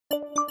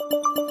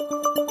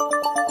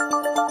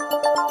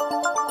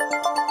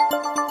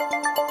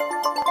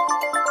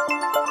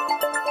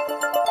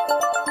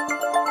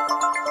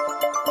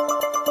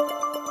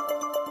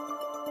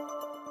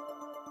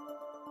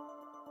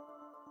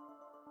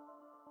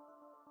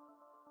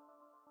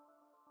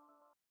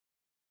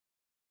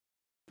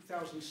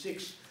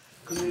2006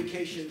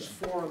 Communications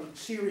Forum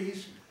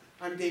series.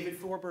 I'm David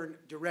Thorburn,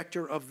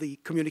 Director of the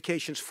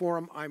Communications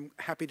Forum. I'm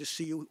happy to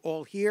see you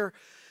all here.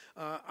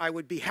 I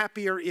would be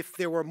happier if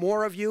there were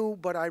more of you,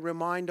 but I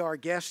remind our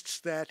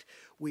guests that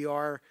we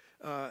are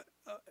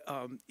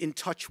in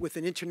touch with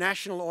an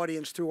international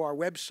audience through our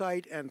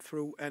website and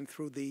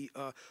through the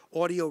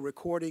audio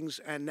recordings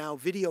and now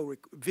video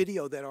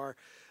that are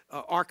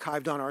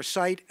archived on our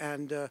site,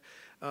 and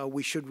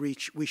we should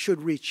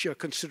reach a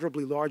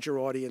considerably larger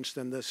audience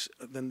than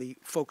the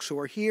folks who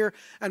are here.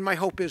 And my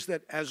hope is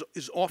that, as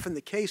is often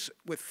the case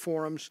with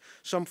forums,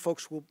 some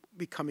folks will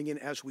be coming in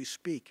as we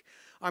speak.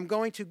 I'm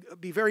going to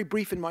be very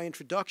brief in my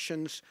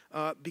introductions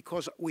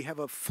because we have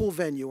a full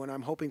venue, and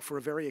I'm hoping for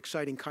a very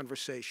exciting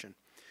conversation.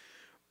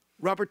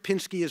 Robert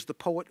Pinsky is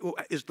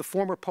the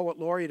former poet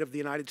laureate of the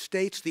United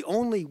States, the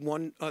only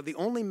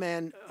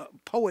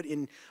poet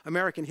in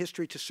American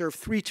history to serve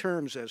 3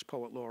 terms as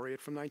poet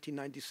laureate from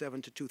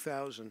 1997 to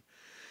 2000.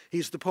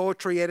 He's the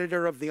poetry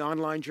editor of the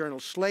online journal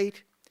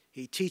Slate.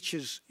 He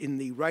teaches in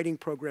the writing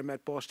program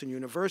at Boston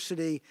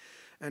University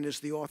and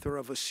is the author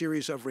of a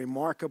series of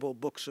remarkable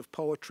books of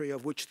poetry,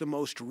 of which the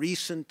most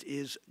recent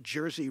is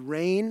Jersey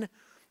Rain,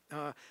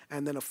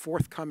 and then a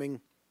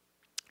forthcoming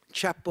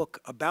chapbook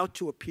about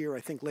to appear,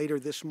 I think, later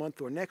this month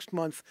or next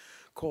month,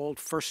 called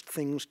First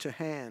Things to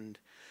Hand.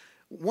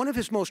 One of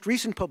his most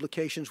recent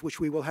publications, which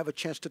we will have a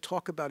chance to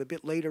talk about a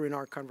bit later in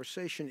our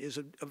conversation, is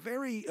a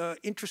very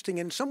interesting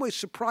and in some ways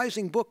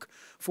surprising book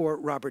for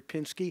Robert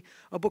Pinsky,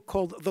 a book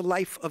called The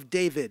Life of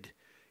David.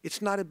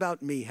 It's not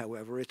about me,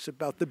 however. It's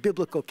about the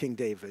biblical King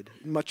David,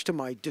 much to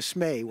my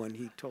dismay when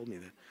he told me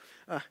that.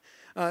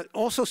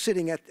 Also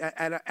sitting at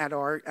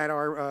our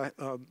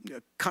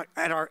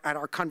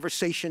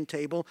conversation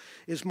table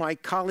is my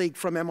colleague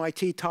from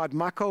MIT, Todd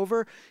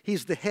Machover.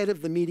 He's the head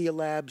of the Media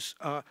Lab's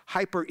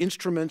Hyper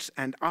Instruments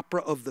and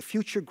Opera of the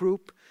Future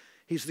group.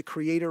 He's the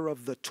creator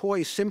of the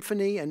Toy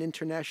Symphony, an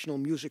international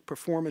music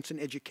performance and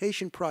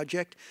education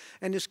project,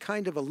 and is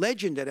kind of a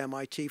legend at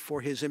MIT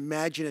for his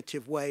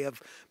imaginative way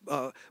of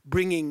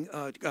bringing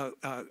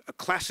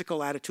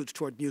classical attitudes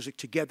toward music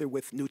together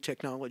with new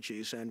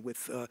technologies and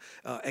with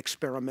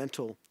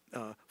experimental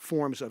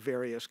forms of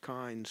various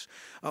kinds.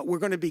 We're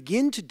going to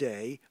begin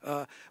today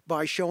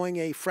by showing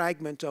a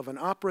fragment of an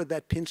opera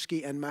that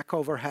Pinsky and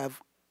Machover have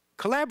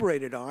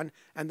collaborated on,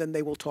 and then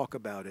they will talk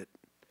about it.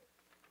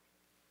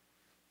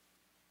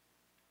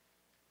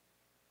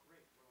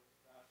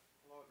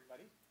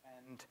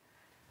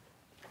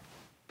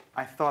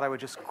 I thought I would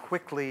just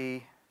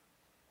quickly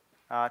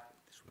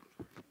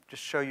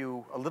just show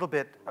you a little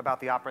bit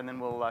about the opera, and then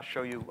we'll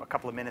show you a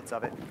couple of minutes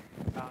of it.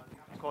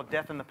 It's called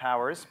Death and the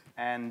Powers,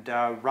 and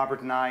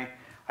Robert and I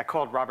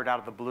called Robert out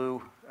of the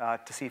blue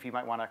to see if he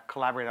might want to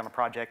collaborate on a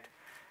project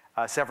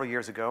several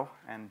years ago,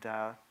 and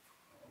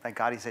thank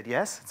God he said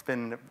yes. It's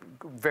been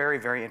a very,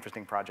 very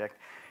interesting project.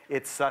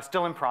 It's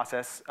still in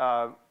process.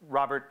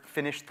 Robert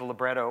finished the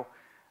libretto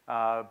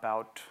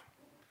about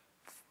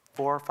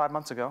 4 or 5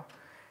 months ago.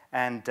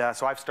 And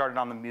so I've started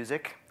on the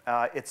music.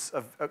 It's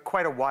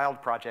quite a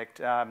wild project.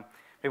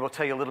 Maybe we'll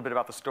tell you a little bit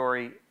about the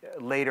story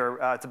later.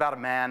 It's about a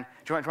man.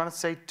 Do you want to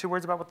say 2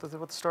 words about what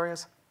the story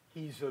is?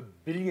 He's a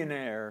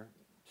billionaire,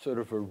 sort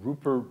of a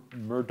Rupert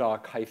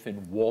Murdoch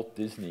 - Walt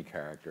Disney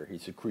character.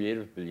 He's a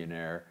creative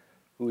billionaire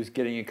who is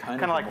getting a kind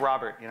of like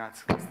Robert, you know.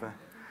 It's the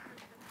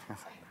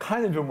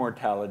kind of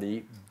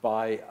immortality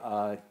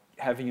by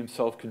having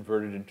himself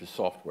converted into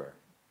software.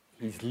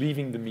 He's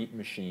leaving the meat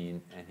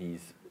machine, and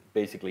he's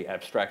basically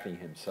abstracting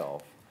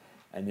himself.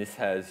 And this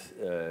has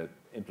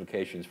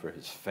implications for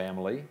his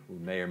family, who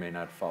may or may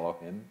not follow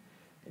him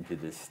into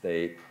this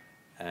state,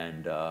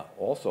 and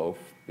also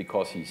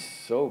because he's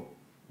so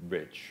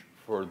rich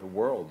for the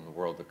world and the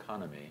world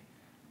economy.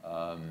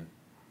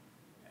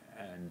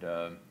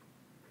 The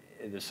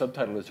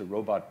subtitle is A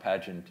Robot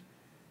Pageant.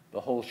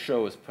 The whole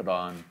show is put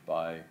on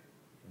by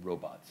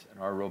robots,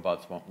 and our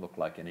robots won't look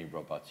like any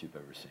robots you've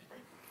ever seen.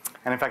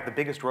 And in fact, the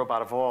biggest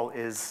robot of all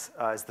is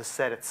the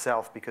set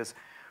itself, because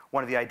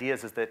one of the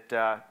ideas is that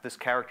this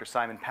character,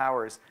 Simon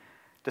Powers,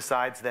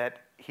 decides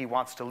that he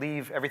wants to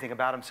leave everything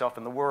about himself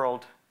in the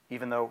world,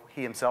 even though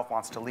he himself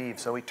wants to leave.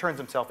 So he turns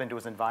himself into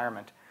his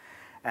environment.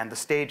 And the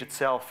stage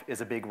itself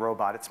is a big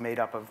robot. It's made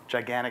up of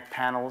gigantic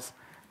panels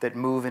that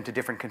move into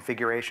different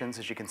configurations,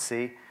 as you can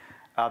see.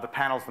 The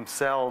panels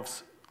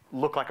themselves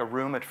look like a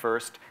room at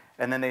first,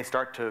 and then they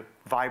start to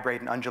vibrate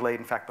and undulate.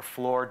 In fact, the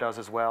floor does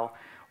as well.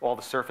 All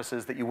the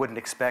surfaces that you wouldn't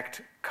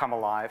expect come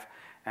alive.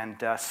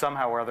 And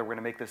somehow or other, we're going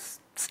to make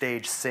this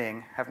stage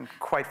sing. Haven't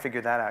quite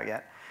figured that out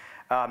yet.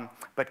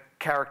 But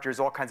characters,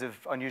 all kinds of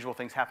unusual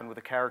things happen with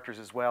the characters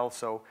as well.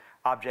 So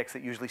objects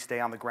that usually stay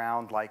on the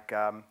ground, like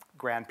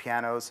grand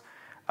pianos,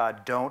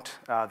 don't.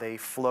 They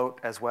float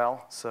as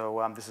well.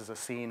 So this is a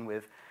scene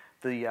with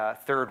the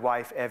third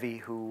wife, Evie,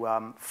 who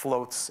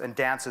floats and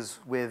dances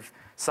with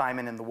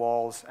Simon in the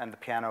walls, and the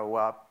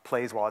piano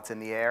plays while it's in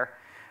the air.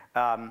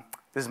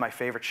 This is my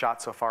favorite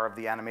shot so far of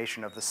the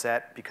animation of the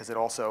set, because it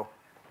also,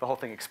 the whole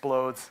thing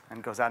explodes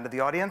and goes out into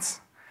the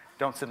audience.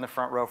 Don't sit in the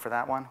front row for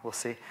that one. We'll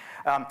see.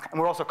 And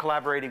we're also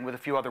collaborating with a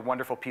few other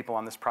wonderful people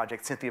on this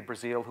project. Cynthia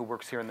Brazil, who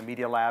works here in the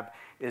Media Lab,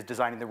 is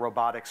designing the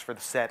robotics for the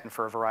set and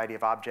for a variety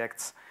of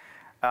objects.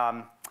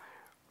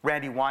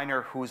 Randy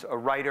Weiner, who's a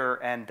writer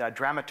and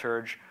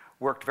dramaturge,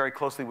 worked very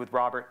closely with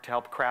Robert to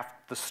help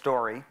craft the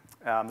story.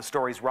 The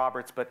story's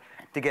Robert's, but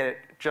to get it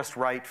just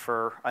right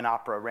for an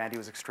opera, Randy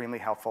was extremely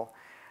helpful.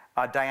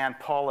 Diane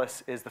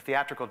Paulus is the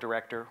theatrical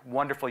director,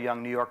 wonderful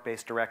young New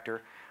York-based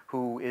director,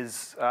 who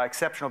is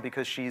exceptional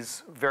because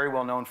she's very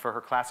well known for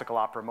her classical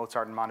opera,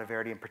 Mozart and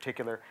Monteverdi in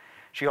particular.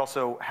 She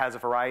also has a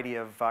variety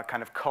of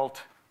kind of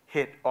cult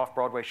hit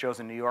off-Broadway shows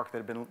in New York that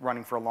have been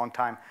running for a long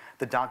time.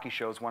 The Donkey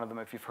Show is one of them,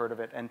 if you've heard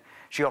of it. And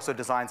she also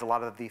designs a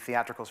lot of the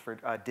theatricals for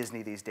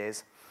Disney these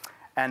days.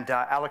 And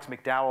Alex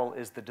McDowell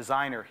is the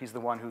designer. He's the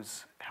one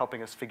who's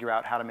helping us figure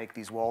out how to make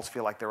these walls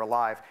feel like they're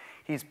alive.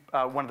 He's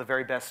one of the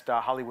very best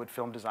Hollywood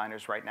film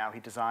designers right now. He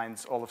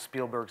designs all of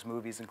Spielberg's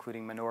movies,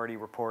 including Minority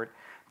Report,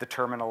 The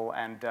Terminal,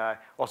 and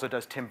also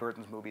does Tim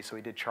Burton's movies. So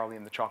he did Charlie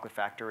and the Chocolate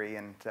Factory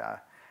and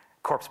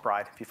Corpse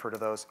Bride, if you've heard of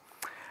those.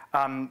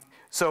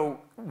 So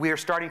we're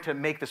starting to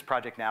make this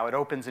project now. It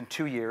opens in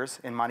 2 years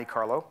in Monte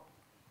Carlo.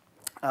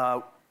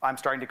 I'm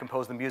starting to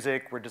compose the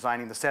music. We're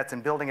designing the sets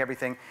and building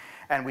everything.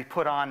 And we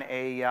put on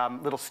a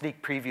little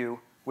sneak preview,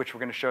 which we're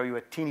going to show you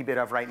a teeny bit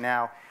of right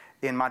now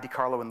in Monte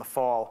Carlo in the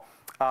fall.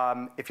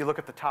 If you look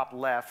at the top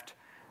left,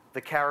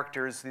 the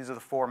characters, these are the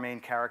 4 main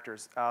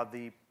characters.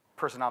 The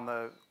person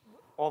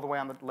all the way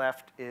on the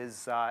left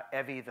is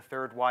Evie, the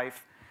 3rd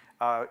wife,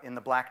 in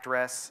the black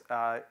dress.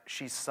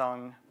 She's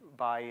sung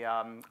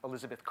by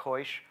Elizabeth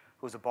Koish,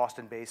 who's a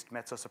Boston-based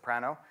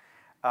mezzo-soprano.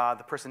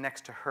 The person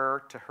next to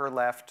her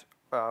left,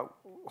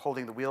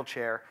 holding the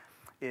wheelchair,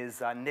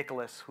 is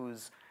Nicholas,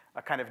 who's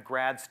a kind of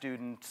grad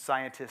student,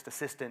 scientist,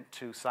 assistant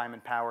to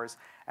Simon Powers.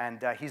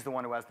 And he's the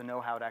one who has the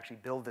know-how to actually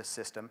build this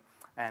system.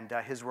 And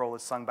his role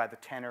is sung by the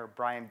tenor,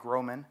 Brian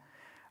Groman.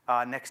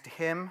 Next to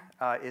him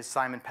is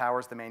Simon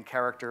Powers, the main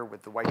character,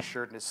 with the white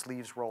shirt and his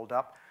sleeves rolled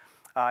up.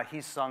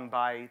 He's sung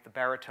by the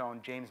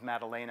baritone, James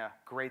Maddalena,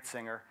 great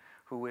singer,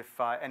 who, if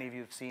any of you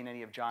have seen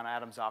any of John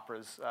Adams'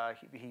 operas,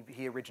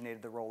 he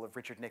originated the role of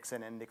Richard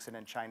Nixon in Nixon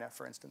in China,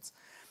 for instance.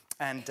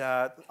 And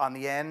on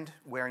the end,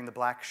 wearing the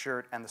black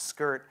shirt and the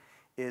skirt,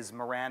 is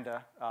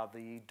Miranda,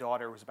 the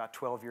daughter, who's about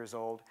 12 years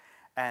old.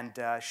 And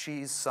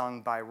she's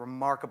sung by a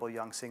remarkable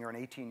young singer, an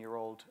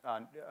 18-year-old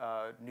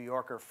New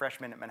Yorker,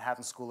 freshman at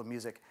Manhattan School of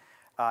Music,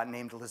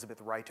 named Elizabeth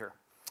Reiter.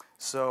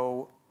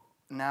 So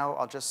now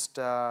I'll just,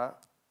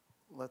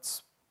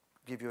 let's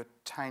give you a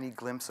tiny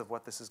glimpse of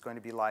what this is going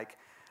to be like.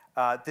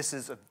 This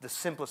is the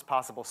simplest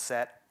possible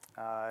set,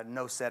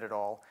 no set at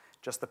all,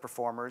 just the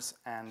performers.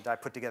 And I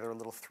put together a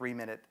little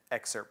 3-minute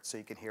excerpt so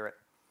you can hear it.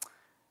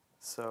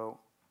 So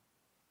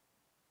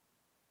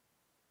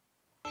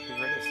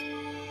here it is.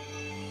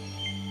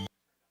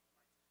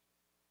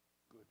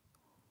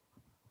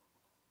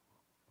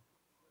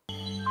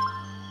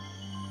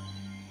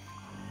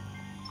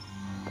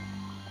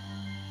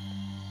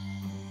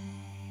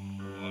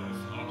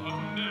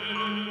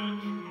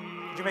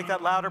 Could you make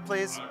that louder,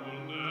 please?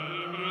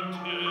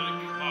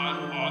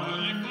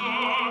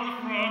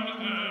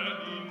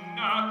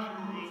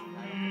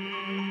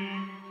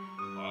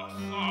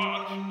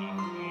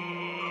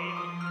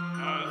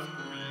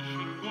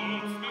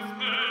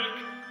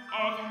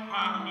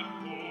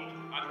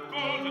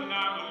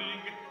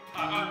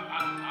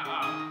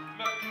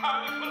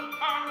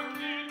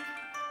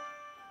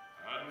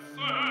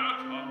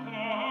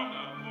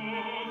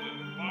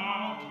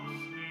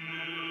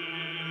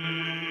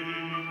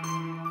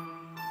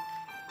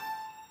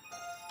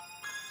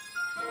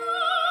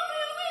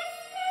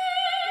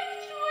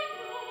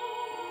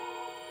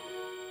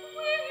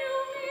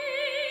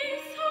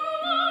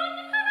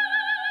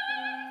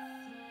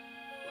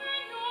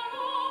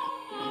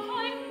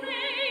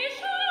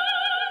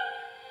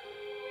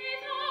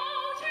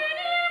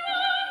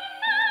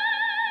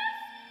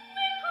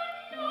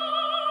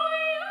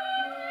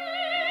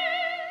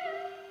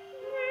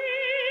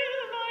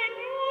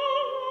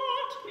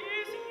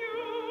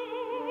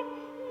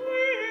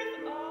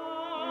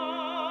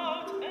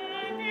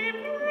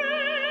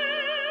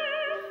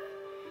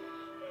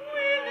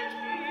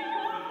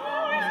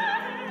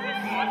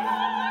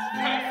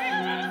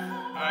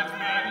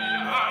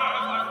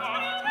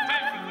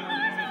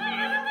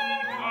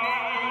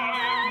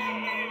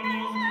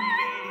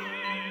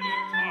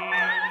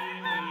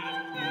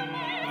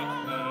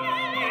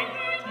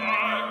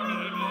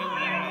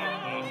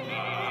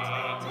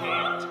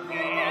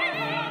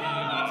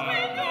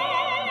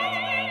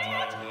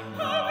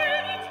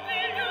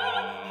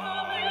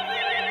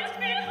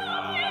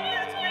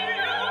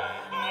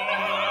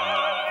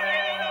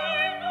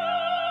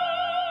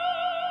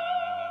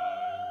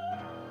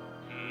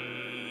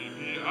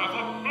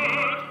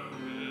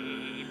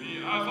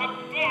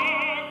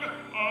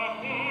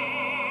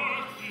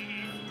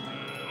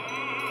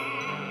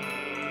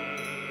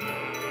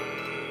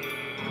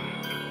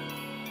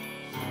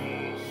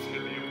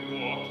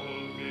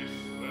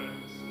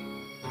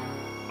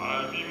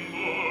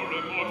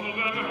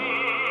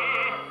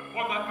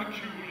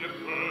 peculiar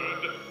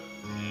bird.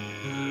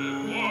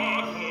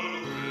 Immortal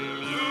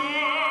will you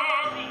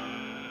be.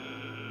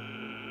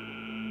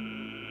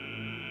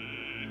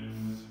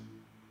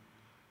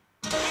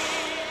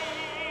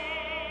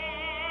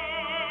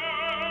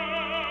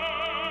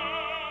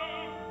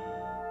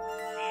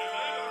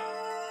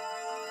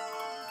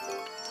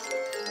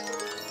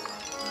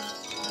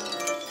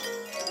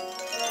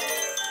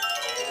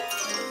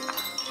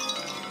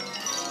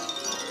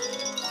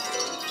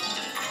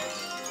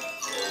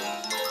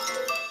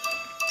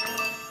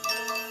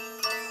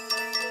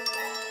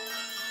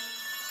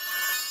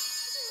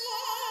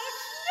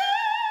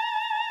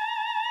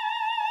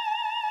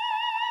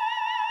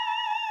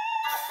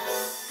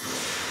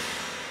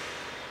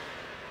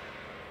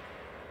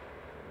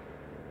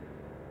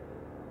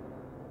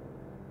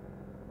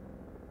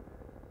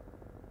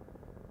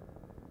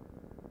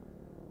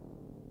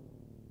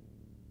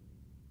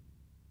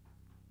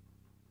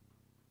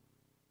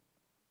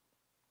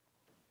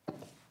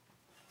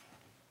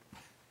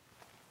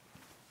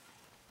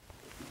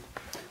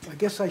 I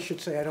guess I should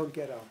say I don't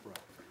get opera.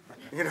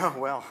 You know,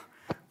 well,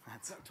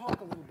 that's, Talk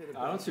a little bit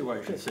about I don't see why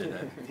you should say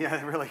that.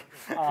 yeah, really.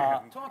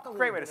 Talk a little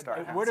Great way to bit start.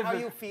 about Would have how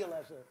been- you feel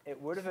as a.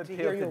 It would have to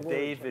hear appealed your to words.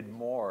 David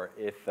more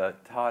if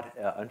Todd,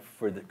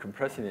 for the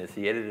compressing this,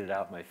 he edited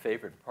out my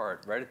favorite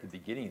part right at the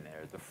beginning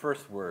there. The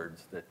first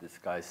words that this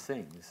guy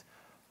sings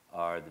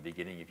are the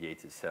beginning of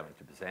Yeats's Sailing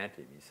to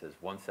Byzantium. He says,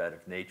 "Once out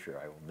of nature,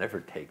 I will never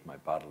take my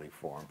bodily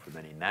form from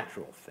any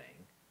natural thing."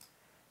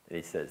 And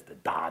he says,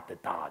 da da da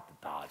da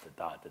da da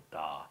da da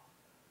da.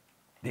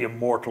 The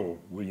immortal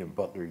William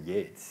Butler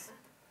Yeats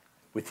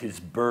with his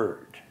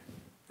bird.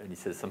 And he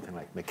says something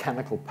like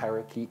mechanical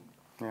parakeet.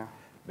 Yeah.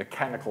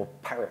 Mechanical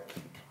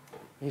parakeet.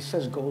 He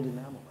says gold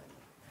enamel.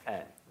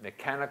 And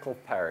mechanical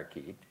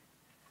parakeet.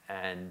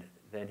 And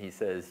then he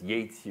says,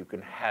 Yeats, you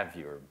can have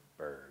your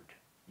bird.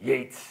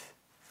 Yeats.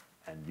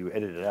 And you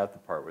edited out the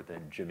part where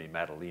then Jimmy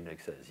Madalena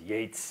says,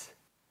 Yeats,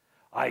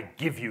 I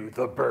give you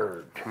the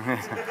bird.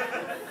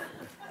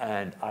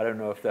 And I don't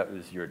know if that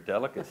was your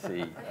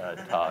delicacy,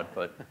 Todd,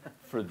 but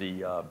for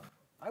the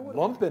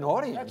lumpen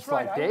audience That's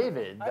right, like I would-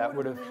 David, I that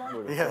would would have have.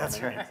 really liked Yeah, that's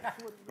right.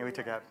 Yeah, we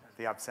took out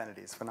the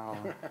obscenities.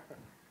 Phenomenal.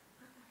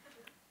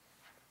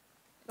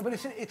 But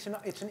it's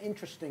an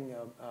interesting,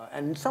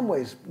 and in some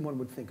ways one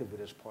would think of it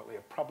as partly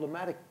a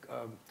problematic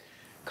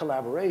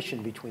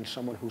collaboration between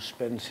someone who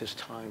spends his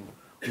time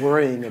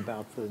worrying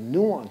about the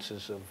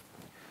nuances of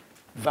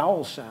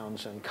vowel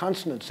sounds and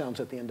consonant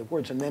sounds at the end of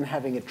words, and then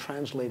having it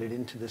translated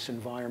into this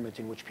environment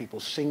in which people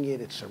sing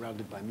it, it's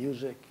surrounded by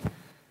music.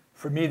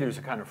 For me, there's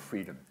a kind of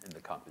freedom in the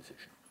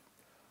composition.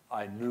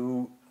 I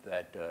knew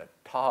that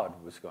Todd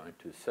was going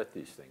to set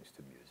these things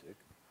to music.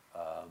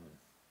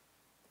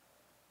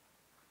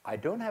 I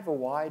don't have a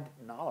wide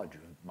knowledge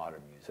of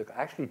modern music.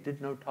 I actually did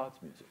know Todd's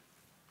music.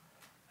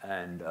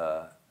 And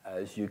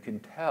as you can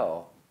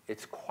tell,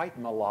 it's quite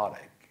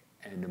melodic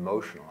and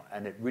emotional,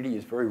 and it really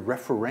is very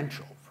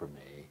referential for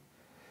me.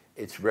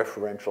 It's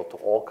referential to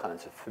all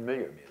kinds of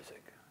familiar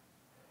music,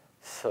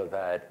 so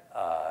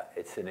that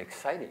it's an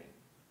exciting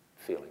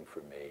feeling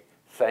for me.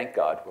 Thank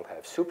God we'll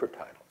have super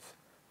titles.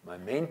 My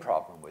main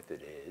problem with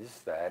it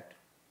is that,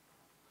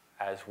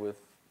 as with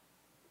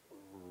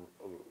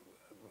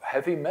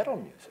heavy metal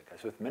music,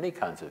 as with many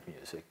kinds of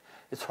music,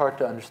 it's hard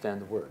to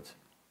understand the words.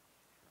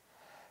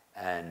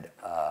 And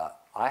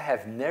I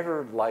have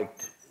never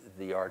liked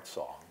the art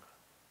song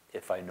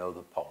if I know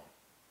the poem.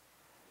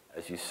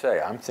 As you say,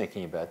 I'm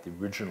thinking about the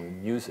original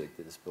music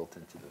that is built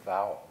into the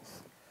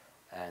vowels.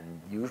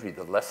 And usually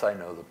the less I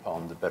know the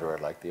poem, the better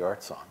I like the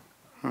art song.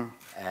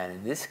 And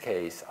in this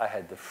case, I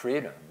had the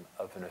freedom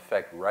of, in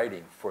effect,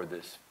 writing for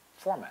this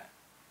format.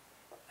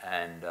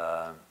 And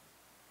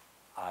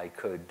I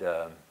could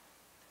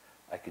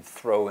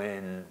throw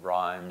in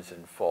rhymes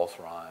and false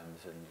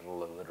rhymes and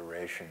little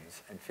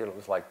alliterations and feel it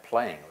was like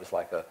playing. It was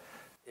like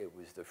it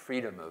was the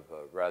freedom of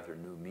a rather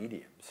new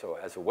medium. So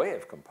as a way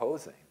of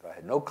composing, I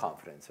had no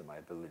confidence in my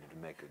ability to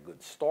make a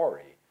good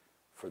story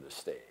for the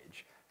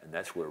stage. And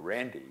that's where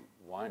Randy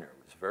Weiner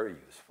was very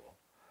useful,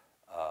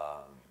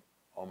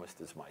 almost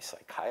as my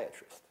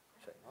psychiatrist,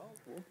 saying, oh,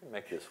 we can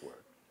make this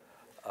work.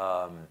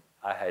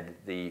 I had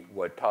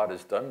what Todd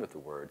has done with the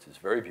words is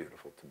very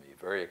beautiful to me,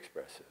 very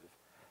expressive.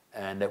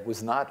 And it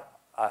was not,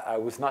 I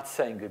was not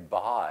saying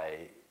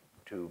goodbye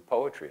to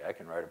poetry. I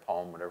can write a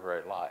poem whenever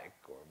I like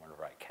or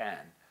whenever I can.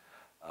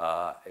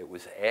 It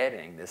was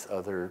adding this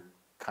other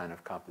kind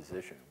of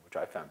composition, which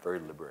I found very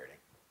liberating,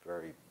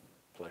 very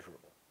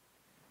pleasurable.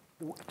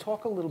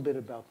 Talk a little bit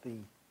about the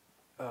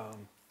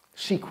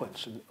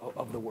sequence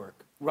of the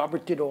work.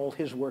 Robert did all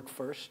his work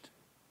first,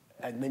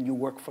 and then you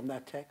work from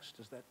that text,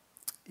 is that?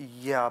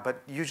 Yeah,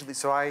 but usually,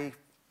 so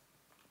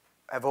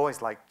I've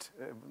always liked,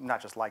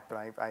 not just liked, but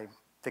I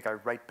think I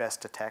write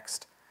best to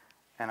text,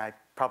 and I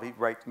probably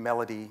write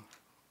melody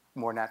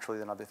more naturally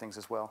than other things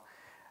as well.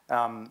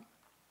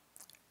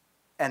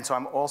 And so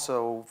I'm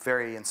also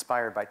very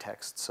inspired by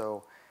text.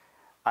 So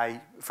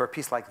for a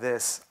piece like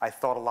this, I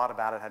thought a lot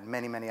about it, had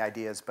many, many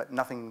ideas, but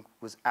nothing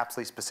was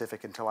absolutely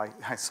specific until I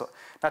saw,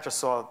 not just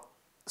saw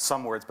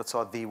some words, but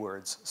saw the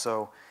words.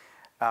 So,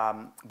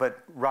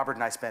 but Robert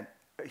and I spent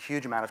a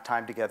huge amount of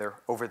time together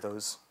over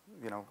those,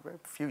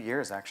 a few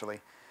years actually,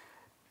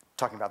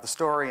 talking about the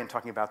story and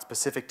talking about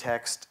specific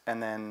text.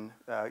 And then,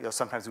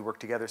 sometimes we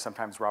worked together.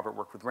 Sometimes Robert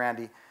worked with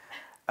Randy.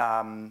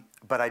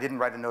 But I didn't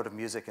write a note of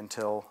music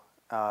until,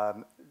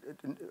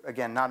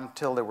 again, not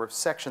until there were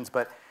sections,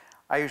 but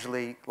I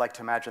usually like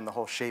to imagine the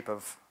whole shape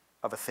of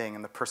a thing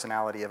and the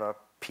personality of a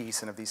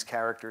piece and of these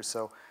characters.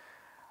 So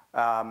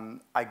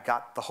I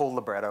got the whole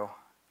libretto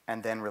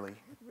and then really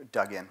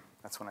dug in.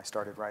 That's when I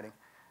started writing.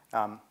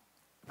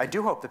 I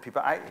do hope that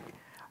people,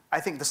 I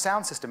think the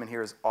sound system in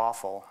here is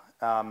awful.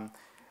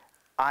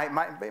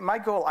 My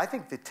goal, I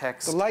think the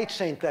text. The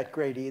lights ain't that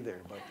great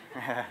either, but.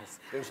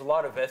 There's a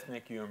lot of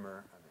ethnic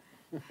humor,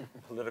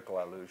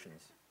 political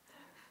allusions.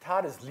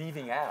 Todd is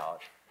leaving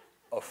out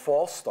a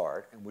false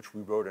start in which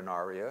we wrote an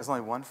aria. There's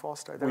only one false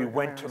start? We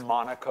went to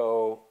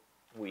Monaco.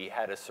 We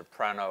had a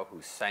soprano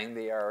who sang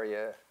the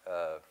aria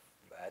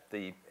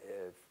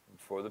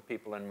for the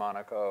people in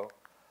Monaco.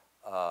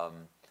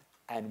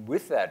 And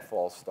with that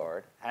false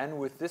start, and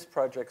with this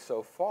project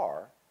so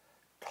far,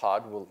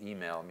 Todd will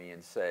email me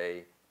and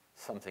say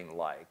something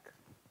like,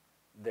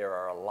 there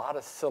are a lot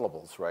of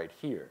syllables right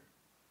here.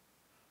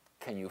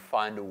 Can you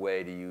find a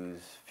way to use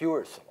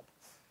fewer syllables?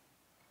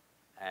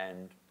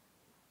 And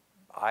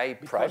I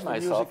pride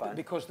myself on...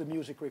 Because the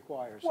music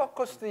requires. Well,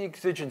 because the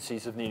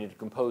exigencies of needing to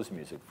compose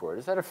music for it.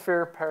 Is that a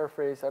fair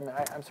paraphrase? I mean,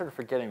 I'm sort of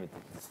forgetting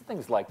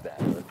things like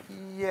that.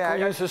 Yeah.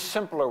 Can we use a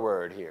simpler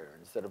word here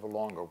instead of a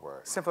longer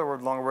word? Simpler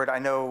word, longer word. I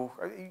know,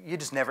 you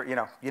just never, you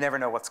never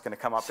know what's going to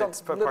come up. Some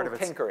it's little part of it.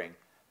 tinkering.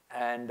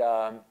 And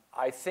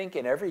I think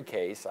in every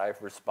case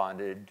I've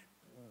responded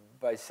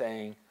by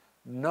saying,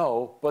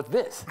 no, but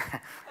this.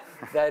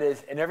 That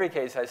is, in every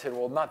case I said,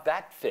 well, not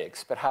that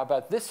fix, but how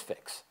about this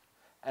fix?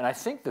 And I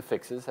think the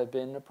fixes have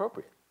been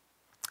appropriate.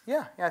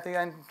 Yeah, I think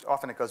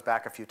often it goes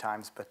back a few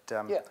times, but...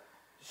 Yeah,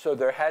 so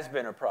there has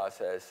been a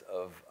process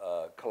of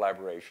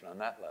collaboration on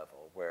that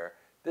level where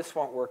this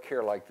won't work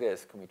here like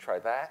this, can we try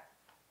that?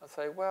 I'll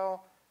say,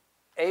 well,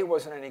 A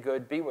wasn't any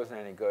good, B wasn't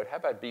any good, how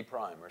about B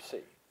prime or C?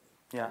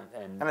 Yeah,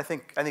 and I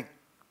think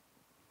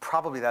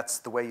probably that's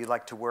the way you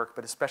like to work,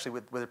 but especially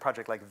with a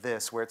project like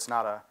this, where it's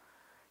not a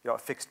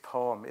fixed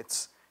poem,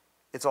 it's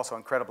also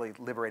incredibly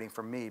liberating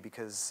for me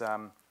because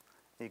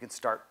you can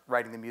start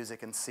writing the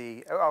music and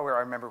see. I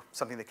remember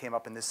something that came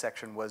up in this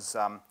section was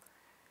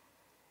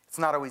it's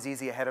not always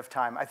easy ahead of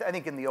time. I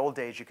think in the old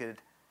days you could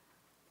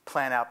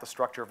plan out the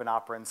structure of an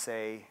opera and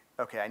say,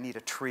 okay, I need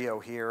a trio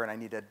here and I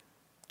need a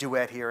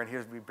duet here, and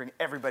here's we bring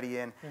everybody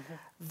in. Mm-hmm.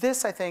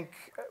 This, I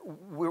think,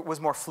 was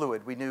more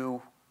fluid. We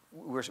knew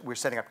we're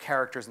setting up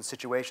characters and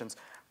situations.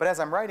 But as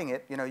I'm writing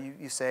it,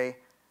 you say,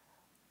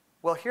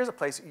 well, here's a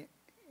place,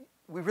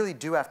 we really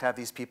do have to have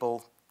these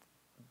people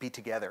be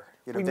together.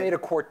 We made a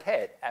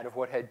quartet out of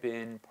what had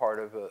been part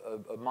of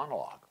a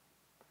monologue.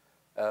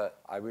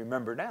 I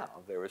remember now,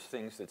 there was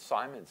things that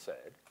Simon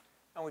said,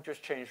 and we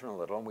just changed them a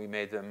little, and we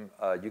made them,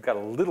 you got a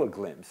little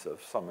glimpse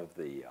of some of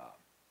the,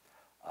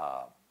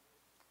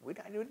 we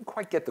didn't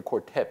quite get the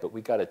quartet, but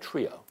we got a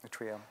trio. A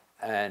trio.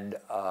 And,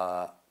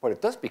 but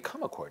it does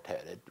become a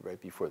quartet right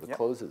before the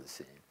close of the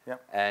scene.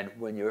 Yep. And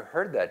when you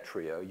heard that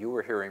trio, you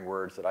were hearing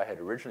words that I had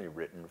originally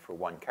written for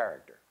one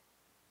character.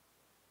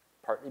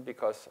 Partly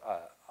because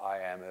I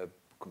am a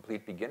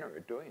complete beginner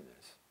at doing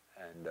this.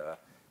 And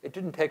it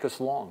didn't take us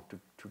long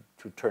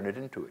to turn it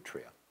into a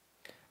trio.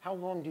 How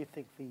long do you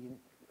think the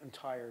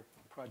entire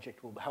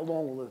project will be? How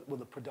long will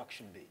the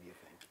production be, do you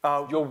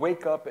think? You'll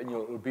wake up and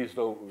it'll be as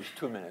though it was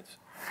 2 minutes.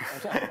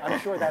 I'm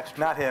sure that's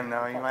true. Not him,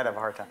 no, he might have a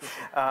hard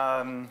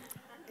time.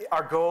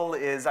 Our goal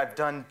is, I've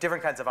done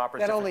different kinds of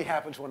operas. That only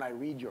happens when I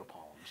read your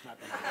poems, not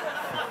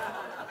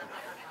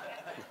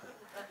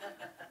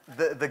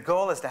The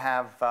goal is to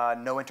have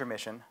no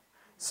intermission.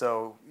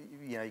 So,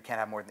 you can't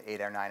have more than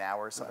 8 or 9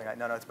 hours, something like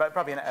that. No, it's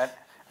probably an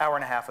hour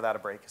and a half without a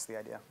break is the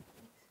idea.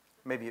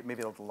 Maybe a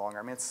little longer.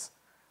 I mean, it's,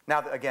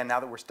 now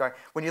that we're starting,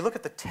 when you look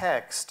at the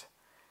text,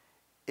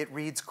 it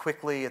reads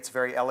quickly, it's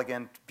very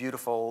elegant,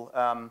 beautiful.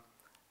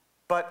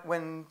 But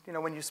when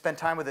you spend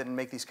time with it and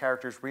make these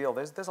characters real,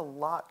 there's a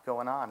lot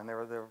going on, and there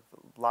are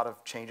a lot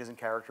of changes in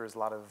characters, a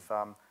lot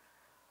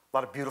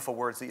of beautiful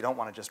words that you don't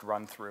want to just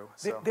run through.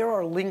 So. There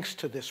are links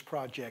to this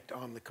project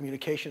on the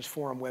Communications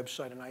Forum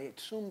website, and I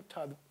assume,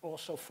 Todd,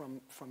 also from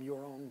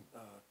your own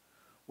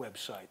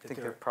website. I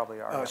think there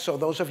probably are. So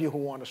those of you who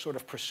want to sort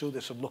of pursue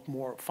this and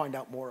find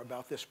out more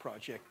about this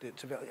project,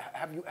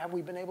 have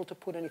we been able to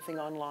put anything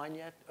online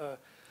yet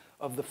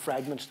of the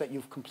fragments that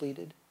you've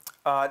completed?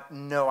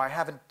 No, I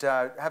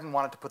haven't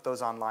wanted to put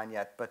those online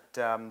yet, but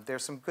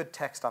there's some good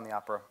text on the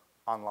opera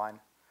online,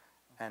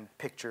 and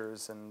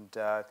pictures, and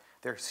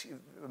there's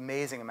an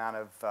amazing amount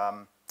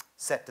of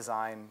set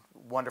design,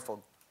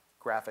 wonderful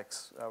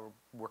graphics. We're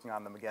working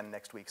on them again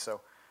next week,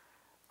 so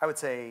I would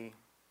say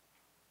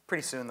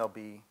pretty soon they'll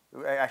be,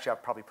 actually I'll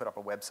probably put up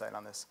a website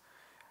on this.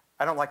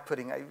 I don't like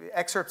putting,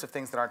 excerpts of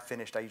things that aren't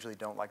finished, I usually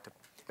don't like to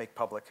make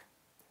public.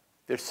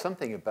 There's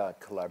something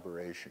about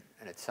collaboration,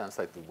 and it sounds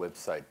like the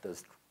website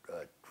does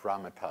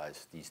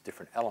dramatize these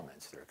different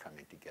elements that are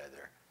coming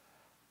together.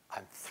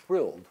 I'm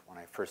thrilled when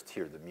I first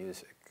hear the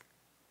music.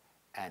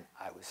 And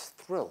I was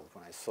thrilled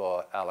when I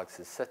saw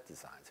Alex's set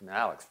designs. I mean,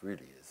 Alex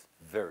really is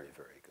very,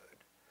 very good.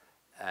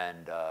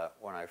 And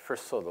when I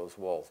first saw those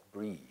walls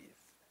breathe,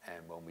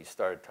 and when we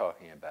started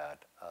talking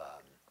about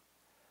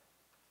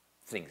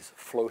things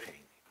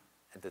floating,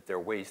 and that there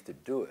are ways to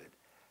do it,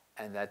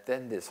 and that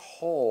then this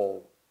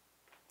whole,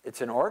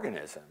 it's an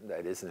organism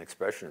that is an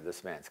expression of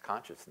this man's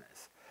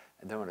consciousness.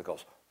 And then when it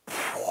goes,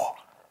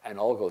 and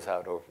all goes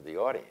out over the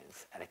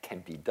audience, and it can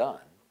be done.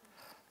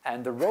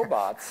 And the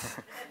robots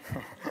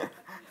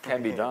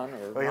can be done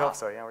or We not. hope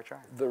so, yeah, we're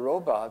trying. The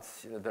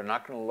robots, you know, they're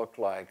not going to look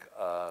like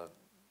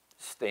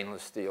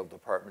stainless steel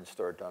department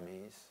store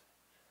dummies.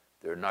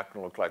 They're not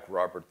going to look like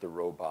Robert the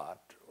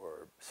Robot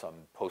or some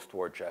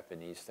post-war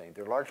Japanese thing.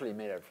 They're largely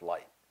made out of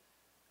light.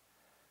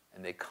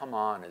 And they come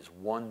on as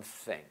one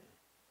thing,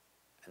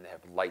 and they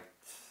have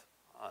lights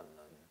on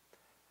them,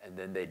 and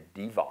then they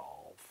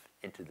devolve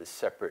into the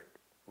separate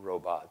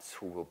robots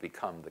who will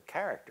become the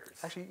characters.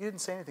 Actually, you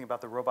didn't say anything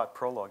about the robot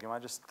prologue. You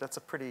want to just, that's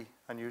a pretty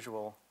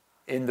unusual.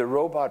 In the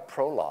robot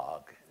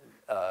prologue,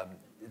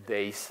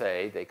 they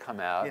come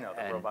out, You know,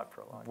 the and robot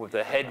prologue. with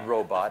the head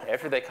robot,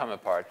 after they come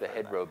apart, the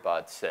head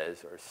robot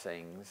says or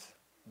sings,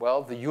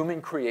 well, the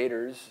human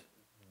creators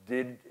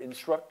did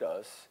instruct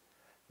us.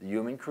 The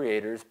human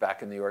creators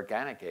back in the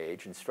organic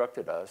age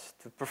instructed us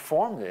to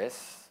perform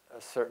this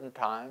at certain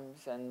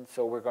times, and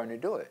so we're going to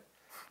do it.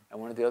 And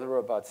one of the other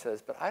robots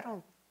says, but I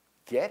don't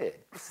get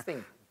it. This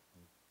thing,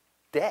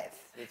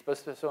 death, it's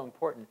supposed to be so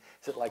important.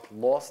 Is it like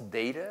lost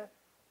data?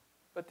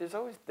 But there's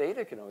always,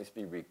 data can always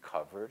be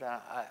recovered.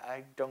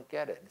 I don't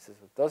get it. He says,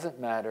 it doesn't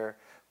matter,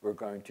 we're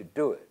going to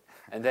do it.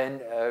 And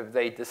then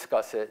they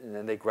discuss it, and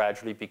then they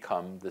gradually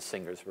become the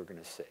singers we're going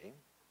to see.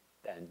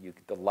 And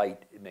the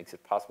light, it makes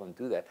it possible to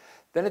do that.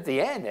 Then at the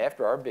end,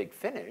 after our big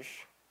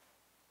finish,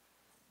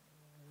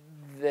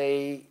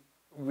 they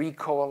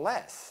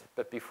recoalesce.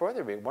 But before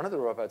they one of the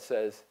robots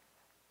says,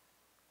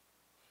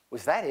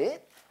 was that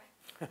it?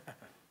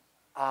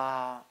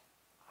 I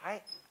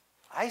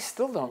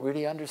still don't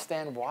really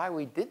understand why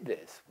we did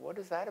this. What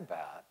is that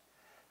about?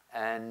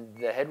 And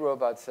the head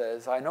robot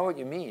says, I know what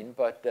you mean,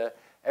 but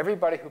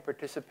everybody who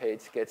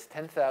participates gets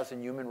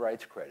 10,000 human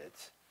rights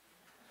credits.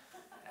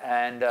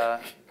 And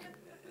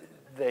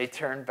they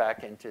turn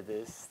back into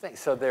this thing.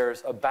 So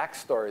there's a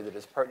backstory that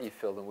is partly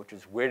filled in, which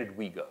is where did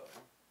we go?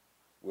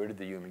 Where did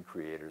the human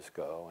creators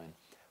go? And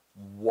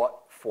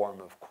what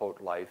form of,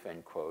 quote, life,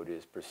 end quote,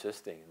 is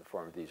persisting in the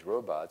form of these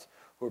robots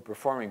who are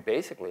performing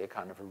basically a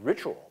kind of a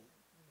ritual,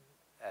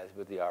 as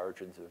with the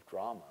origins of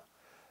drama.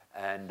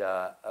 And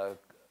a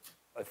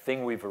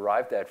thing we've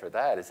arrived at for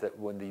that is that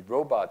when the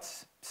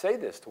robots say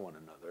this to one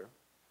another,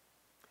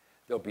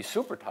 there'll be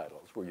super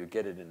titles where you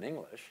get it in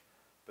English,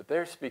 but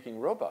they're speaking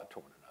robot to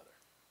one another.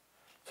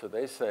 So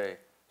they say,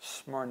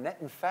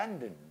 Smarnetten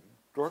fanden,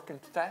 Dorken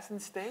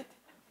Stassenstate,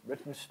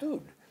 Britten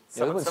Stood.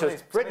 The other one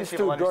says, Britten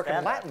Stood,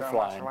 Dorken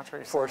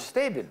Lattenflein, for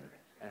Staben.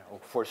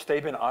 For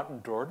Staben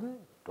Atten Dorden,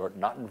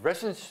 Dorten Atten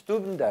Ressen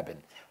Stuben Daben,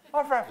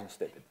 or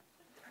Raffenstaben.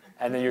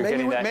 And then you're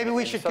getting that. Maybe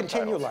we in should subtitles.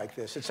 continue like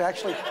this. It's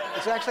actually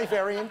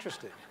very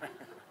interesting.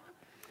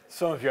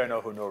 Some of you I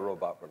know who know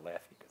robot were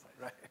laughing.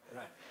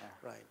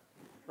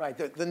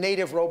 Right. The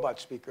native robot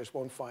speakers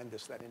won't find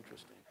this that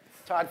interesting.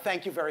 Todd,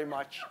 thank you very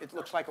much. It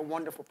looks like a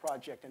wonderful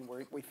project, and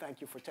we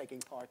thank you for taking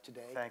part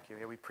today. Thank you.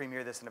 Yeah, we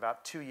premiere this in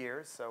about 2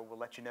 years, so we'll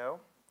let you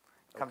know.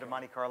 Come to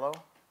Monte Carlo.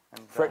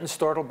 And, Fret and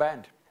Stortle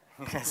Band.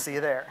 see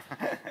you there.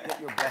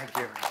 Thank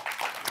you.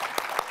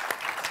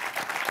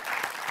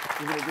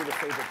 You're going to do the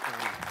favorite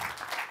thing.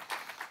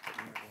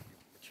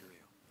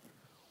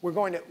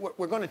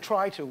 We're going to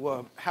try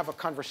to have a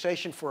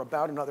conversation for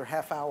about another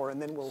half hour,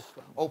 and then we'll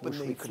open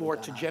the floor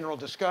to general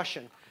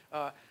discussion.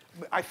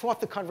 I thought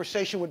the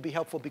conversation would be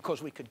helpful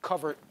because we could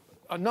cover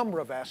a number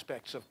of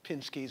aspects of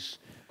Pinsky's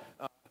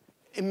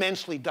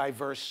immensely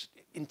diverse,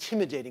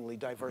 intimidatingly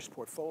diverse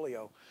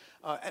portfolio.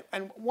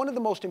 And one of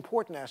the most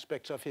important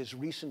aspects of his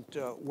recent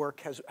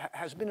work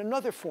has been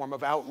another form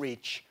of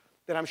outreach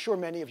that I'm sure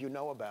many of you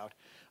know about.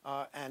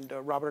 And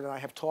Robert and I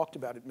have talked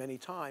about it many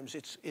times.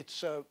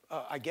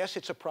 I guess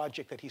it's a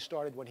project that he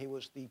started when he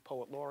was the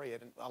Poet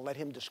Laureate, and I'll let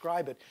him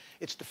describe it.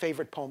 It's the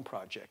Favorite Poem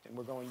Project, and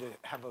we're going to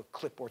have a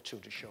clip or two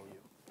to show you.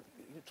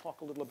 Can you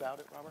talk a little about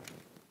it, Robert?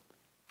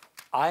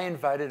 I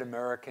invited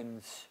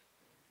Americans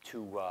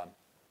to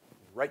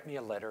write me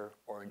a letter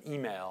or an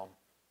email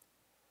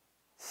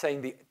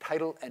saying the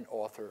title and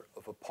author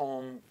of a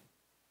poem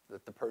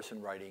that the person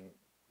writing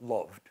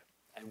loved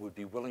and would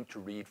be willing to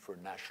read for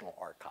a National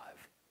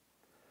Archive.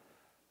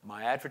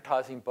 My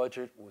advertising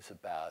budget was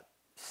about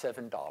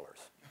 $7.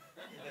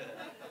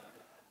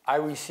 I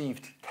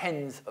received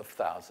tens of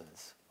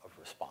thousands of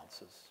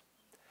responses.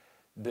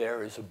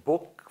 There is a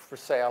book for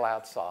sale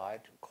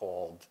outside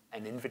called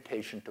An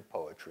Invitation to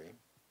Poetry.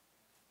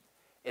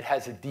 It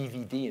has a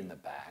DVD in the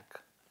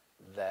back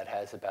that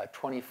has about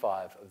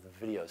 25 of the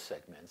video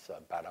segments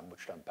on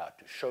which I'm about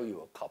to show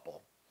you a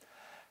couple.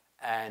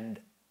 And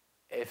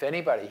if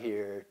anybody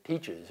here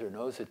teaches or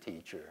knows a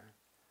teacher,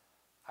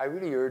 I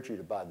really urge you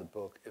to buy the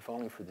book, if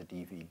only for the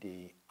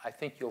DVD. I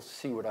think you'll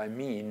see what I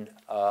mean.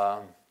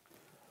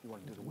 You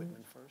want to do the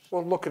Whitman first?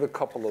 Well, look at a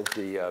couple of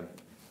the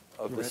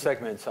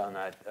segments on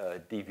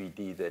that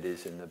DVD that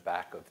is in the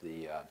back of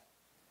the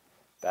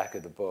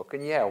book.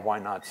 And yeah, why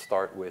not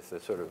start with a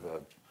sort of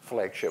a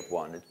flagship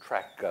one,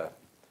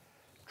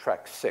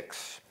 track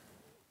 6.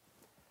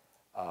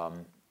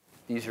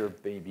 These are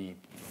maybe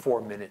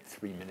 4-minute,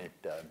 3-minute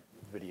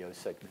video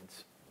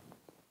segments.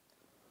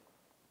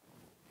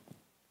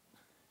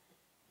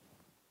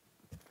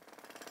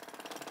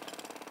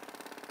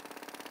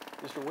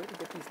 Is there a way to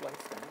get these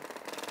lights down?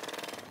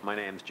 My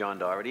name's John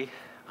Doherty.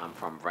 I'm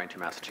from Braintree,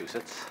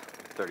 Massachusetts,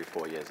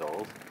 34 years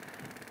old,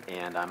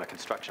 and I'm a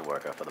construction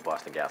worker for the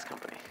Boston Gas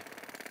Company.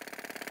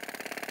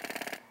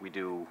 We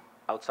do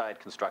outside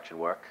construction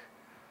work,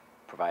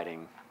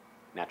 providing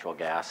natural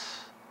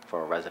gas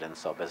for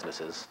residents or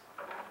businesses.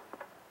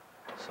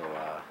 So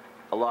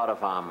a lot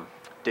of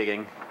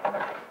digging,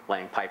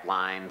 laying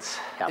pipelines,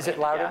 having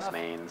gas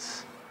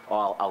mains,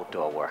 all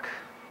outdoor work.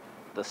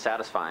 The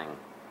satisfying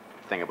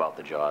thing about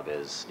the job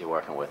is you're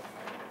working with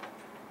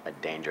a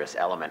dangerous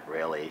element,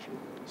 really.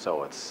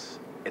 So it's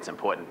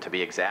important to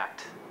be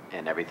exact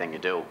in everything you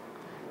do.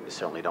 You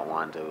certainly don't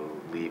want to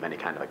leave any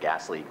kind of a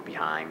gas leak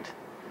behind.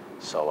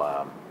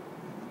 So,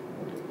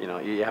 you know,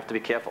 you have to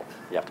be careful.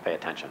 You have to pay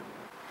attention.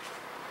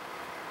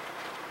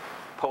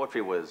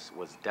 Poetry was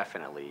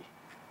definitely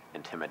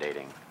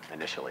intimidating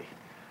initially.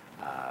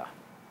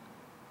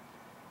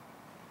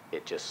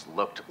 It just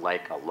looked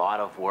like a lot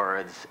of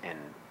words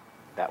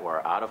that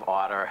were out of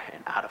order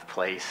and out of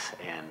place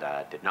and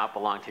did not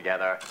belong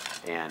together,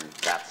 and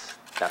that's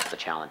the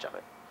challenge of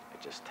it.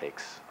 It just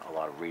takes a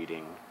lot of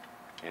reading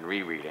and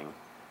rereading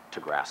to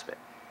grasp it.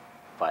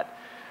 But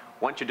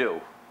once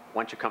you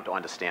come to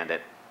understand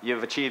it,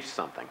 you've achieved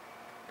something.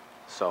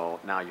 So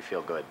now you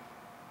feel good.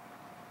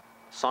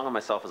 Song of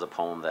Myself is a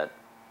poem that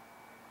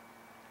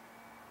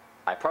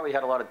I probably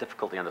had a lot of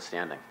difficulty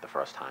understanding the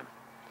first time.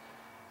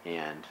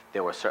 And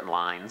there were certain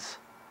lines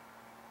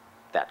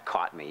that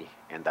caught me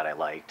and that I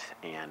liked.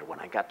 And when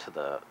I got to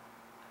the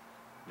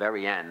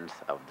very end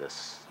of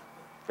this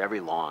very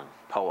long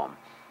poem,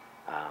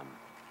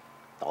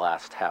 the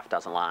last half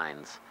dozen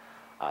lines,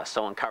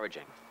 so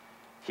encouraging.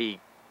 In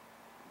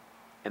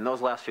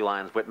those last few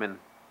lines, Whitman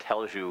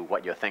tells you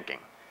what you're thinking.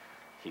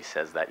 He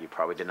says that you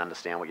probably didn't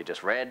understand what you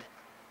just read,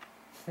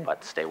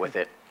 but stay with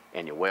it,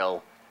 and you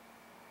will,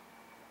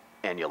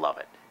 and you love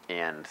it.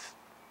 And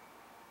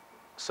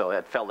so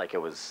it felt like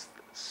it was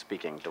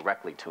speaking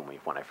directly to me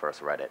when I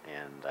first read it,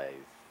 and I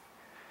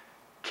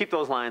keep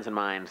those lines in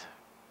mind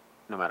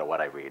no matter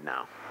what I read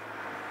now.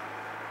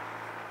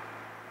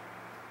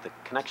 The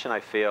connection I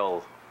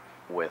feel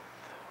with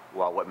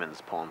Walt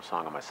Whitman's poem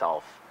Song of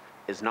Myself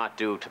is not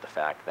due to the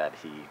fact that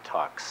he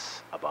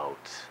talks about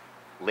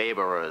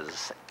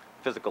laborers,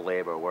 physical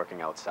labor,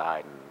 working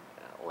outside,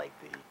 and like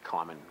the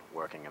common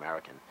working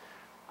American.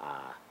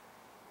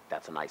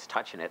 That's a nice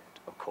touch in it,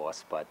 of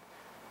course, but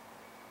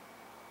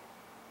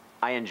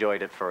I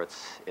enjoyed it for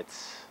its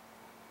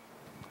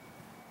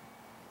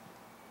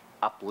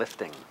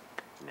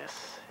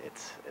upliftingness,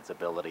 its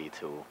ability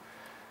to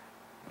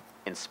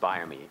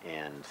inspire me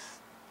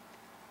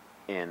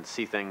and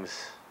see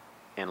things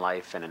in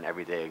life and in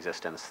everyday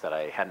existence that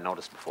I hadn't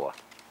noticed before,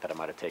 that I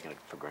might have taken it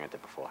for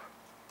granted before.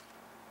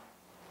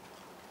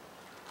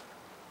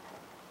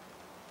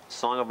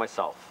 Song of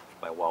Myself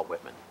by Walt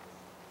Whitman.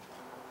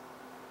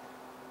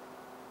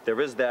 There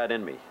is that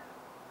in me.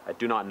 I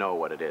do not know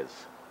what it is,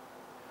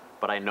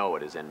 but I know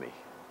it is in me.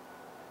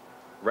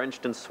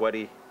 Wrenched and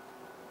sweaty,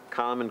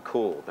 calm and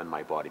cool, then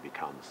my body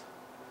becomes.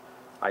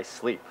 I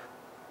sleep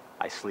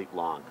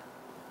long.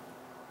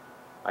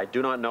 I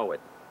do not know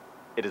it.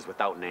 It is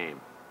without name.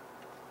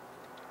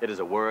 It is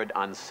a word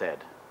unsaid.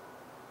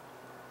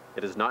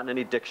 It is not in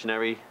any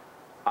dictionary,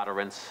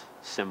 utterance,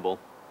 symbol.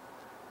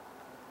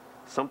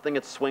 Something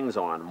it swings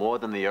on more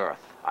than the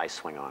earth I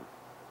swing on.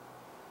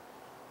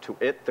 To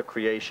it, the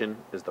creation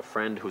is the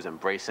friend whose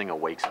embracing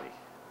awakes me.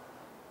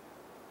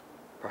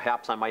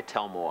 Perhaps I might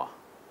tell more.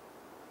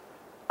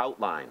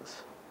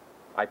 Outlines.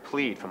 I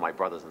plead for my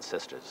brothers and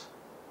sisters.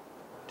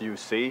 Do you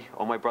see,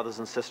 oh my brothers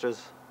and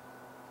sisters?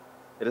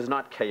 It is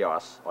not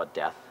chaos or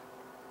death.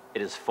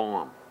 It is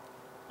form,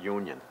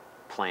 union,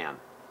 plan.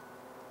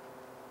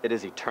 It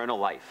is eternal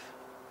life.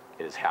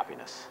 It is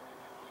happiness.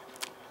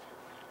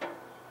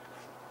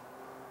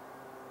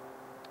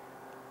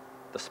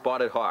 The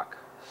spotted hawk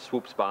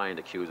swoops by and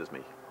accuses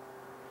me.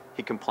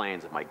 He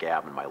complains of my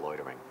gab and my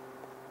loitering.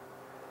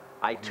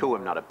 I too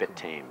am not a bit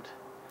tamed.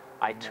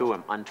 I too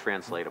am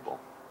untranslatable.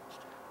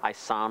 I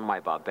sound my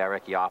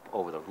barbaric yawp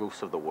over the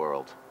roofs of the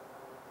world.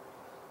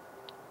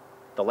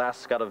 The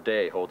last scud of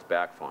day holds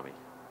back for me.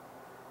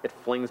 It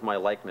flings my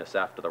likeness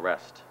after the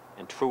rest,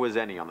 and true as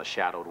any on the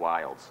shadowed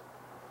wilds.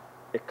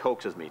 It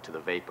coaxes me to the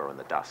vapor in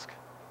the dusk.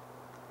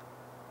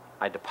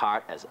 I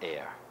depart as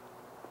air.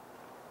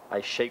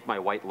 I shake my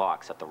white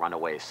locks at the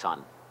runaway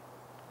sun.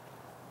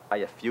 I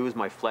effuse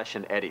my flesh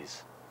in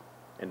eddies,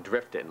 and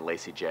drift it in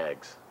lacy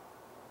jags.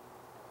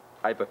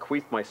 I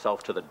bequeath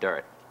myself to the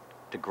dirt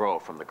to grow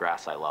from the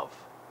grass I love.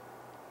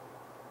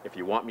 If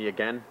you want me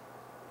again,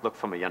 look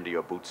for me under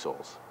your boot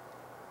soles.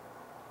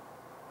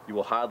 You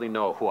will hardly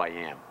know who I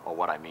am or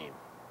what I mean,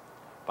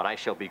 but I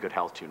shall be good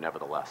health to you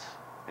nevertheless,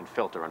 and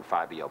filter and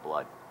fiber your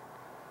blood.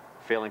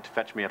 Failing to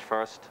fetch me at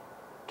first,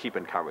 keep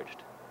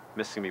encouraged.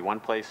 Missing me one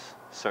place,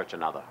 search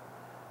another.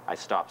 I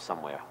stop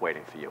somewhere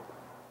waiting for you.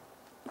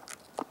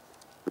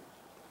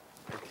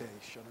 Okay,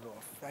 shut it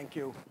off. Thank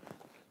you.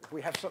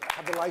 We have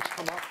the lights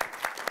come up.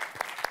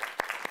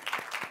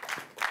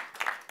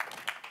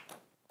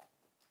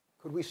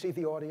 Could we see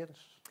the audience?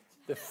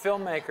 The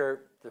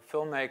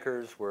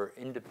filmmakers were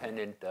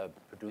independent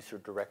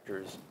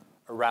producer-directors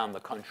around the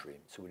country,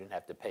 so we didn't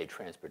have to pay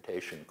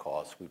transportation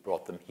costs. We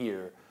brought them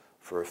here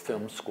for a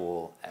film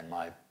school, and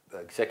my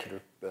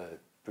executive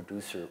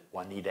producer,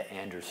 Juanita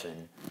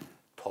Anderson,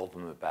 told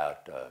them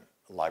about a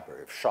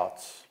library of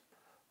shots,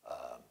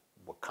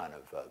 what kind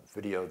of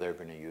video they're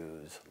going to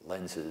use,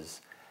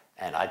 lenses,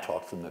 and I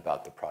talked to them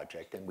about the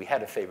project. And we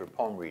had a favorite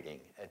poem reading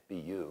at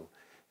BU,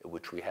 in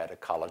which we had a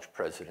college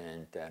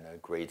president and a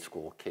grade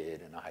school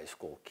kid and a high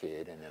school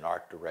kid and an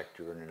art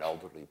director and an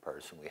elderly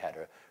person. We had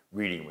a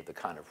reading with the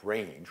kind of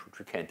range, which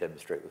we can't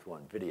demonstrate with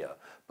one video.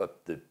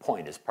 But the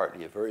point is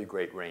partly a very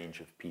great range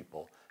of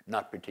people,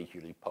 not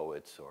particularly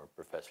poets or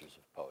professors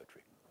of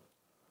poetry.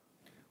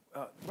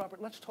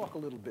 Robert, let's talk a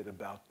little bit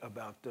about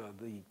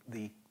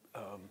the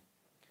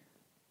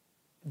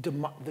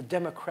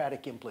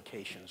democratic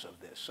implications of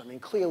this. I mean,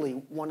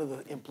 clearly, one of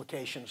the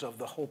implications of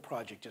the whole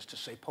project is to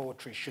say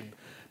poetry should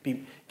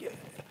be,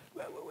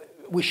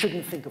 we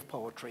shouldn't think of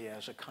poetry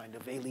as a kind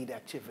of elite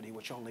activity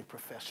which only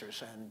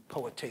professors and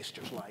poet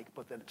tasters like,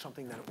 but that it's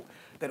something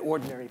that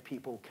ordinary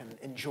people can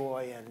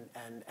enjoy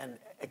and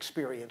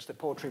experience, that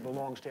poetry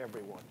belongs to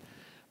everyone.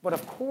 But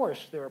of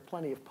course, there are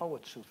plenty of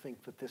poets who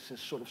think that this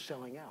is sort of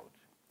selling out.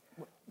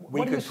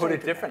 We could put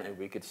it differently.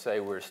 We could say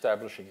we're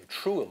establishing a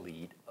true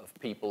elite of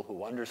people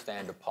who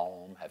understand a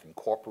poem, have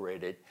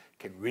incorporated,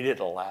 can read it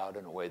aloud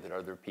in a way that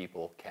other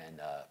people can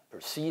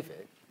perceive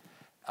it,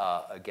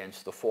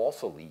 against the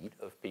false elite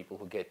of people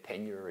who get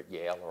tenure at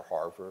Yale or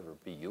Harvard or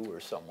BU or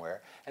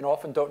somewhere and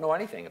often don't know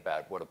anything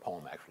about what a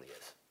poem actually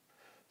is.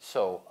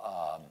 So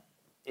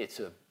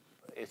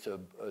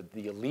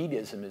the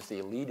elitism is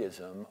the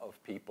elitism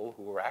of people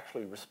who are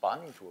actually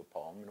responding to a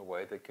poem in a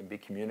way that can be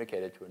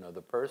communicated to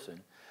another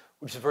person,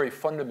 which is very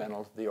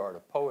fundamental to the art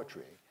of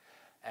poetry.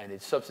 And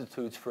it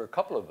substitutes for a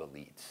couple of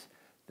elites.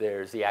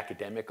 There's the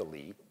academic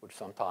elite, which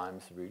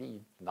sometimes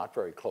really not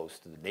very close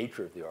to the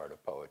nature of the art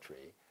of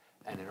poetry.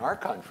 And in our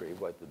country,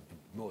 what the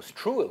most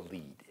true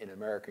elite in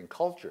American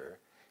culture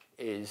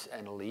is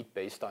an elite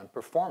based on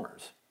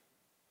performers.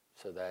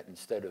 So that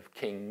instead of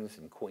kings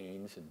and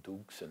queens and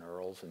dukes and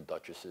earls and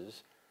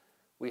duchesses,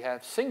 we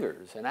have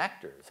singers and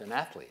actors and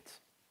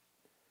athletes.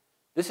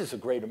 This is a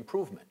great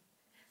improvement.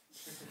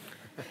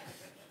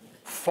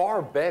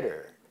 Far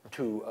better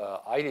to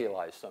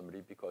idealize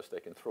somebody because they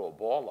can throw a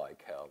ball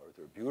like hell, or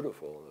they're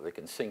beautiful, or they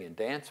can sing and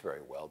dance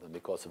very well, than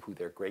because of who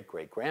their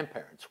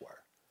great-great-grandparents were.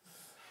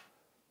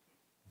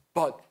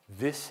 But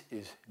this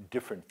is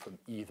different from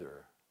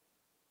either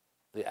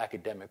the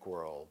academic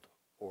world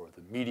or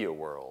the media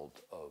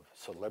world of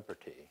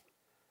celebrity.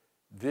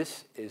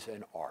 This is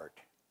an art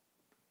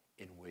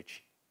in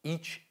which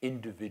each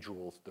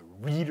individual's, the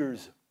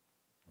reader's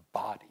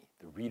body,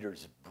 the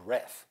reader's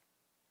breath,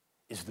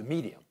 is the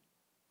medium.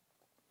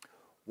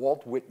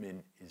 Walt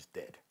Whitman is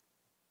dead.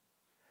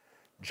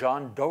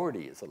 John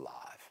Doherty is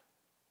alive.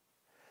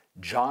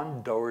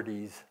 John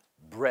Doherty's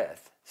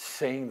breath,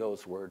 saying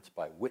those words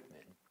by Whitman,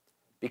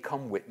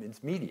 become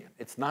Whitman's medium.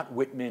 It's not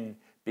Whitman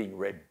being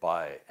read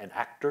by an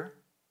actor.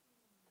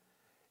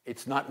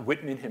 It's not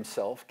Whitman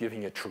himself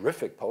giving a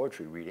terrific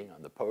poetry reading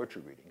on the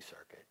poetry reading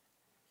circuit.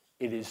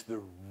 It is the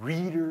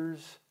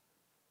reader's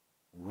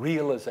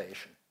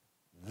realization,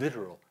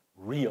 literal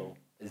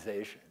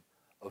realization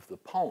of the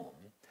poem.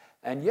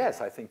 And yes,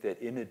 I think that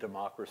in a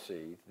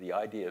democracy, the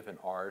idea of an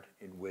art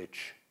in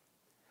which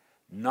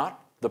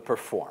not the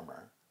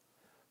performer,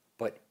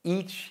 but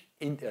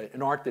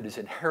an art that is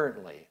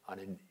inherently on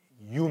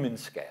a human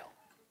scale,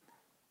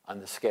 on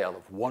the scale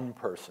of one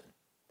person.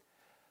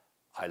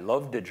 I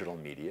love digital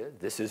media.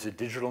 This is a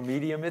digital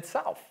medium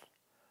itself.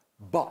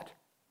 But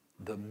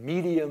the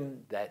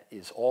medium that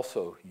is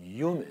also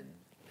human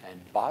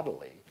and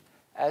bodily,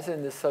 as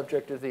in the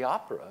subject of the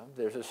opera,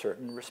 there's a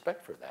certain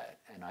respect for that.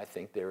 And I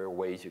think there are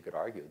ways you could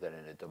argue that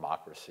in a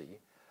democracy,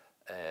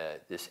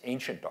 this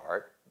ancient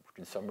art, which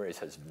in some ways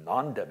has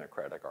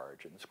non-democratic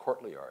origins,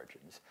 courtly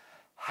origins,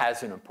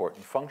 has an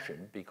important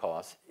function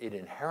because it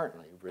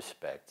inherently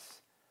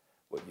respects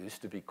what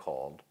used to be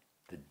called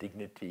the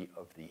dignity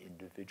of the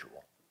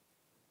individual.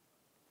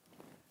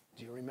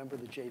 Do you remember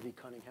the J.V.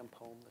 Cunningham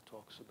poem that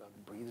talks about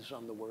breathes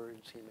on the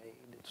words he made?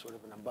 It's sort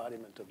of an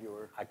embodiment of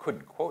your... I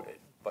couldn't quote it,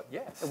 but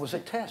yes. It was a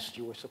test.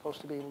 You were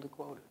supposed to be able to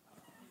quote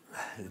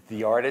it.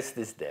 The artist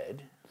is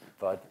dead,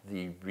 but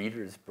the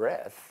reader's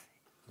breath,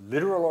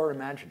 literal or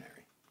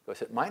imaginary,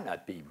 because it might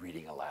not be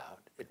reading aloud.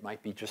 It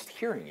might be just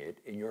hearing it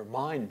in your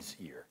mind's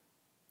ear.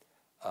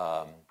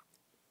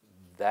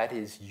 That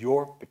is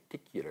your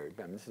particular,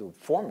 this is a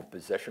form of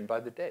possession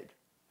by the dead.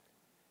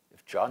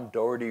 If John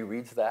Doherty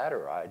reads that,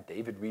 or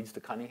David reads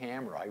the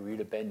Cunningham, or I read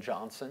a Ben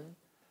Jonson,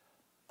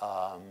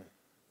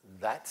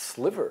 that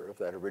sliver of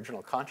that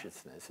original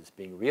consciousness is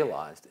being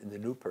realized in the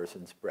new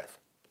person's breath.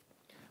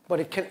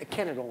 But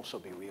can it also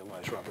be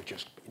realized, Robert,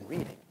 just in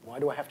reading? Why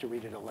do I have to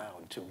read it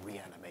aloud to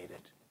reanimate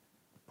it?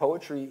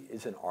 Poetry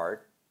is an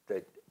art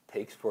that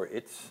takes for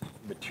its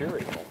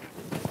material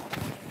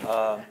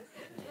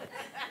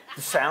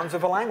the sounds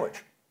of a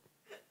language.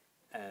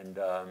 And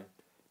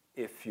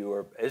if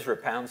you're, Ezra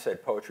Pound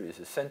said poetry is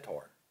a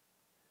centaur,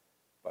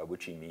 by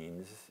which he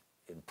means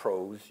in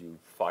prose you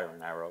fire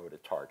an arrow at a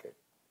target.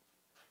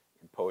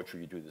 In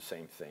poetry you do the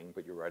same thing,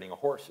 but you're riding a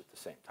horse at the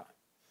same time.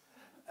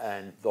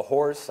 And the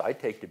horse I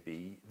take to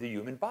be the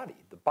human body,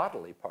 the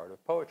bodily part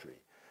of poetry.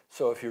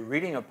 So if you're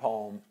reading a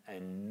poem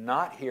and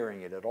not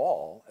hearing it at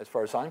all, as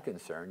far as I'm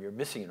concerned, you're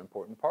missing an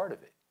important part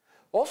of it.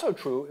 Also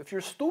true, if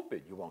you're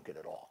stupid, you won't get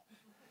it all.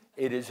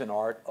 It is an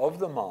art of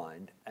the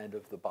mind and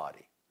of the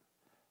body.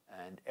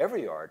 And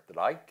every art that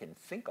I can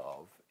think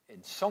of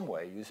in some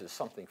way uses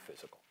something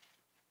physical.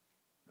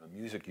 You know,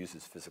 music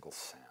uses physical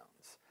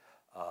sounds.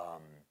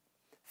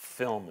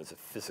 Film is a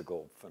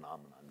physical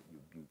phenomenon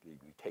you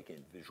take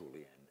in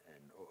visually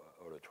and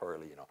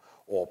auditorily, you know,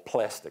 all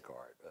plastic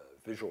art,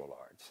 visual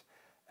arts.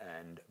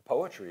 And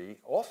poetry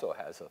also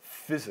has a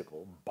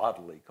physical,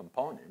 bodily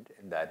component,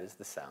 and that is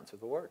the sounds of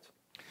the words.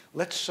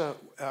 Let's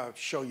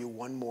show you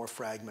one more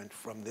fragment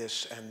from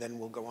this, and then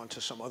we'll go on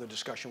to some other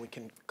discussion. We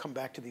can come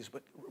back to these,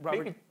 but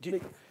Robert,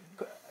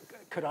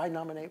 could I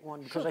nominate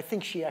one? Because I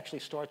think she actually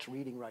starts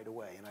reading right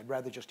away, and I'd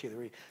rather just hear the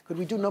read. Could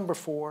we do number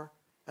 4?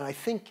 And I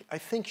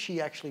think she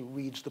actually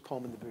reads the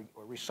poem in the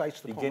or recites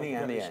the beginning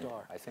poem at the and very the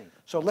start. end, I think.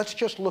 So let's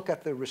just look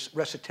at the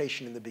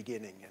recitation in the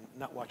beginning and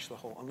not watch the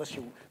whole, unless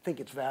you think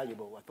it's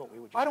valuable. I thought we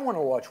would just... I don't want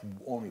to watch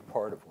only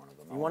part of one of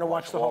them. You want to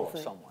watch the whole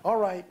thing? Someone. All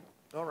right,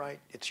 all right.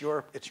 It's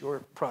your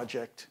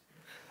project.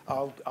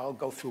 I'll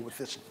go through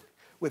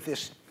with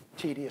this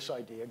tedious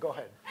idea. Go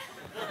ahead.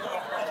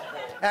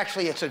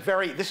 Actually,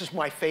 this is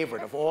my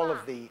favorite of all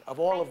of the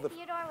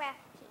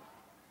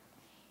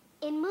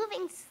In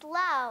moving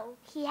slow,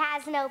 he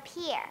has no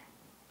peer.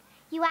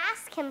 You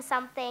ask him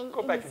something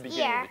Go in back his to the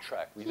beginning ear, of the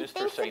track. We he missed her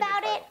thinks saying the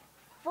about it title.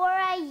 for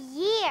a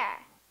year.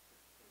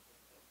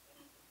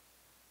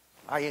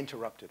 I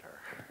interrupted her.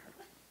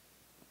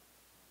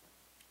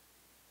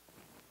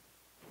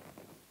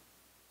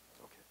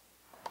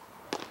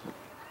 Okay.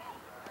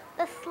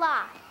 The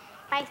Sloth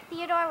by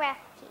Theodore Roethke.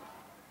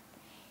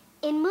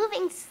 In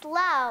moving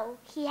slow,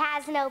 he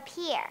has no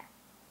peer.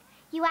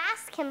 You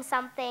ask him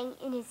something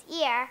in his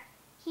ear,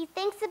 he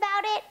thinks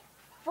about it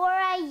for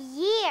a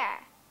year.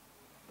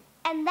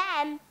 And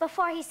then,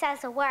 before he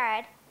says a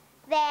word,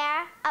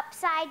 there,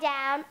 upside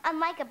down,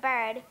 unlike a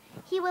bird,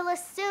 he will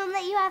assume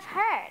that you have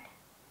heard.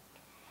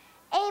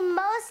 A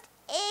most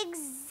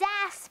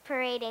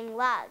exasperating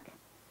lug.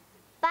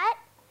 But,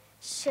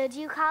 should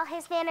you call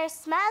his manners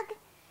smug,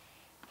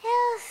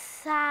 he'll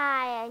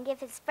sigh and give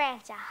his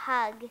branch a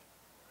hug.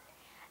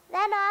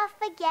 Then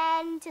off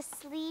again to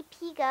sleep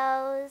he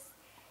goes,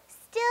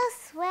 still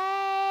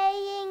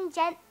swaying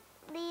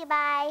gently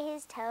by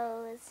his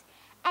toes.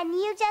 And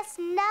you just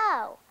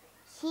know,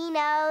 he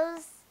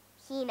knows,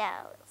 he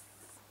knows.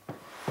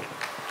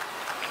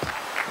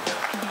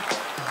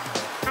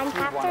 I'm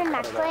Catherine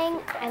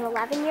Meckling. I'm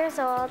 11 years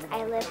old.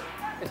 I live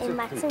in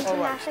Lexington,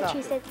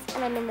 Massachusetts,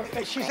 and I'm in the 5th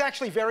grade. She's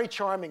actually very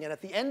charming, and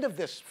at the end of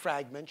this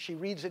fragment, she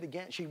reads it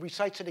again. She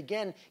recites it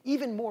again,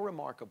 even more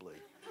remarkably.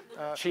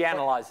 She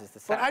analyzes the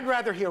sound. But I'd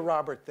rather hear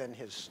Robert than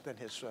his.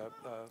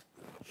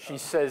 She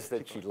says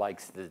that she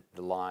likes the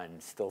line,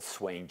 still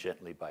swaying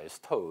gently by his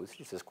toes.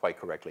 She says quite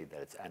correctly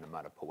that it's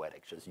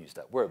onomatopoetic. She doesn't use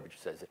that word, but she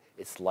says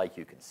it's like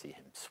you can see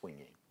him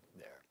swinging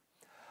there.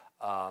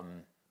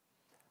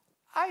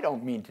 I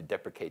don't mean to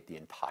deprecate the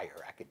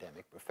entire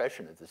academic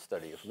profession of the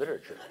study of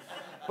literature,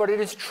 but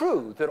it is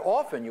true that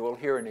often you will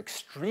hear an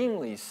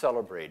extremely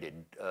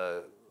celebrated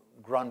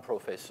grand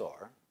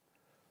professor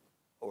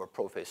or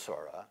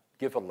professora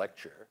give a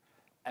lecture,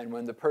 and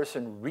when the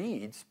person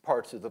reads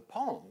parts of the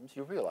poems,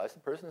 you realize the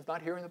person is not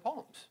hearing the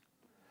poems.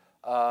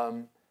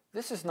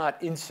 This is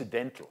not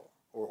incidental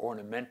or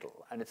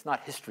ornamental, and it's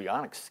not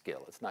histrionic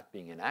skill. It's not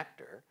being an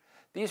actor.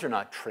 These are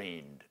not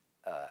trained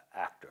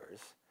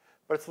actors,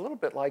 but it's a little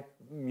bit like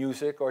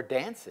music or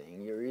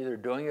dancing. You're either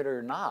doing it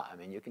or not. I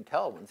mean, you can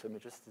tell when someone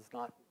just is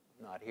not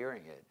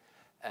hearing it.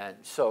 And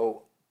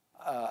so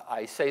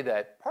I say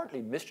that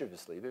partly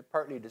mischievously, but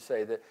partly to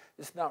say that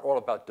it's not all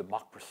about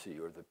democracy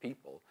or the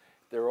people.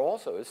 There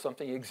also is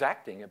something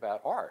exacting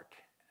about art.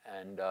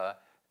 And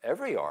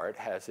every art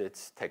has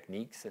its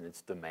techniques and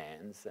its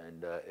demands,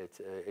 and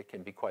it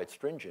can be quite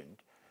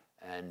stringent.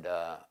 And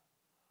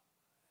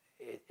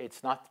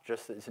it's not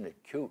just, isn't it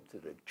cute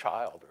that a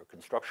child or a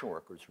construction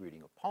worker is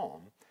reading a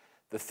poem?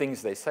 The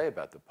things they say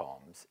about the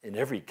poems, in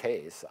every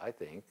case, I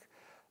think,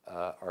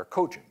 are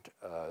cogent.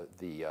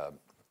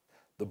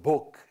 The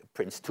book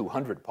prints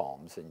 200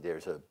 poems, and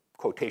there's a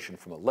quotation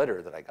from a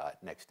letter that I got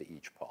next to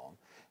each poem.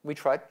 We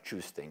tried to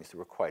choose things that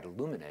were quite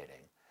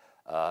illuminating.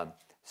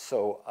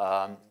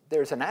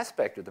 There's an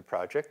aspect of the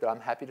project that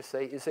I'm happy to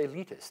say is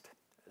elitist,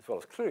 as well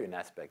as clearly an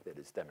aspect that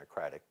is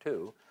democratic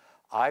too.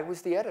 I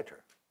was the editor.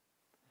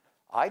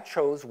 I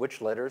chose which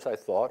letters I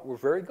thought were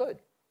very good.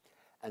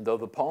 And though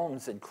the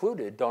poems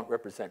included don't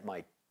represent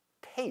my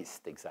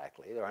taste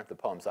exactly, they aren't the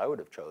poems I would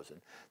have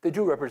chosen, they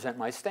do represent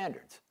my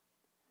standards.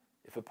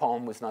 If a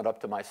poem was not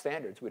up to my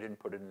standards, we didn't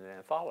put it in an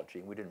anthology,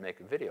 and we didn't make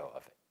a video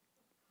of it.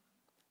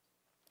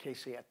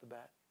 Casey at the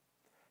bat.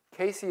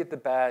 Casey at the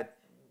bat,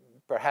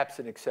 perhaps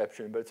an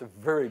exception, but it's a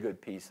very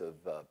good piece of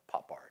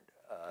pop art.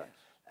 Yes.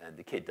 And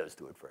the kid does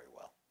do it very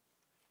well.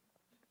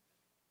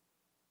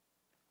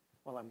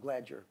 Well, I'm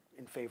glad you're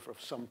in favor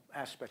of some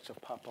aspects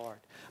of pop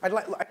art. I'd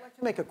like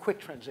to make a quick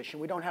transition.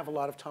 We don't have a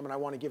lot of time, and I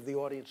want to give the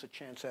audience a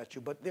chance at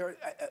you, but there are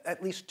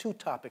at least two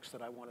topics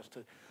that I want us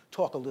to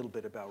talk a little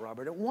bit about,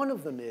 Robert. And one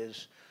of them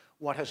is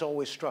what has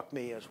always struck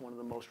me as one of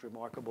the most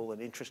remarkable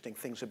and interesting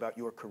things about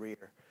your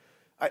career.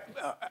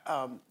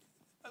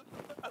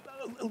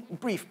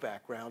 Brief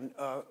background.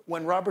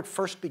 When Robert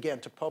first began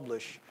to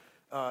publish,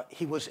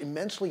 he was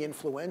immensely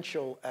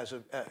influential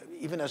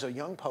even as a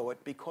young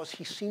poet, because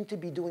he seemed to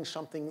be doing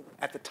something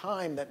at the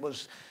time that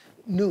was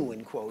new,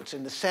 in quotes,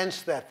 in the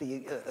sense that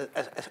the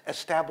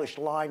established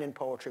line in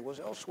poetry was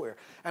elsewhere.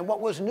 And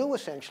what was new,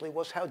 essentially,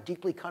 was how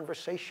deeply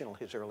conversational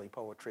his early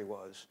poetry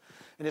was.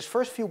 In his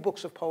first few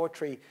books of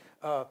poetry,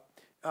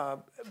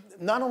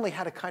 not only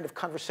had a kind of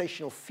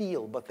conversational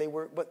feel, but they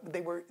were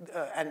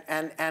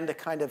and a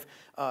kind of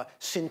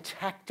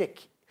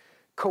syntactic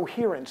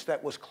coherence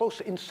that was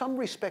closer, in some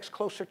respects,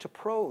 closer to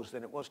prose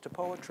than it was to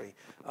poetry.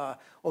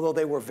 Although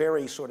they were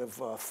very sort of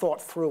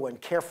thought through and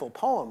careful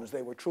poems,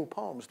 they were true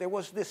poems. There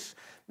was this,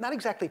 not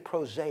exactly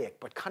prosaic,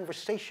 but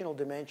conversational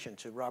dimension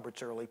to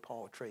Robert's early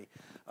poetry,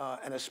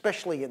 and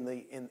especially in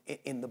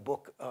the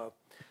book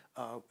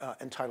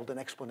entitled An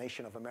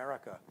Explanation of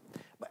America.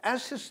 But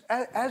as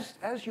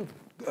you've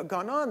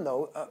gone on,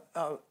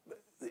 though,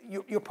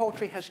 your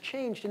poetry has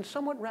changed in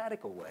somewhat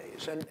radical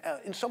ways and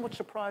in somewhat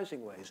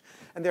surprising ways.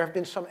 And there have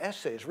been some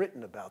essays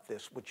written about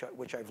this,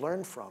 which I've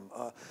learned from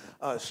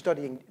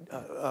studying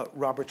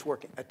Robert's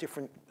work at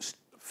different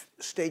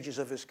stages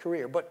of his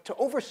career. But to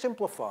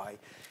oversimplify,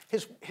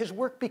 his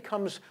work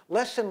becomes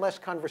less and less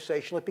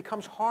conversational. It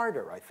becomes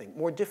harder, I think,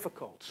 more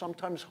difficult,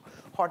 sometimes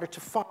harder to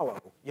follow.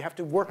 You have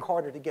to work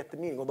harder to get the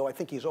meaning, although I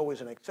think he's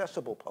always an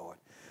accessible poet.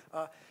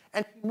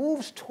 And he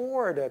moves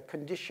toward a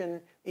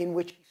condition in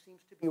which he seems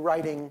to be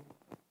writing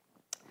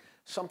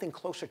something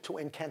closer to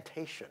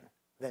incantation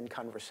than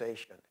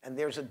conversation. And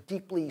there's a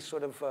deeply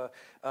sort of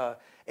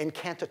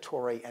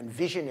incantatory and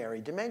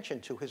visionary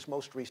dimension to his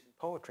most recent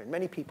poetry. And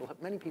many people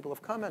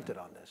have commented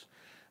on this.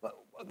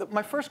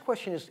 My first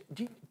question is,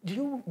 do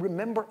you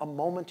remember a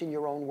moment in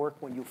your own work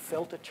when you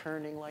felt a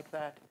turning like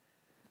that?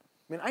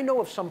 I mean, I know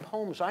of some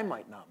poems I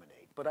might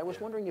nominate, but I was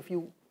wondering if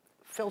you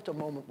felt a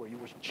moment where you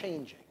were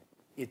changing.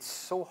 It's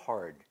so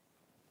hard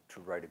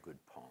to write a good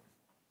poem.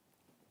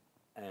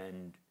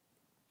 And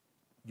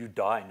you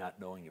die not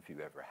knowing if you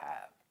ever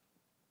have.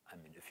 I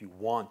mean, if you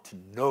want to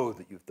know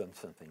that you've done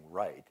something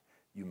right,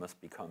 you must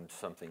become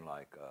something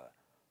like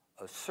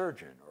a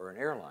surgeon or an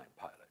airline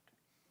pilot.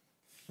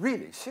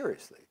 Really,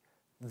 seriously.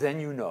 Then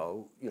you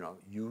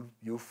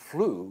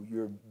flew,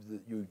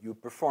 you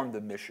performed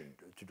the mission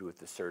to do with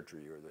the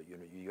surgery, or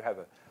you have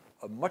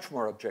a much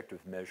more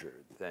objective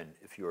measure than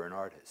if you're an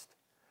artist.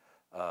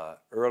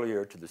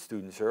 Earlier, to the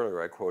students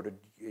earlier, I quoted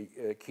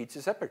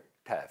Keats's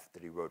epitaph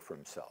that he wrote for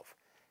himself.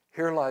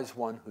 Here lies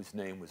one whose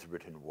name was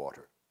written in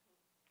water.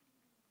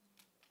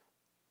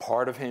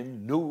 Part of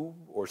him knew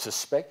or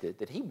suspected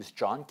that he was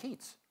John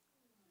Keats,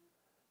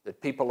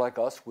 that people like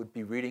us would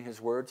be reading his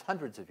words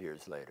hundreds of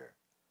years later.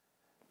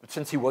 But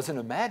since he wasn't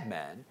a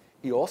madman,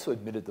 he also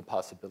admitted the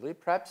possibility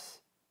perhaps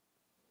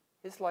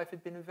his life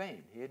had been in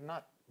vain. He had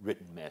not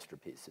written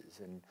masterpieces,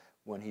 and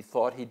when he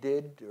thought he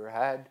did or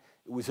had,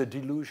 it was a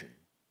delusion.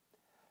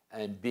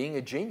 And being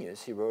a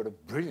genius, he wrote a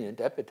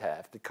brilliant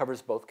epitaph that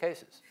covers both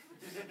cases.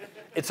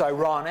 It's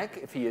ironic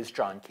if he is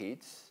John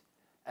Keats,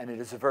 and it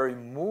is a very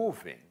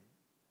moving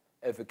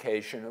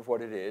evocation of what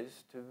it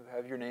is to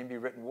have your name be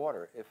written in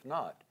water, if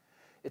not.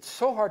 It's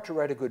so hard to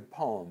write a good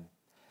poem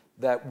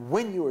that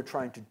when you are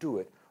trying to do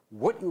it,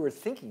 what you are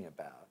thinking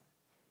about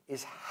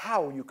is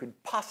how you can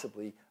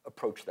possibly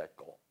approach that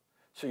goal.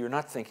 So you're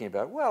not thinking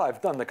about, well,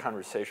 I've done the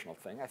conversational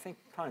thing. I think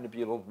trying to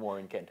be a little more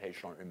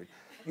incantational.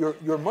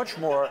 You're much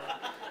more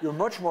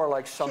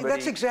like somebody. See,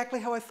 that's exactly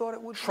how I thought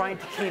it would be. Trying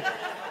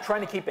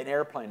to keep an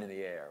airplane in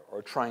the air,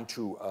 or trying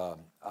to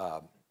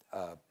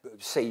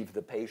save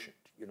the patient.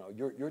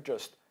 You're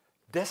just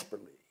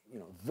desperately,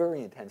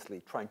 very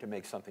intensely trying to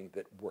make something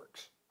that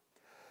works.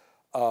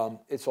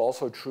 It's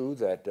also true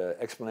that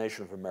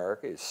Explanation of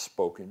America is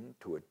spoken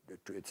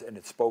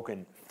it's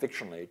spoken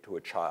fictionally to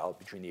a child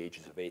between the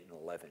ages of 8 and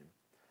 11.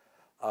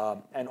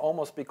 And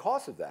almost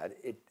because of that,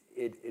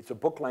 it's a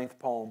book-length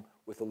poem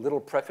with a little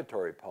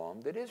prefatory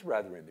poem that is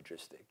rather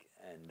imagistic.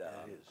 And,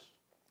 it is.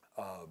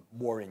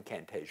 more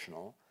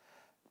incantational,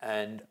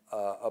 and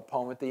a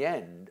poem at the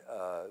end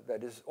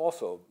that is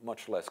also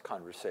much less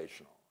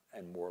conversational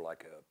and more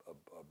like a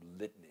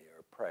litany or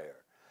a prayer.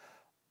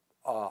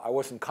 I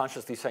wasn't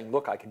consciously saying,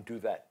 look, I can do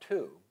that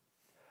too,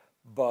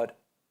 but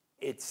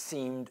it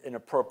seemed an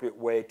appropriate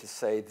way to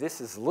say this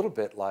is a little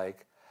bit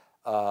like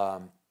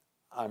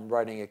I'm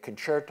writing a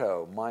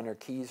concerto, minor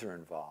keys are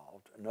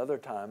involved. Another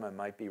time I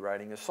might be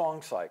writing a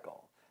song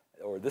cycle,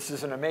 or this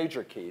is in a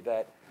major key,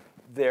 that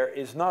there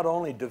is not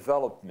only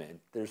development,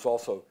 there's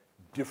also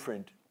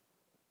different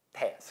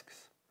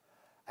tasks.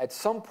 At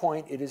some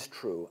point, it is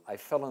true, I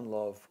fell in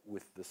love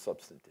with the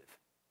substantive.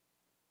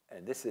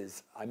 And this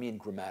is, I mean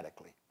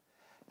grammatically.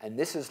 And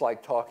this is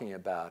like talking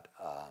about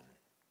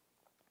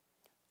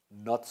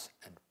nuts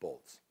and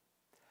bolts.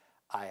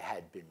 I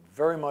had been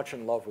very much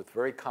in love with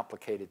very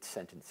complicated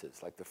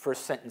sentences, like the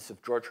first sentence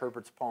of George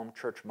Herbert's poem,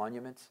 Church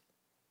Monuments.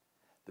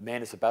 The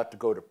man is about to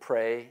go to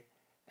pray,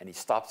 and he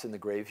stops in the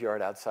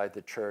graveyard outside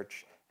the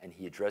church, and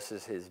he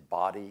addresses his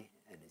body,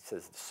 and he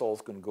says, the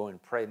soul's going to go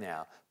and pray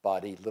now.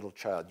 Body, little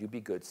child, you be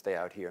good, stay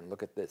out here, and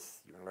look at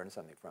this. You're going to learn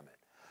something from it.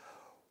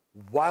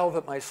 While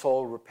that my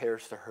soul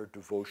repairs to her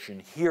devotion,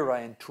 here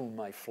I entomb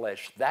my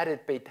flesh, that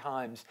it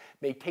betimes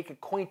may take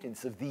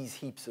acquaintance of these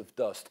heaps of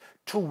dust,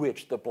 to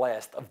which the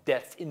blast of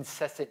death's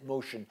incessant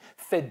motion,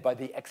 fed by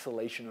the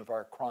exhalation of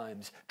our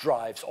crimes,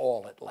 drives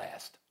all at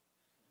last.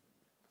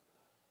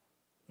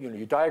 You know,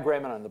 you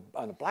diagram it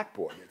on the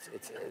blackboard.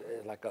 It's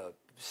like a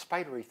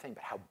spidery thing,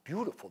 but how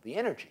beautiful the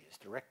energy is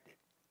directed.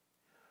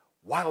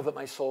 While that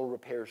my soul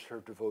repairs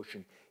her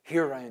devotion,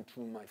 here I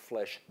entomb my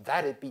flesh,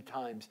 that it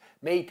betimes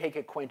may take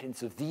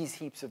acquaintance of these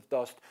heaps of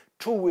dust,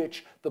 to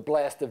which the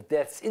blast of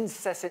death's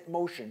incessant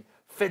motion,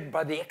 fed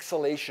by the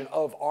exhalation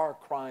of our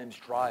crimes,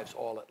 drives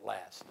all at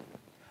last.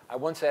 I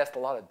once asked a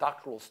lot of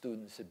doctoral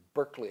students at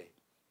Berkeley,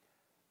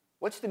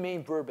 what's the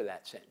main verb of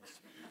that sentence?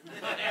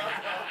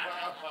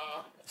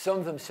 Some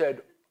of them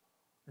said,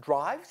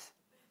 drives?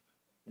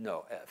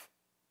 No, F.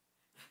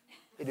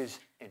 It is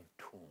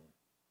entomb.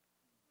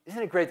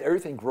 Isn't it great that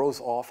everything grows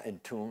off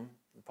entomb?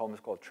 The poem is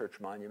called Church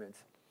Monuments.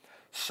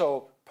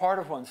 So part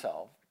of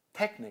oneself,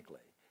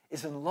 technically,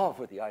 is in love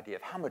with the idea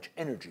of how much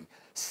energy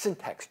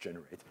syntax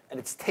generates, and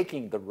it's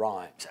taking the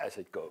rhymes as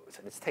it goes,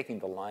 and it's taking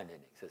the line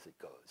endings as it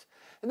goes.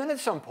 And then at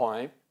some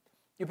point,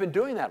 you've been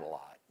doing that a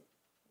lot,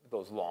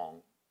 those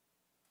long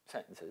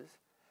sentences,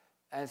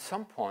 and at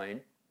some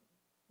point,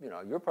 you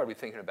know, you're probably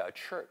thinking about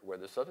shirt, where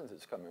the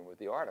substances come in with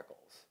the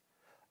articles.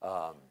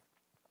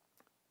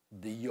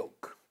 The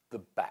yoke, the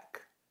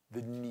back,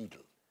 the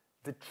needle,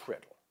 the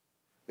treadle.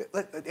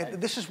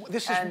 This is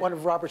one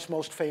of Robert's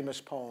most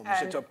famous poems.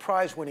 It's a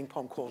prize-winning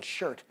poem called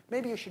Shirt.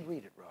 Maybe you should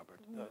read it, Robert.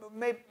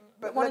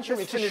 But why don't you?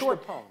 it's It's a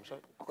short poem. So,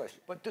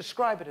 question. but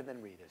describe it and then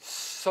read it.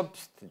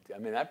 I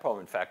mean, that poem,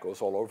 in fact,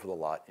 goes all over the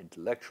lot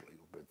intellectually,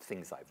 with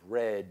things I've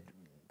read.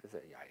 I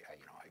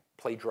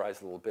plagiarize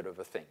a little bit of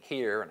a thing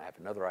here, and I have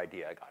another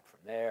idea I got from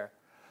there.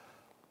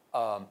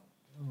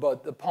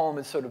 But the poem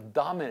is sort of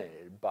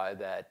dominated by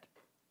the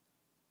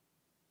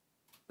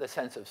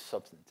sense of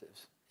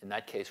substantives, in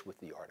that case with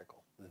the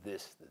article, the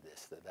this,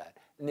 the that.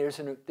 And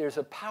there's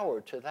a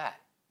power to that.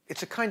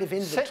 It's a kind of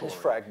inventory. Sentence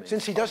fragments.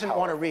 Since he doesn't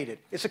want to read it,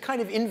 it's a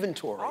kind of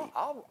inventory.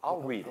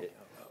 I'll read it.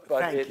 But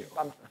Thank you.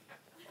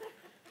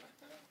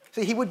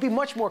 See, he would be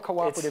much more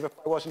cooperative if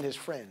I wasn't his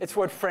friend. It's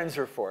what friends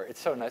are for. It's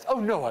so nice. Oh,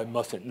 no, I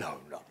mustn't. No.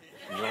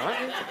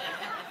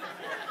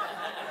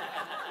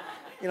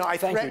 You know, I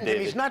threatened him.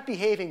 David. He's not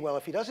behaving well.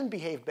 If he doesn't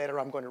behave better,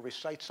 I'm going to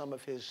recite some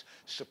of his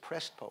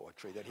suppressed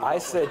poetry that he wrote when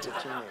he was a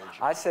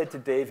teenager. I said to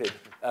David,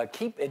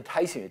 keep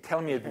enticing me,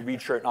 telling me to read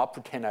Shirt, and I'll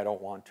pretend I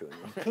don't want to.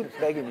 And keep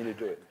begging me to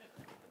do it.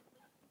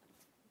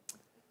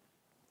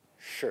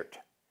 Shirt.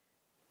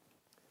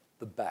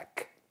 The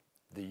back,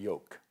 the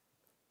yoke,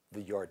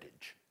 the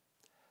yardage.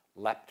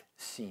 Lapped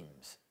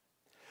seams.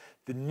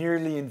 The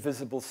nearly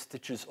invisible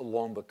stitches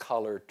along the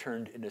collar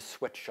turned in a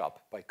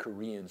sweatshop by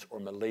Koreans or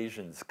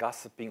Malaysians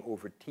gossiping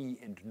over tea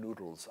and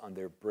noodles on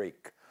their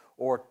break,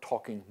 or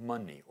talking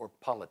money or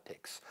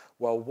politics,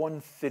 while one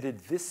fitted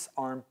this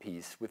arm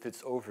piece with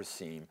its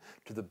overseam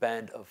to the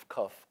band of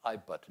cuff eye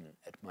button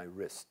at my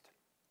wrist.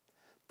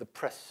 The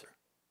presser,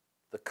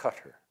 the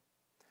cutter,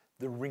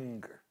 the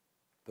ringer,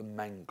 the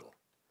mangle,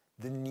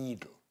 the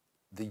needle,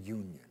 the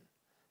union,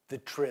 the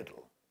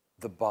treadle,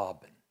 the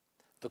bobbin,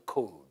 the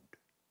code.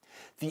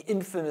 The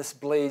infamous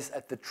blaze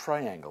at the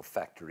Triangle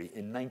Factory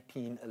in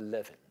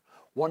 1911.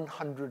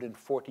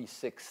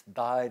 146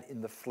 died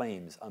in the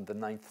flames on the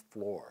 9th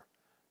floor.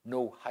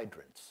 No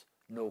hydrants,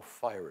 no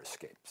fire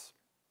escapes.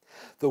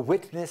 The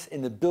witness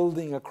in a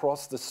building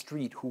across the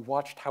street who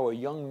watched how a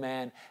young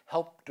man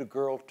helped a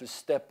girl to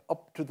step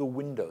up to the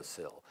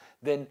windowsill,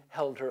 then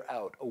held her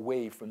out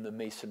away from the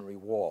masonry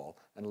wall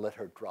and let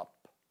her drop.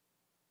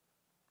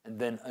 And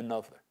then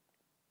another,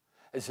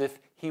 as if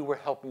he were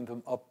helping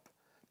them up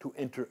to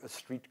enter a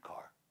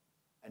streetcar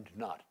and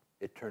not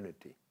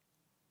eternity.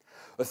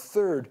 A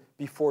third,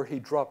 before he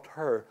dropped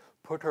her,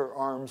 put her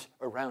arms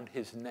around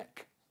his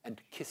neck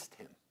and kissed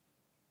him.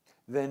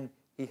 Then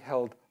he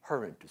held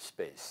her into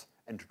space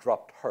and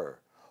dropped her.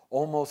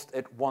 Almost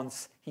at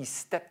once, he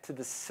stepped to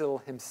the sill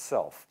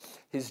himself.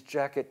 His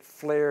jacket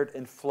flared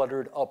and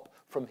fluttered up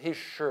from his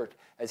shirt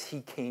as he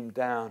came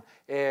down,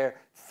 air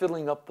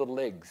filling up the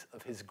legs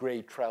of his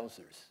gray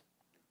trousers,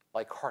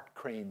 like Hart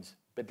Crane's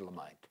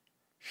bedlamite,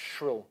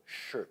 shrill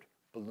shirt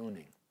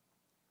ballooning.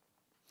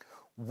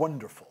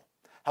 Wonderful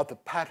how the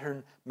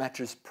pattern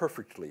matches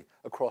perfectly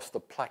across the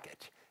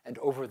placket and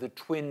over the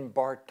twin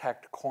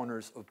bar-tacked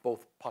corners of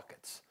both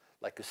pockets,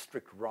 like a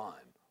strict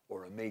rhyme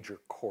or a major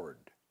chord.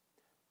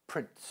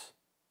 Prints,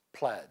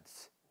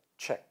 plaids,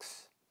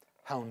 checks,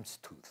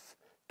 houndstooth,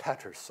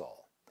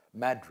 tattersall,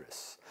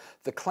 madras,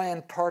 the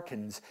clan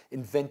tartans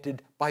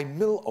invented by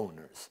mill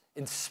owners,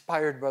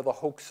 inspired by the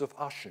hoax of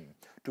Ashen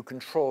to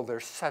control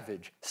their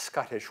savage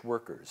Scottish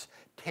workers,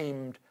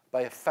 tamed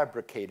by a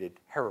fabricated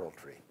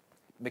heraldry,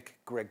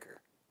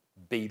 MacGregor,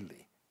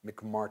 Bailey,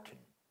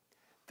 McMartin.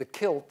 The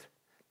kilt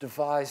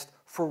devised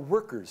for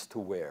workers to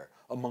wear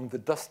among the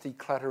dusty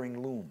clattering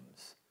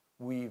looms,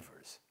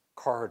 weavers,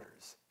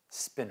 carders,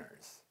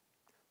 spinners,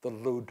 the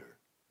loader,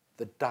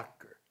 the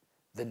docker,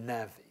 the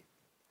navvy,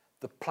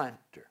 the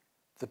planter,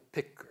 the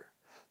picker,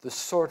 the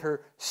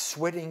sorter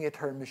sweating at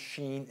her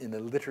machine in a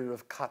litter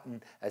of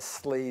cotton as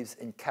slaves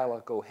in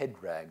calico head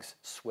rags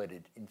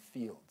sweated in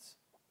fields.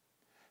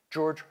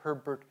 George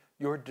Herbert,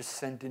 your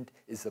descendant,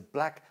 is a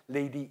black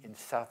lady in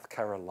South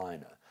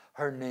Carolina.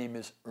 Her name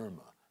is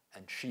Irma,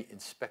 and she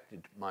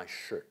inspected my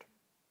shirt.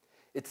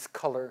 Its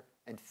color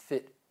and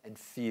fit and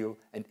feel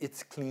and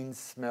its clean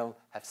smell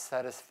have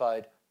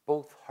satisfied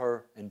both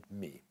her and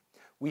me.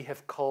 We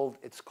have culled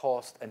its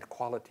cost and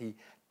quality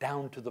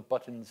down to the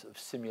buttons of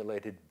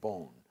simulated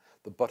bone,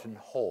 the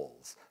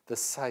buttonholes, the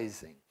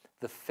sizing,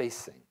 the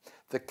facing,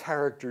 the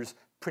characters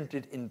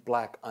printed in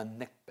black on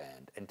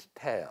neckband and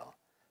tail,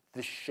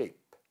 the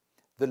shape,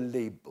 the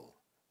label,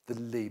 the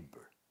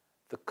labor,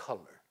 the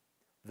color,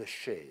 the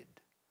shade,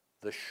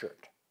 the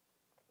shirt.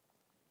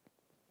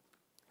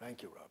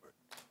 Thank you, Robert.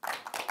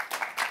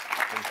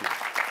 Thank you.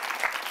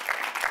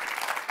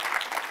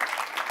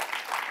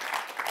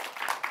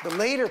 The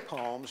later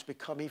poems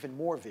become even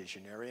more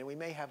visionary, and we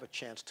may have a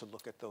chance to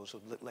look at those a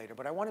little later.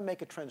 But I want to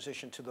make a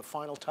transition to the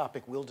final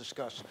topic we'll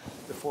discuss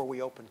before we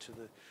open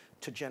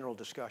to general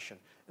discussion.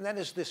 And that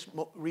is this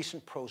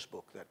recent prose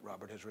book that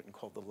Robert has written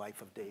called The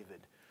Life of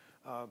David.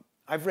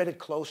 I've read it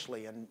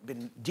closely and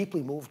been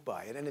deeply moved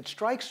by it. And it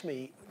strikes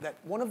me that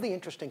one of the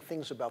interesting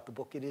things about the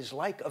book, it is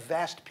like a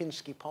vast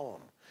Pinsky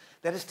poem.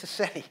 That is to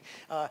say,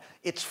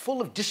 it's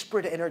full of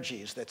disparate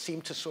energies that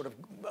seem to sort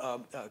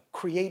of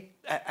create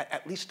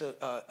at least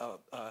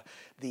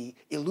the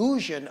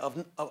illusion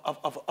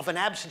of an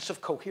absence of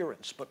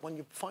coherence. But when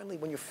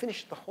you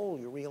finish the whole,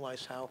 you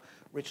realize how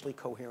richly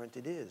coherent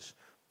it is.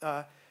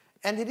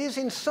 And it is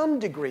in some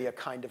degree a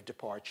kind of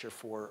departure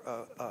for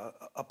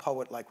a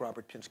poet like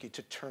Robert Pinsky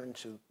to turn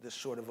to this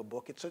sort of a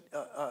book. It's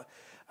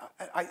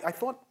I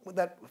thought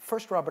that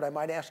first, Robert, I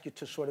might ask you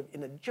to sort of,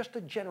 in just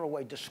a general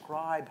way,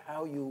 describe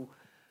how you,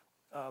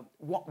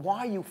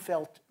 why you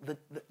felt that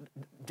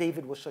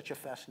David was such a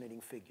fascinating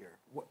figure,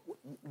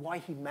 why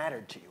he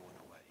mattered to you in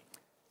a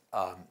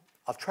way.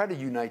 I'll try to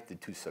unite the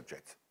two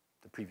subjects,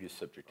 the previous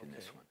subject and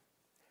this one.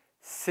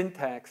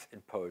 Syntax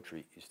in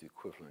poetry is the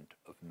equivalent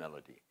of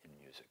melody in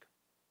music.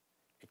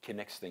 It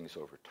connects things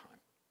over time.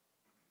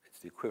 It's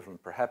the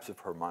equivalent perhaps of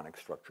harmonic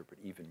structure, but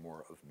even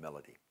more of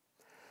melody.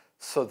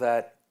 So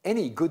that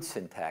any good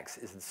syntax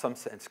is in some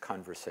sense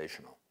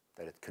conversational,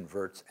 that it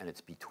converts and it's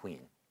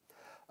between.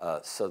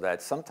 So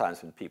that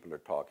sometimes when people are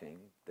talking,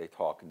 they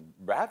talk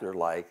rather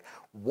like,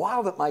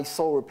 while that my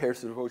soul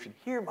repairs the devotion,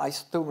 here my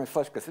still my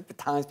flesh, because at the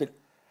times, but,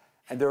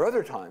 and there are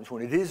other times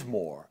when it is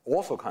more,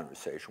 also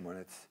conversation, when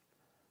it's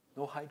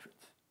no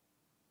hydrants,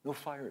 no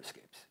fire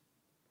escapes.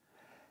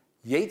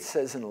 Yeats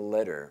says in a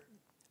letter,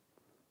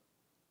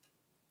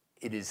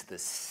 it is the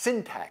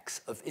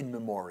syntax of in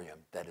memoriam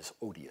that is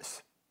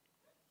odious.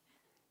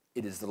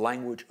 It is the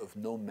language of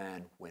no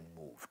man when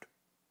moved.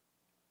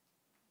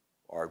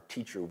 Our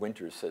teacher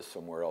Winters says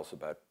somewhere else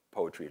about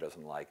poetry he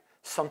doesn't like,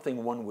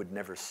 something one would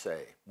never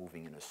say,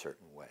 moving in a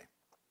certain way.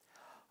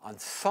 On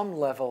some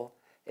level,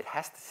 it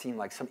has to seem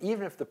like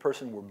even if the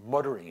person were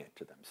muttering it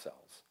to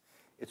themselves,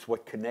 it's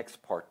what connects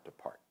part to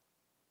part.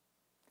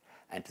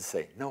 And to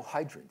say no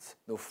hydrants,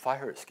 no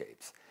fire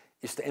escapes,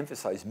 is to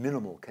emphasize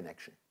minimal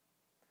connection.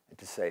 And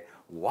to say,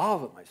 while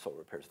that my soul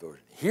repairs the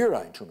ocean, here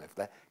I entomb after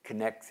that,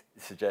 connect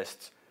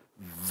suggests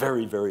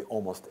very, very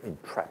almost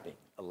entrapping,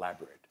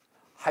 elaborate.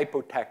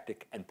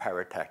 Hypotactic and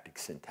paratactic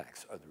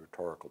syntax are the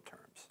rhetorical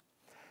terms.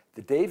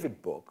 The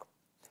David book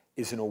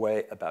is in a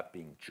way about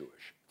being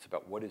Jewish. It's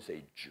about what is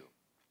a Jew.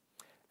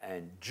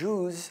 And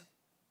Jews,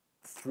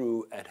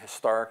 through an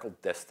historical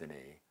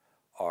destiny,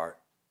 are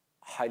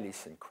highly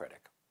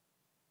syncretic.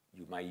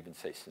 You might even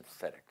say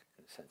synthetic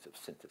in the sense of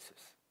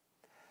synthesis.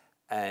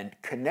 And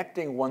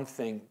connecting one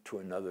thing to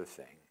another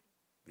thing,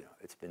 you know,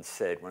 it's been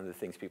said, one of the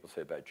things people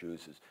say about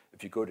Jews is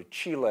if you go to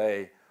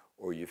Chile,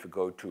 or if you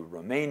go to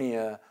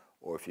Romania,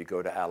 or if you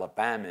go to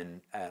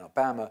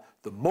Alabama,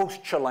 the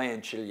most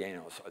Chilean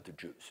Chilenos are the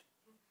Jews.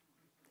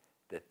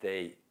 that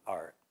they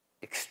are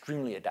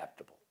extremely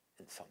adaptable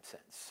in some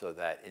sense. So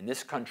that in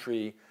this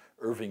country,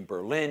 Irving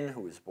Berlin,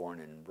 who was born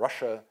in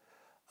Russia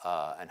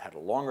and had a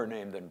longer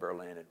name than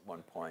Berlin at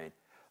one point,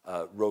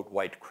 wrote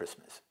White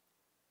Christmas.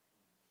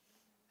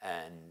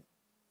 And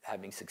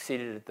having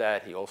succeeded at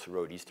that, he also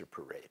wrote Easter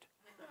Parade.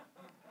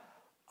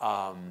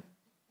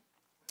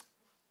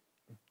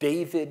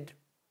 David,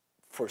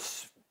 for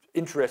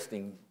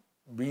interesting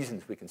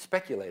reasons we can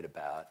speculate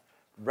about,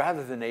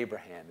 rather than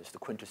Abraham, is the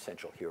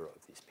quintessential hero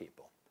of these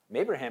people.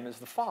 Abraham is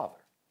the father.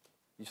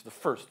 He's the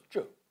first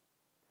Jew.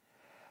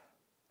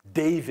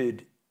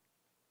 David,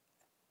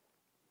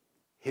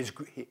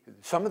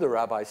 some of the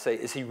rabbis say,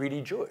 is he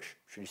really Jewish?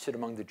 Should he sit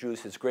among the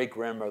Jews? His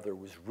great-grandmother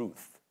was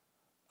Ruth,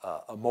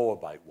 a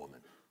Moabite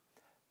woman.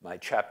 My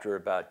chapter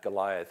about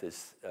Goliath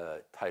is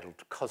titled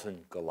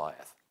Cousin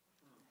Goliath.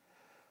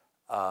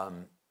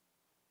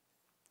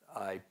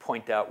 I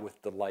point out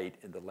with delight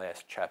in the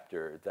last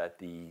chapter that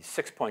the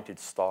six-pointed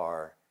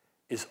star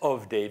is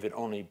of David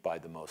only by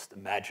the most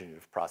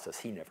imaginative process.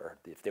 He never,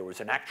 if there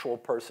was an actual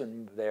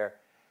person there,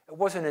 it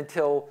wasn't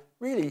until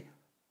really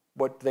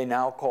what they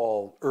now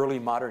call early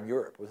modern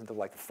Europe, it wasn't until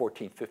like the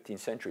 14th, 15th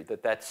century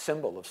that that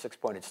symbol of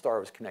six-pointed star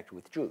was connected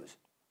with Jews.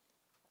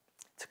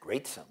 It's a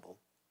great symbol.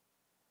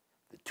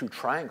 The two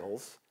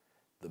triangles,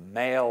 the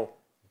male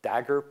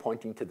dagger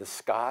pointing to the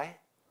sky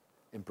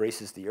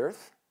embraces the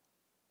earth.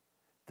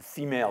 The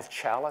female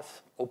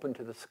chalice open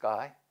to the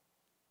sky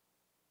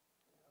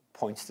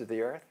points to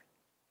the earth.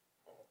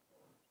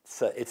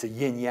 It's a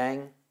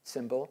yin-yang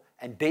symbol.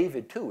 And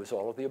David, too, is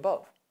all of the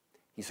above.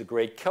 He's a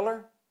great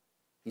killer.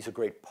 He's a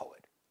great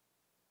poet.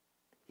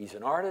 He's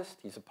an artist.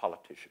 He's a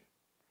politician.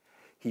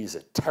 He's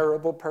a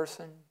terrible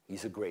person.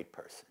 He's a great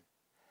person.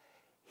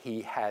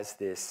 He has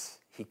this,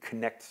 he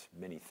connects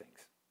many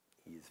things.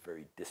 He is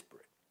very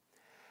disparate.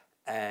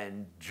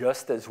 And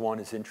just as one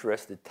is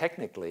interested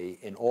technically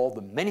in all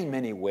the many,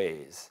 many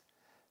ways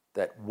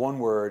that one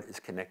word is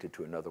connected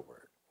to another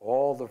word,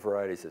 all the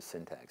varieties of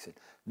syntax, and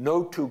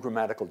no two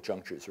grammatical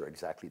junctures are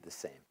exactly the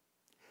same.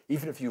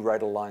 Even if you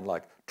write a line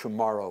like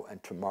tomorrow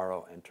and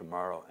tomorrow and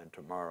tomorrow and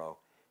tomorrow,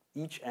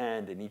 each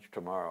and in each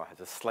tomorrow has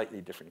a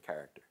slightly different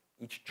character.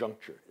 Each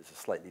juncture is a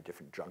slightly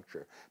different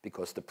juncture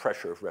because the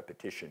pressure of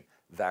repetition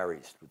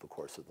varies through the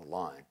course of the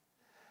line.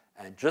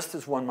 And just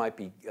as one might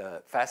be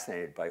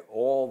fascinated by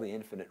all the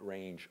infinite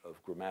range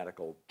of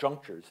grammatical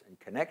junctures and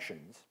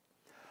connections,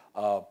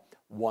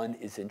 one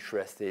is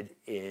interested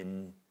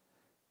in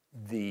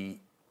the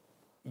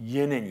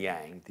yin and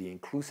yang, the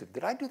inclusive.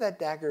 Did I do that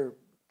dagger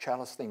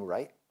chalice thing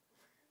right?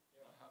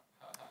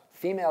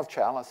 Female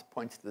chalice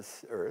points to the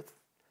earth.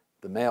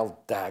 The male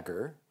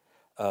dagger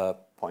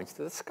points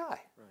to the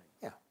sky. Right.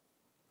 Yeah,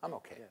 I'm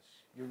okay. Yes,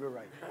 you're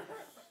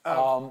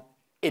right.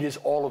 It is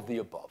all of the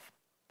above.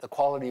 The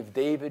quality of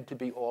David to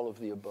be all of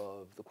the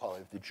above, the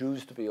quality of the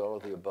Jews to be all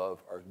of the above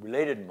are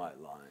related in my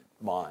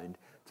mind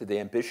to the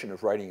ambition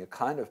of writing a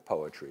kind of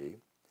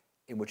poetry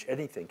in which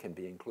anything can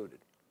be included.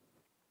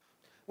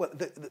 Well,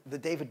 the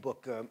David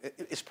book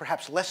is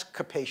perhaps less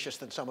capacious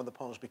than some of the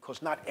poems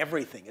because not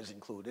everything is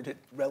included,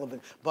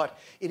 relevant, but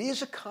it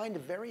is a kind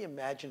of very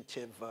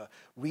imaginative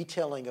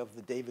retelling of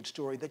the David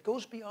story that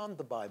goes beyond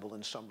the Bible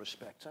in some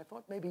respects. I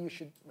thought maybe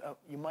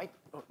you might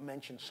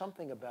mention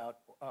something about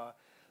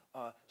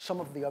some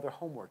of the other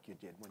homework you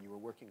did when you were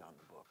working on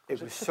the book. It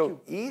was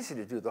so easy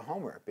to do the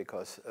homework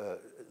because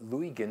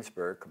Louis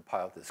Ginsberg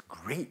compiled this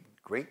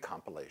great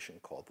compilation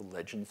called The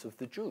Legends of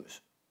the Jews.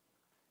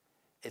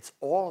 It's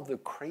all of the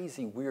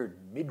crazy, weird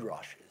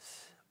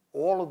midrashes,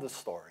 all of the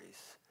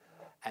stories,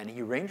 and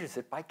he arranges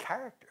it by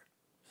character.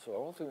 So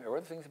all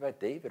the things about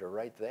David are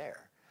right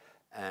there.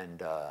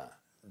 And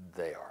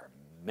they are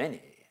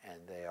many, and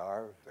they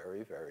are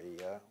very, very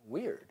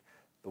weird.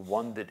 The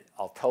one that,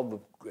 I'll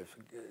tell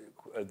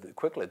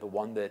quickly, the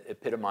one that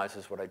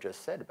epitomizes what I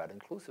just said about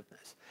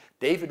inclusiveness.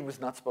 David was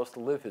not supposed to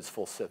live his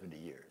full 70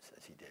 years,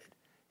 as he did.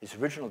 His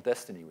original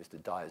destiny was to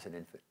die as an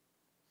infant.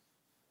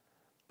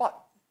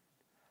 But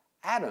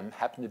Adam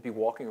happened to be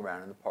walking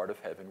around in the part of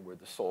heaven where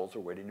the souls are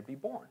waiting to be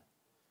born.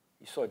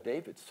 He saw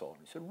David's soul,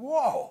 and he said,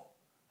 whoa,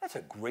 that's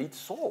a great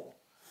soul.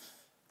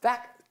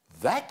 That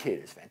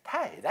kid is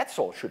fantastic. That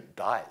soul shouldn't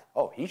die.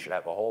 Oh, he should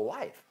have a whole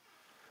life.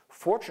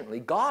 Fortunately,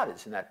 God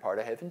is in that part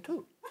of heaven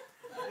too.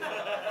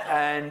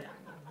 And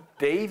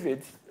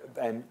David's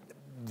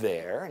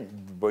there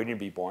and waiting to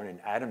be born, and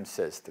Adam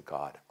says to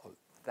God, oh,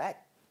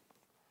 that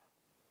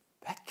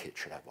kid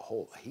should have a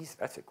whole,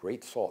 that's a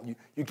great soul.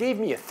 You gave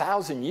me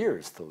 1,000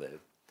 years to live.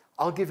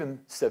 I'll give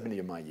him 70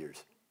 of my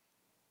years.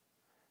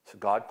 So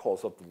God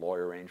calls up the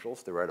lawyer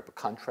angels. They write up a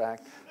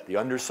contract. The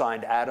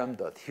undersigned Adam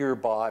doth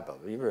hereby,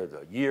 the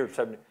year of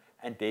 70,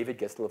 and David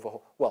gets to live a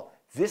whole, well,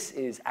 this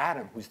is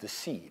Adam who's the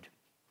seed.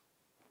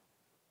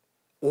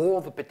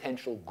 All the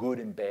potential good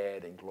and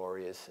bad and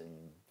glorious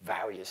and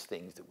various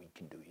things that we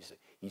can do.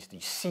 He's the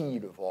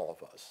seed of all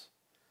of us.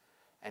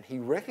 And he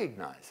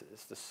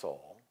recognizes the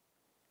soul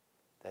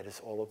that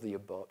is all of the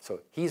above. So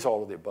he's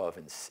all of the above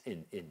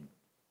in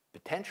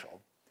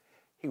potential.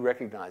 He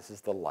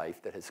recognizes the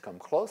life that has come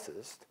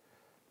closest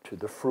to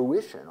the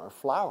fruition or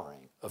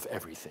flowering of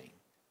everything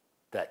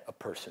that a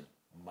person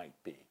might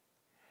be.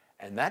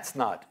 And that's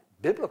not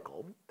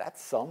biblical.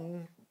 That's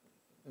some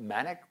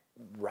manic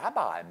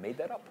rabbi made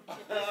that up.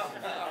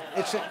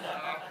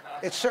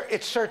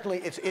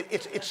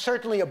 It's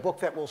certainly a book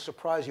that will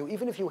surprise you.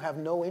 Even if you have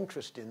no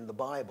interest in the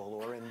Bible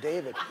or in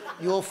David,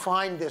 you'll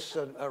find this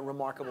a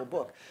remarkable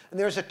book. And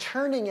there's a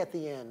turning at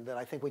the end that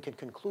I think we can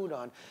conclude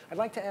on. I'd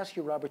like to ask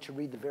you, Robert, to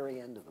read the very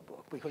end of the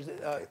book, because do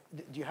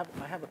you have?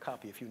 I have a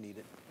copy if you need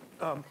it.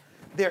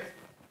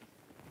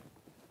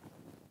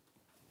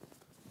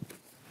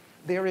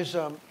 There is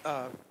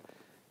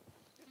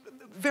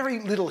very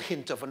little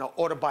hint of an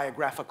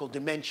autobiographical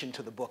dimension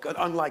to the book,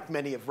 unlike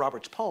many of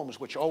Robert's poems,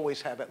 which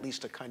always have at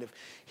least a kind of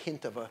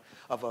hint of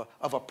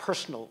a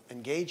personal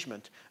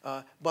engagement.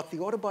 But the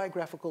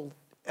autobiographical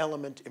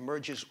element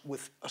emerges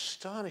with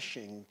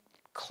astonishing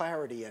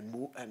clarity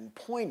and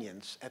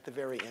poignance at the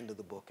very end of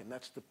the book, and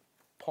that's the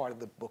part of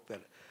the book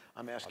that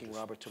I'm asking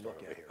Robert to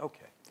look at.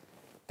 Okay.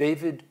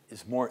 David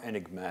is more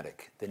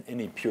enigmatic than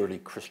any purely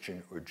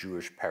Christian or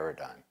Jewish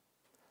paradigm,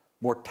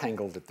 more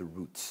tangled at the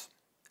roots,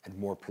 and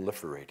more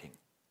proliferating,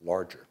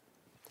 larger.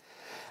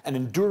 An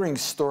enduring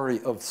story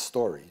of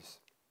stories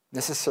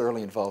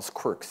necessarily involves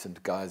quirks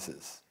and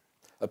guises,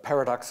 a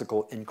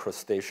paradoxical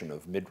incrustation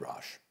of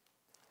midrash.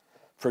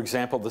 For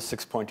example, the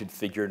six-pointed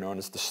figure known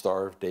as the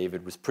Star of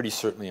David was pretty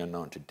certainly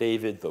unknown to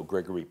David, though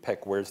Gregory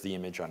Peck wears the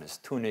image on his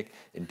tunic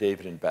in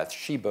David and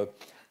Bathsheba.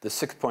 The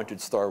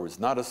six-pointed star was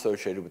not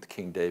associated with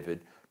King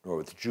David nor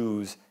with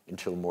Jews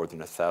until more than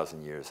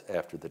 1,000 years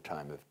after the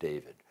time of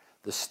David.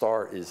 The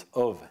star is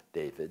of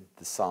David.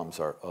 The Psalms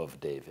are of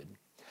David.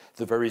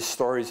 The very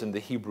stories in the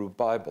Hebrew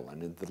Bible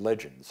and in the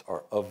legends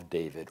are of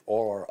David,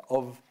 all are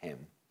of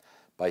him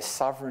by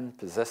sovereign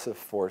possessive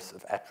force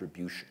of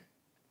attribution,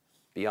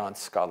 beyond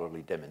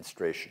scholarly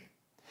demonstration.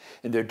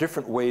 In their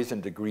different ways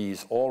and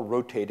degrees, all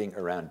rotating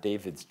around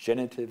David's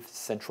genitive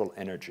central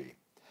energy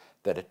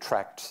that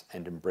attracts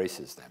and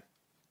embraces them.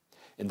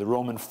 In the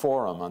Roman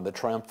Forum on the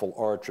triumphal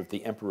arch of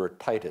the Emperor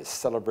Titus,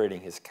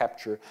 celebrating his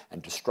capture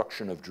and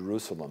destruction of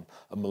Jerusalem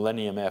a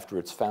millennium after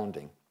its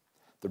founding,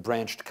 the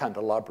branched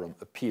candelabrum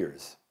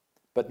appears,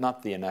 but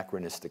not the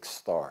anachronistic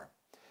star.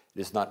 It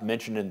is not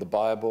mentioned in the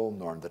Bible,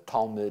 nor in the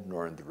Talmud,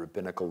 nor in the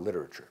rabbinical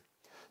literature.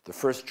 The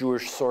first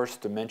Jewish source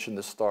to mention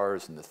the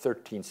stars in the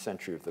 13th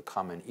century of the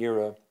Common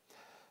Era.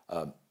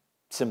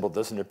 Symbol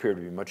doesn't appear to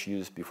be much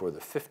used before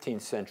the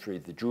 15th century.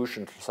 The Jewish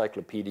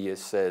Encyclopedia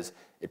says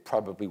it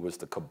probably was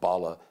the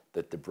Kabbalah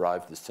that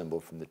derived the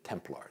symbol from the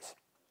Templars.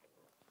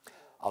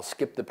 I'll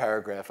skip the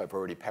paragraph I've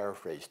already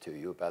paraphrased to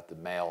you about the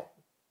male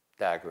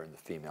dagger and the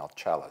female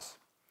chalice.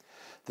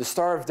 The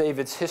Star of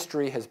David's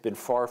history has been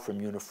far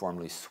from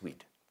uniformly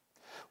sweet.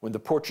 When the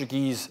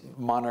Portuguese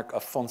monarch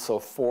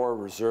Afonso IV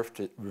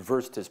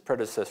reversed his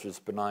predecessor's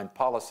benign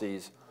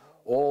policies,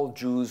 all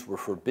Jews were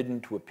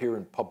forbidden to appear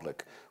in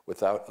public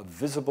without a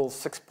visible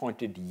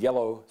six-pointed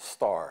yellow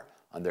star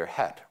on their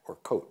hat or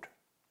coat.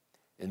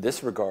 In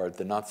this regard,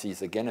 the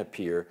Nazis again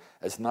appear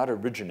as not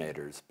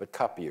originators, but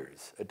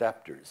copiers,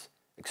 adapters,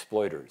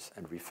 exploiters,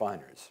 and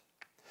refiners.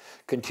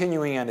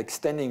 Continuing and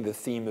extending the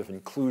theme of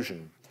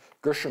inclusion,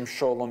 Gershom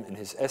Scholem, in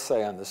his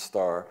essay on the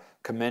star,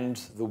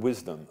 commends the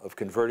wisdom of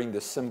converting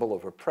the symbol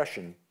of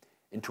oppression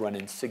into an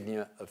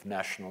insignia of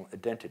national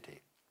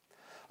identity.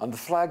 On the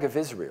flag of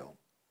Israel,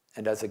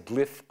 and as a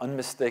glyph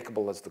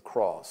unmistakable as the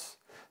cross,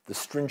 the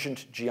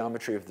stringent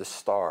geometry of the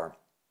star,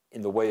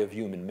 in the way of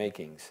human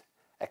makings,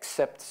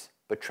 accepts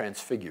but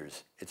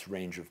transfigures its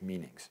range of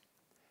meanings.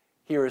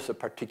 Here is a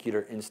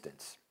particular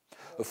instance,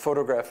 a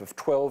photograph of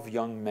 12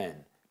 young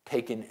men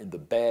taken in the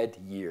bad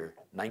year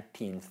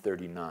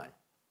 1939.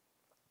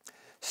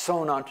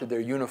 Sewn onto their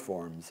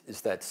uniforms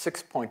is that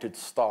six-pointed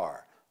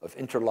star of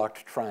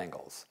interlocked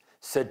triangles,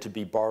 said to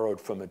be borrowed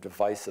from a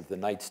device of the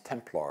Knights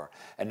Templar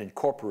and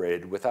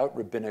incorporated without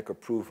rabbinic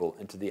approval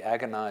into the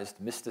agonized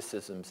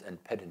mysticisms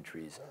and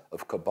pedantries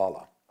of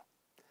Kabbalah.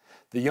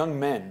 The young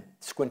men,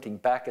 squinting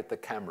back at the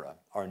camera,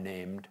 are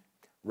named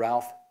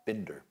Ralph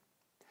Binder,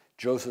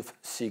 Joseph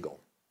Siegel,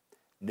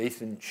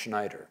 Nathan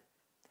Schneider,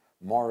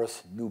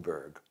 Morris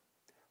Newberg,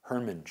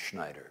 Herman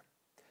Schneider,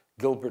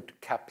 Gilbert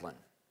Kaplan,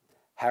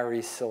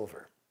 Harry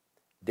Silver,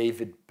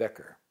 David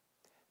Becker,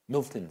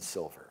 Milton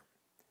Silver,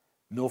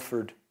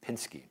 Milford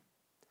Pinsky,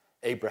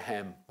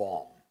 Abraham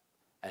Baum,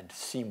 and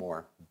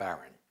Seymour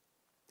Barron.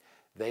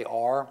 They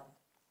are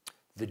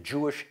the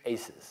Jewish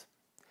aces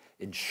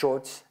in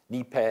shorts,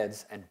 knee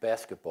pads, and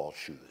basketball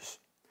shoes.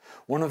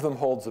 One of them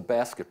holds a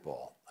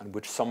basketball on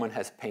which someone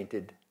has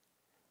painted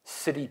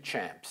City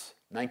Champs,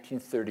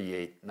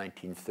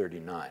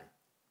 1938-1939.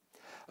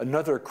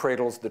 Another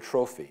cradles the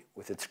trophy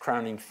with its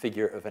crowning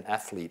figure of an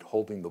athlete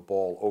holding the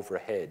ball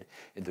overhead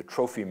in the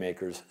trophy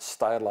maker's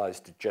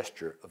stylized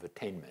gesture of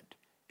attainment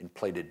in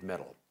plated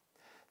metal.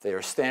 They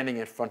are standing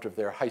in front of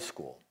their high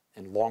school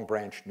in Long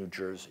Branch, New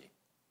Jersey.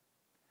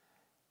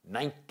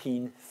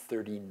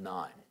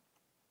 1939.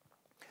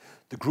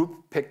 The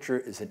group picture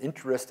is an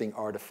interesting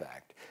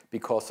artifact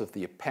because of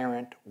the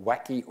apparent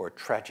wacky or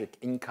tragic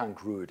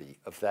incongruity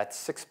of that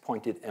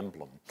six-pointed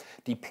emblem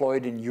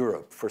deployed in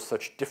Europe for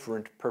such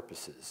different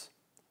purposes,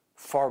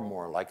 far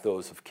more like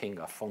those of King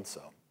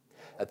Afonso,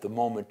 at the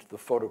moment the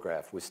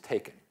photograph was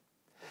taken.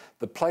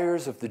 The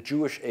players of the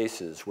Jewish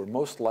aces were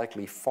most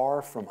likely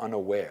far from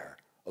unaware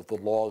of the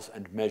laws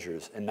and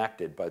measures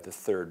enacted by the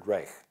Third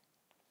Reich.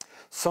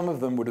 Some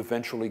of them would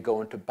eventually go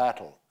into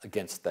battle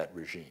against that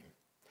regime.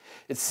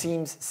 It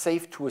seems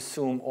safe to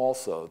assume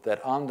also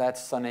that on that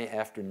sunny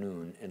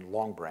afternoon in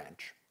Long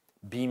Branch,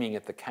 beaming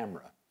at the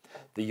camera,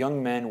 the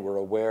young men were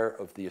aware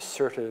of the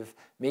assertive,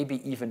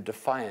 maybe even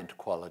defiant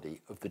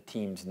quality of the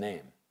team's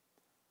name,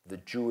 the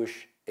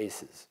Jewish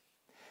Aces.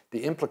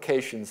 The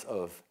implications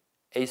of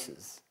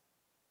aces,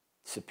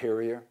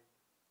 superior,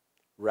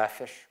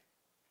 raffish,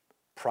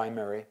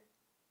 primary,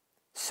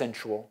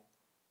 sensual,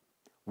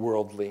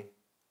 worldly,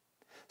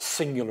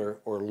 singular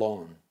or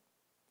lone,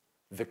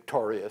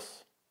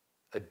 victorious,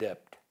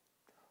 adept,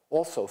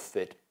 also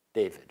fit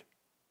David.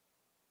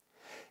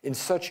 In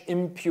such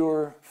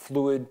impure,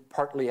 fluid,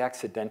 partly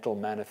accidental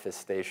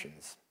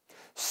manifestations,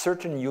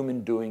 certain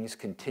human doings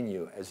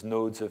continue as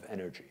nodes of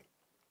energy,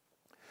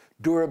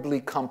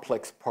 durably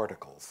complex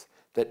particles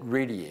that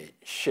radiate,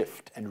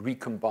 shift, and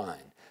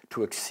recombine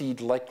to exceed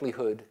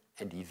likelihood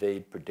and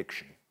evade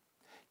prediction.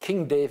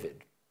 King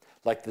David,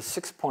 like the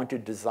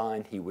six-pointed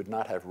design he would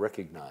not have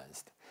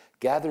recognized,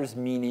 gathers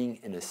meaning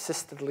in a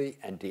systole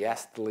and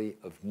diastole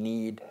of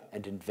need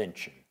and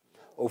invention,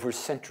 over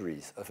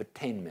centuries of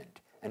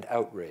attainment and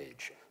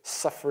outrage,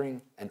 suffering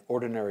and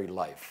ordinary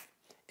life,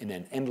 in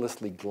an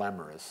endlessly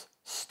glamorous,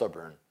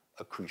 stubborn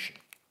accretion.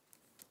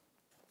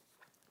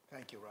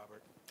 Thank you,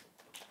 Robert.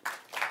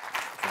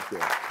 Thank you.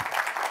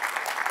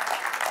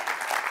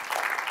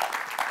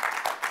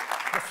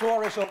 The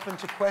floor is open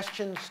to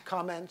questions,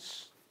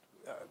 comments,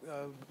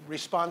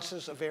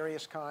 responses of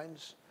various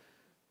kinds.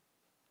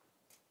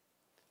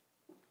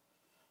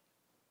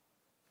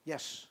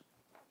 Yes.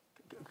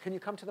 Can you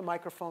come to the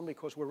microphone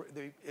because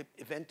the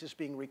event is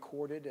being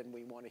recorded and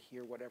we want to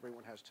hear what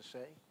everyone has to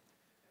say?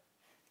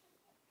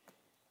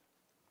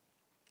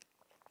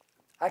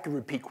 I can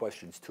repeat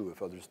questions too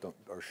if others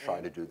are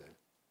shy to do that.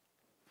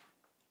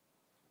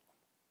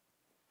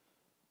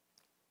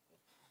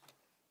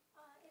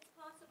 It's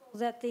possible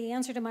that the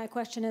answer to my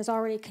question is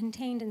already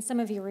contained in some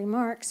of your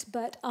remarks,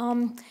 but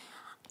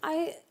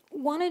I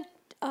wanted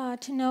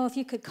to know if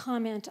you could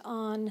comment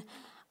on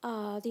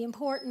the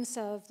importance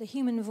of the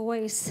human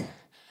voice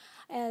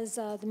as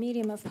the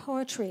medium of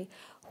poetry.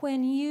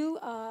 When you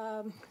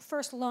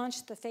first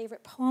launched the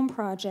Favorite Poem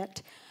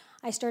Project,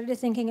 I started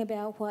thinking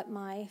about what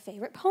my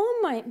favorite poem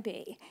might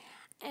be.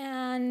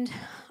 And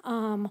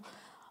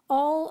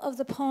all of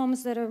the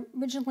poems that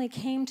originally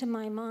came to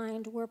my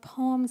mind were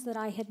poems that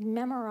I had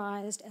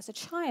memorized as a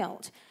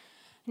child.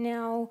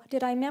 Now,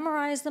 did I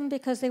memorize them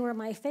because they were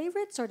my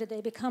favorites, or did they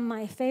become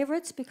my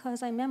favorites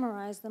because I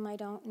memorized them? I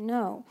don't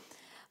know.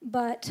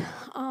 But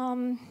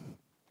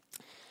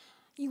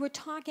you were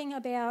talking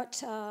about,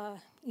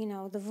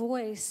 the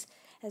voice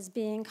as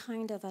being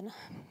kind of an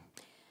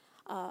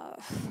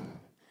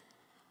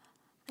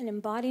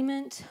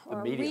embodiment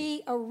or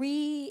a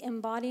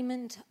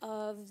re-embodiment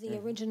of the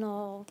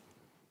original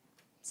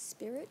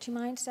spirit, you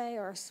might say,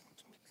 or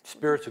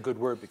Spirit's a good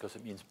word because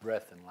it means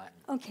breath in Latin.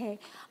 okay,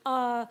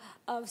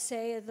 of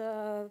say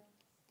the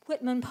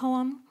Whitman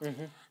poem,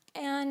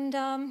 and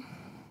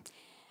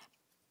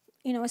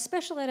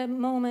especially at a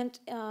moment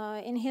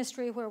in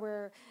history where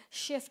we're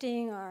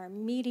shifting our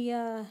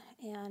media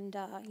and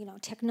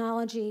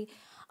technology.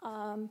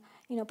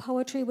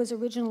 Poetry was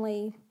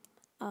originally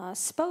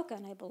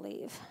spoken, I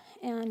believe,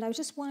 and I was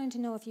just wanting to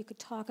know if you could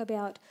talk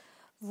about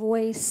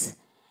voice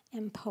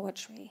and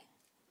poetry,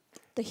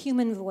 the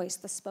human voice,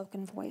 the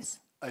spoken voice.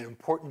 An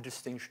important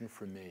distinction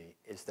for me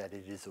is that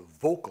it is a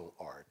vocal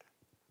art,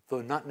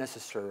 though not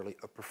necessarily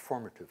a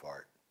performative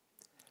art.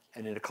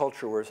 And in a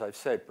culture where, as I've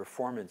said,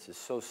 performance is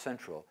so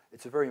central,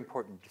 it's a very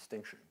important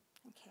distinction.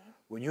 Okay.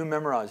 When you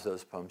memorized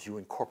those poems, you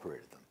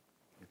incorporated them.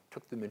 You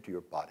took them into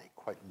your body,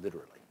 quite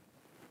literally.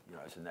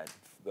 As in that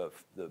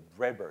the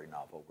Bradbury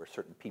novel, where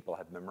certain people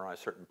have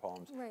memorized certain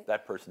poems, right.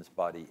 That person's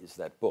body is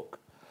that book.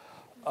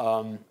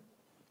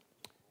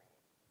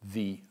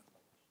 The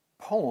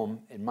poem,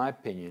 in my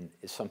opinion,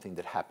 is something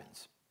that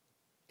happens.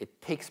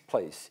 It takes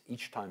place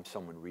each time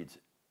someone reads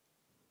it.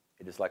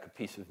 It is like a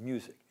piece of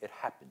music. It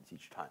happens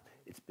each time.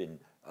 It's been,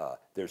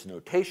 there's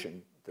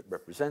notation that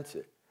represents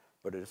it,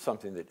 but it is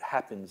something that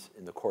happens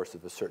in the course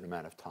of a certain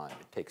amount of time.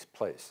 It takes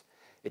place.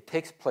 It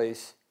takes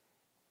place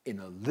in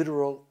a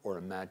literal or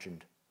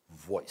imagined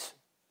voice.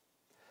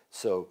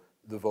 So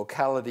the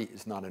vocality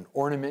is not an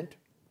ornament.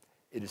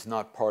 It is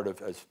not part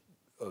of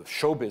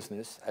show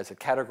business. As a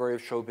category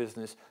of show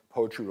business,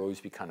 poetry will always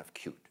be kind of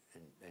cute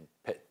and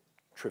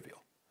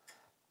trivial.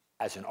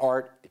 As an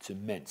art, it's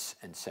immense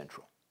and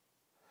central.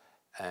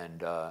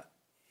 And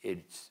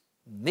its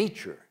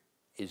nature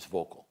is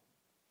vocal.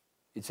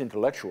 It's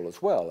intellectual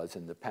as well, as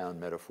in the pound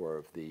metaphor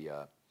of the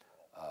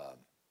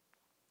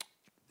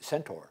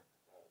centaur.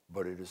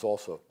 but it is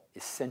also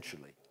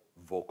essentially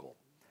vocal.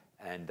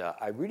 And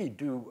I really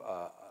do,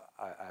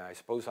 I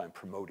suppose I'm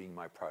promoting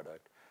my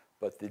product,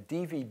 but the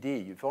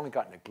DVD, you've only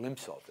gotten a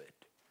glimpse of it.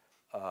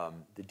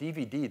 The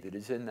DVD that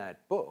is in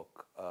that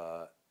book,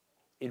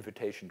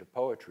 Invitation to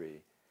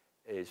Poetry,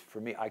 is, for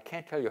me, I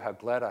can't tell you how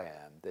glad I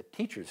am that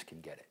teachers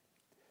can get it.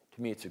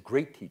 To me, it's a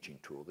great teaching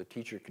tool. The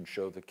teacher can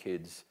show the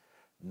kids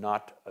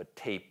not a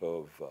tape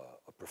of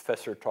a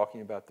professor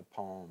talking about the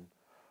poem,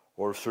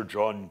 or Sir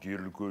John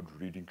Gielgud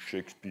reading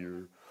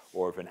Shakespeare,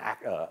 or of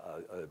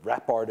a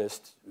rap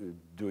artist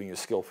doing a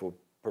skillful,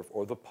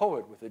 or the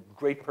poet with a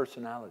great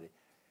personality.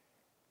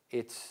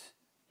 It's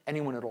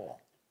anyone at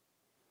all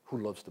who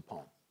loves the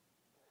poem.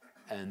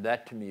 And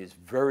that, to me, is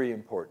very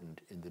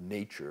important in the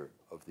nature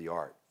of the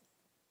art.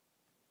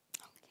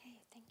 Okay,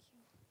 thank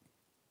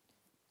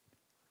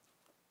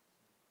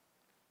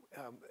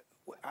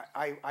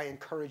you. I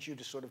encourage you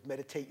to sort of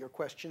meditate your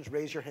questions.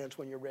 Raise your hands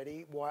when you're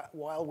ready.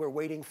 While we're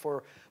waiting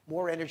for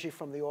more energy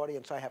from the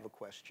audience, I have a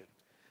question.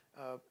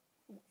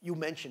 You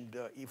mentioned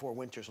Ivor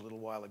Winters a little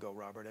while ago,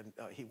 Robert, and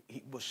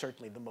he was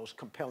certainly the most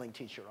compelling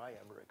teacher I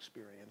ever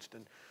experienced.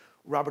 And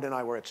Robert and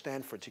I were at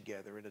Stanford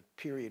together in a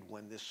period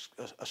when this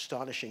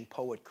astonishing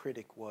poet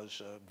critic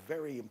was a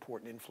very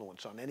important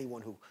influence on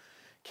anyone who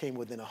came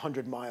within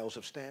 100 miles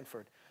of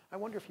Stanford. I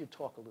wonder if you'd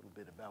talk a little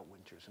bit about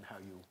Winters and how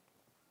you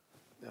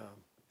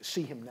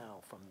see him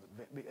now.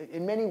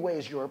 In many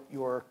ways,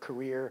 your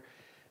career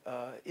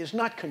is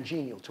not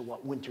congenial to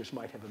what Winters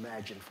might have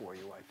imagined for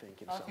you, I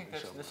think. I don't think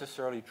that's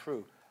necessarily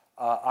true.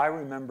 I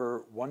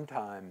remember one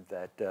time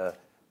that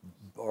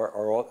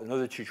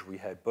another teacher we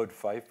had, Bud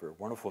Pfeiffer, a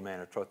wonderful man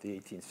who taught the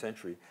 18th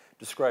century,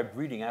 described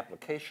reading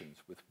applications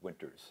with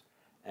Winters.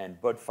 And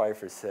Bud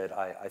Pfeiffer said,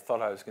 I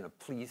thought I was going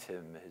to please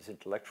him, his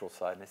intellectual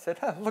side. And I said,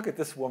 look at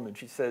this woman.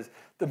 She says,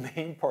 the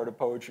main part of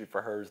poetry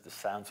for her is the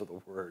sounds of the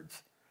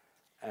words.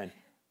 And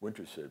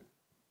Winters said,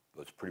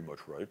 that's pretty much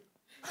right.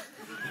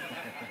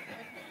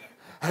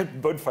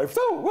 And Bud Pfeiffer,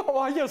 oh,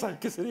 well, yes, I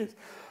guess it is.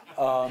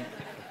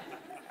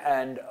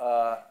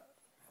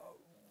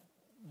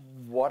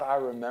 What I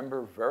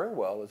remember very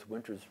well is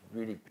Winters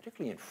really,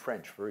 particularly in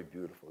French, very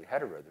beautiful. He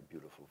had a rather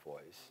beautiful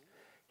voice.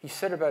 He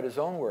said about his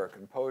own work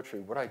in poetry,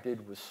 what I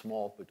did was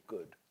small but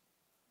good.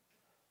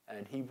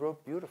 And he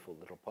wrote beautiful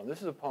little poems.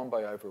 This is a poem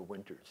by Ivor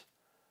Winters,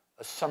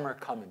 A Summer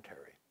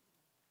Commentary.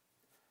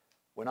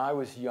 When I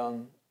was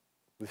young,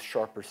 with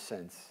sharper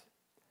sense,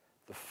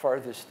 the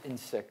farthest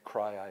insect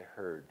cry I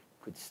heard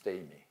could stay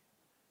me.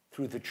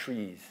 Through the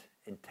trees,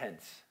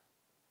 intense,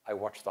 I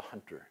watched the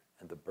hunter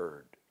and the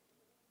bird.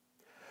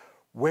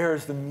 Where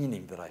is the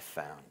meaning that I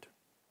found?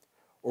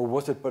 Or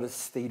was it but a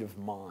state of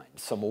mind,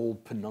 some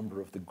old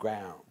penumbra of the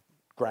ground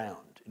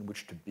in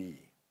which to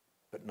be,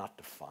 but not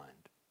to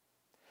find?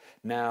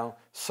 Now,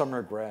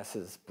 summer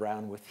grasses,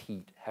 brown with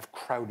heat, have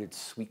crowded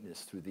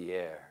sweetness through the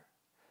air.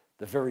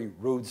 The very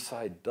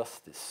roadside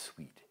dust is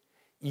sweet.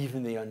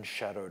 Even the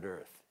unshadowed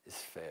earth is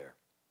fair.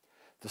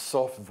 The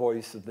soft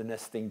voice of the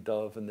nesting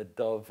dove and the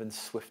dove in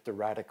swift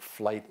erratic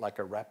flight like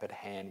a rapid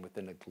hand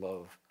within a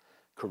glove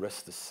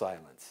caress the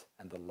silence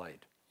and the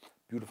light.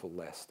 Beautiful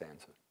last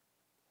stanza.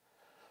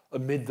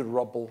 Amid the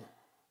rubble,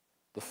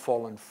 the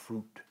fallen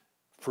fruit,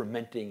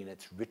 fermenting in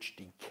its rich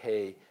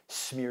decay,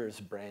 smears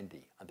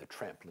brandy on the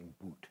trampling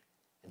boot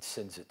and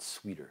sends it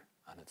sweeter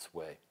on its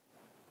way.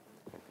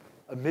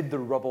 Amid the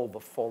rubble, the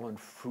fallen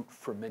fruit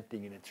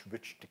fermenting in its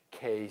rich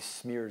decay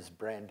smears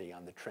brandy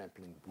on the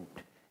trampling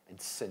boot and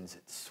sends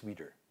it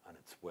sweeter on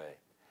its way.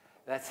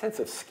 That sense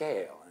of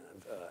scale,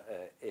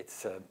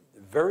 it's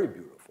very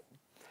beautiful.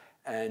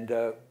 And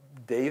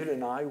David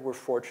and I were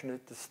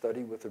fortunate to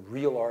study with a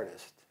real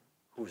artist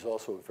who's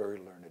also a very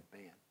learned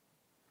man.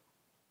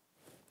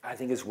 I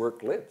think his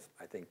work lives.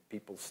 I think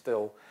people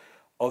still,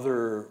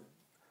 other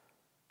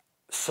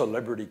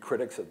celebrity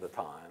critics of the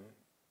time,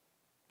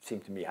 seem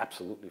to me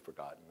absolutely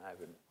forgotten.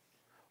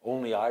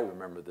 Only I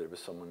remember there was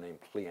someone named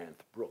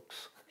Cleanth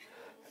Brooks.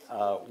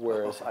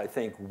 Whereas I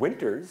think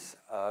Winters,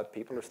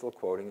 people are still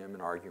quoting him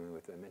and arguing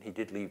with him, and he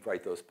did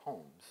write those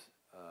poems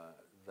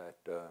that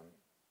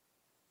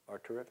are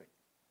terrific.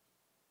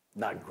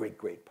 Not a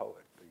great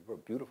poet, but he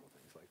wrote beautiful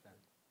things like that.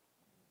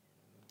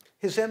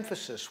 His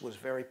emphasis was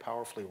very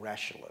powerfully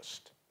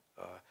rationalist.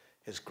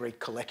 His great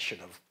collection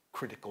of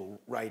critical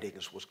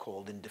writings was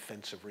called In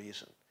Defense of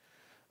Reason.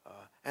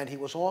 And he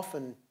was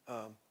often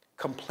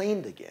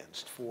complained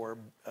against for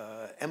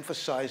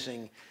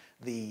emphasizing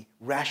the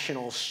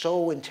rational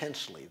so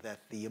intensely that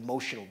the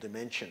emotional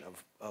dimension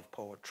of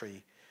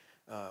poetry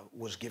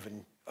was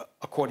given,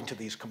 according to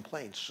these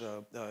complaints,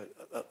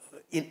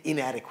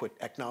 inadequate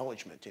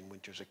acknowledgement in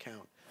Winters'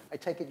 account. I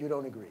take it you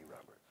don't agree,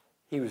 Robert?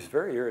 He was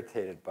very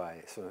irritated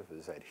by some of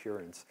his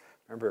adherents.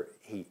 Remember,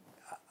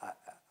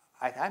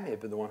 I may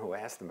have been the one who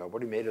asked him about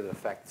what he made of the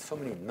fact that so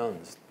many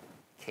nuns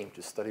came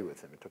to study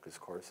with him and took his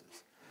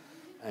courses.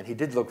 And he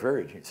did look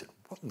very, he said,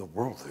 what in the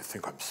world do they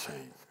think I'm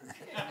saying?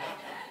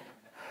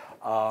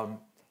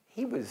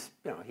 He was,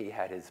 he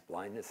had his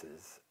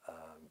blindnesses,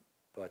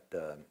 but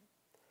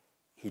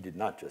he did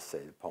not just say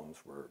the poems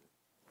were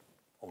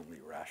only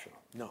rational.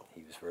 No.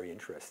 He was very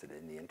interested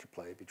in the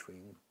interplay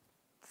between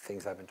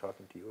things I've been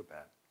talking to you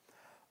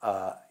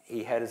about.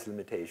 He had his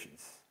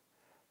limitations.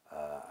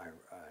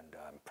 And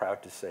I'm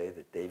proud to say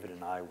that David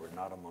and I were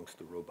not amongst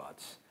the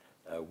robots.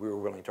 We were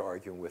willing to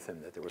argue with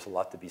him that there was a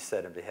lot to be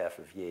said on behalf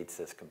of Yeats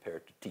as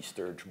compared to T.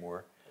 Sturge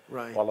Moore.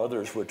 Right. While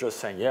others were just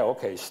saying, yeah,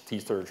 okay, T.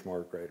 Sturge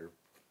Moore, greater.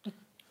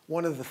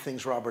 One of the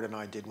things Robert and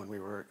I did when we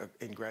were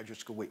in graduate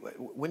school,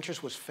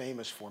 Winters was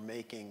famous for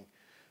making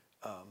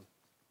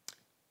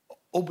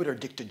obiter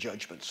dicta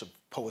judgments of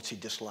poets he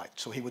disliked.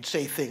 So he would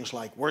say things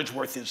like,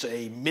 Wordsworth is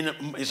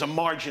a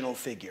marginal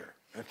figure.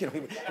 You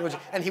know,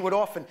 and he would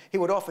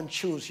often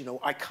choose, you know,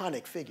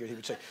 iconic figures. He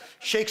would say,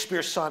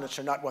 Shakespeare's sonnets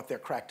are not what they're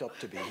cracked up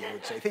to be.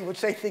 He would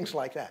say things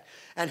like that,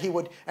 and he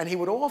would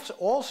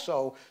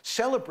also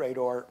celebrate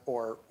or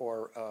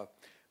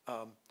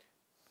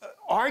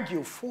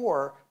argue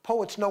for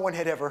poets no one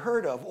had ever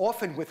heard of,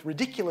 often with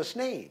ridiculous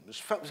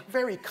names,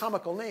 very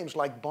comical names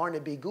like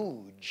Barnaby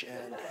Googe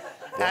and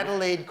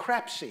Adelaide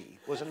Crapsey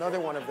was another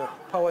one of the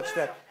poets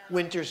that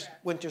Winters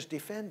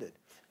defended.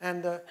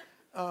 And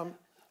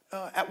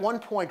at one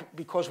point,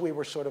 because we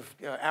were sort of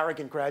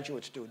arrogant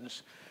graduate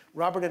students,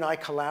 Robert and I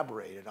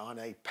collaborated on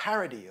a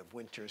parody of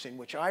Winters in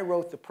which I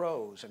wrote the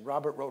prose and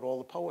Robert wrote all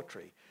the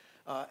poetry.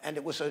 And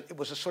it was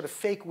a sort of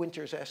fake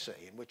Winters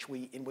essay in which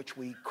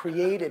we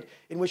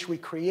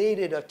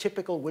created a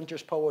typical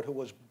Winters poet who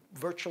was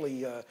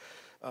virtually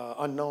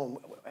unknown.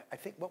 I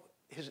think well,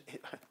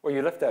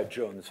 you left out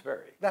Jones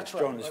Ferry. That's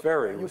right. Jones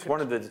Ferry was one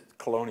of the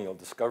colonial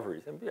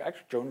discoveries. And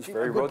actually, Jones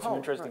Ferry wrote some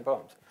interesting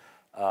poems.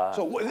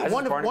 So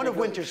one of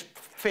Winters'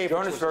 favorites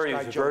Jonas was Ferry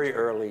this is guy a very Jones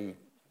Ferry. early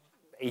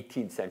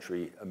 18th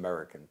century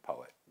American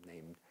poet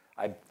named,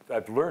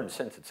 I've learned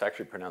since it's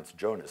actually pronounced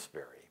Jonas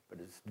Ferry, but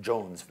it's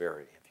Jones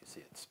Ferry if you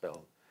see it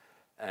spelled.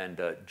 And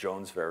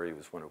Jones Ferry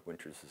was one of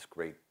Winters'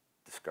 great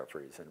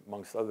discoveries. And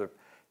amongst other,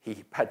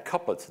 he had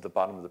couplets at the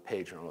bottom of the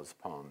page in all his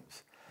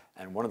poems.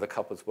 And one of the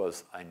couplets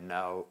was,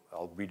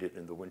 I'll read it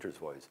in the Winters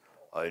voice,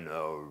 I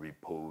now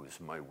repose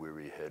my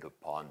weary head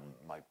upon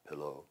my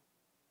pillow,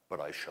 but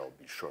I shall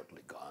be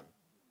shortly gone.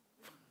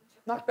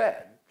 Not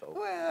bad,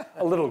 though.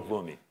 A little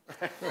gloomy.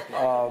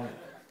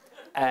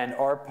 And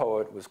our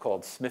poet was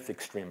called Smith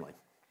Extremely.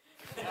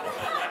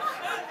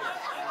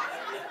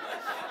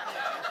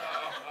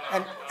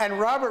 And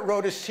Robert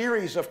wrote a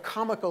series of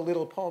comical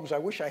little poems. I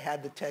wish I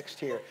had the text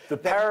here. The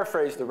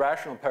paraphrase, the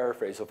rational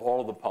paraphrase of all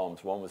of the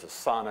poems, one was a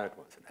sonnet,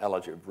 one was an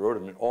elegy, wrote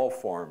them in all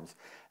forms,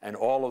 and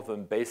all of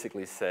them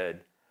basically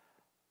said,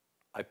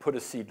 I put a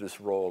seedless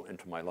roll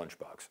into my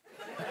lunchbox.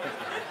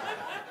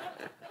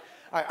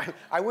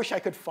 I wish I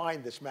could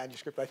find this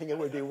manuscript. I think it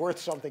would be worth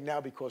something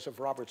now because of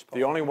Robert's poem.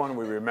 The only one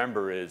we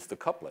remember is the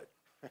couplet.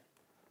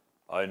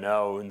 I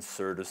now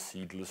insert a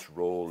seedless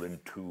roll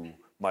into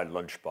my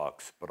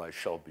lunchbox, but I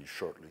shall be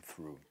shortly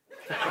through.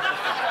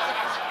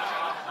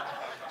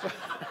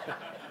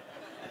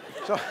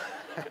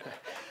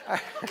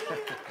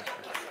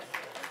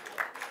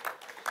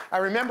 I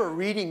remember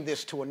reading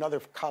this to another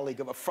colleague,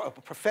 a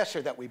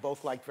professor that we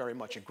both liked very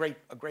much, a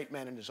great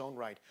man in his own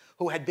right,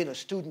 who had been a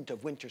student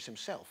of Winters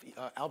himself,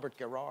 Albert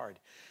Gerard.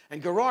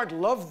 And Gerard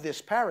loved this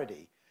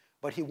parody,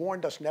 but he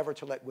warned us never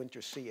to let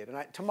Winters see it.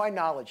 And to my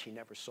knowledge, he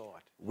never saw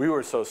it. We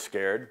were so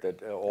scared that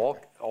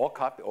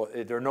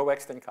there are no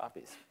extant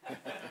copies.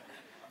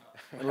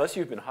 Unless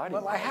you've been hiding.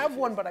 Well, I have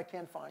one, but I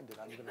can't find it.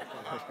 I'm going to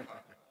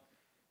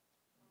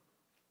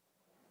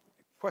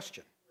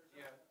Question.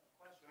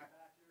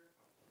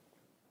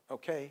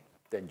 Okay.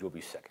 Then you'll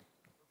be second.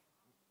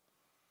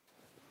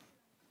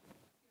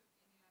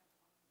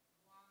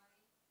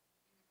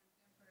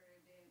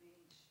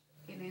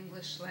 In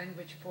English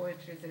language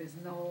poetry, there is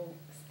no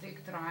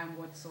strict rhyme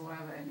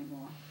whatsoever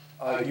anymore.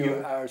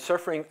 You are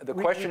suffering. The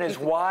question is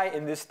why,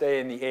 in this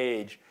day and the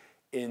age,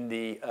 in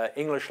the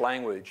English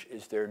language,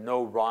 is there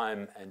no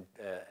rhyme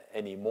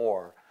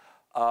anymore?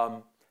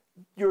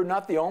 You're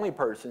not the only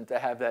person to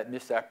have that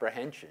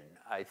misapprehension.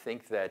 I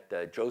think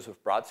that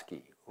Joseph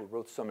Brodsky, who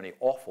wrote so many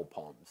awful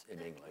poems in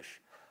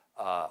English,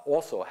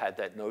 also had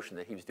that notion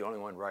that he was the only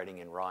one writing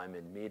in rhyme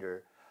and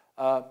meter.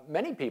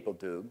 Many people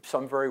do,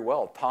 some very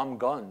well. Tom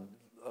Gunn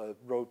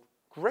wrote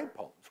great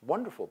poems,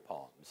 wonderful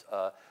poems.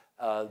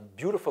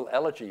 Beautiful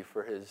elegy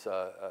for his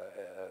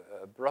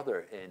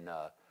brother in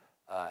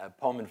a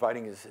poem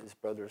inviting his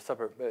brother to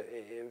supper.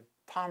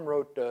 Tom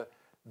wrote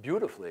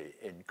beautifully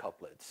in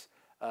couplets.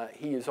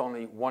 He is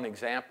only one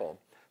example.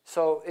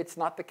 So it's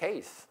not the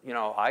case. You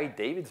know,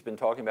 David's been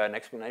talking about an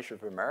explanation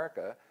of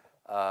America.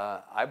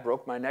 I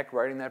broke my neck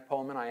writing that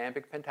poem in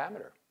iambic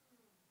pentameter.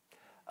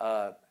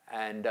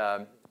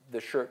 The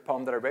Shirt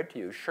poem that I read to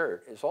you,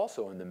 Shirt, is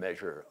also in the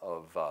measure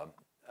of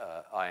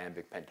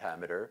iambic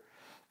pentameter.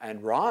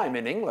 And rhyme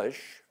in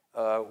English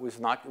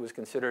was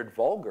considered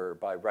vulgar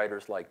by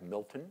writers like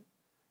Milton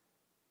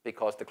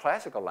because the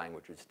classical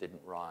languages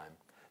didn't rhyme.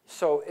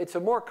 So it's a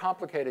more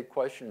complicated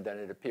question than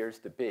it appears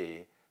to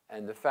be.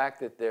 And the fact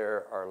that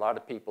there are a lot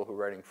of people who are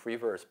writing free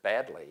verse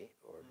badly,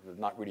 or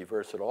not really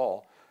verse at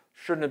all,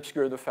 shouldn't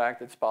obscure the fact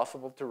that it's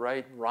possible to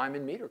write rhyme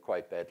and meter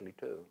quite badly,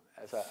 too.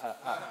 As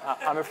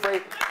I'm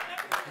afraid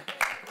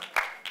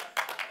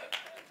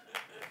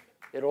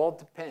it all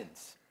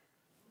depends.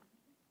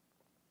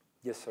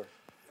 Yes, sir.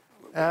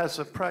 As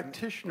a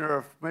practitioner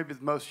of maybe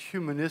the most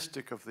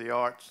humanistic of the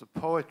arts, the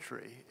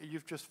poetry,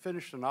 you've just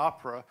finished an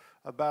opera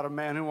about a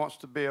man who wants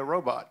to be a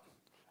robot,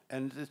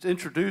 and it's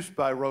introduced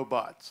by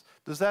robots.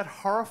 Does that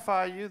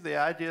horrify you, the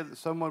idea that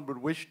someone would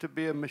wish to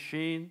be a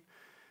machine?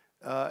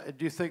 Do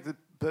you think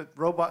that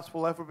robots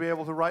will ever be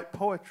able to write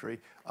poetry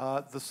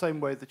the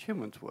same way that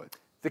humans would?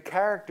 The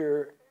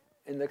character,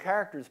 in the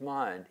character's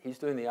mind, he's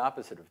doing the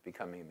opposite of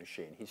becoming a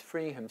machine. He's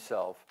freeing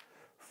himself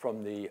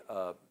from the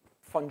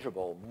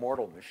fungible,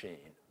 mortal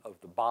machine of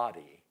the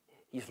body.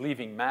 He's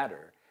leaving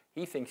matter.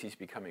 He thinks he's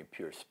becoming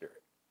pure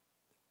spirit.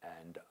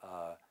 And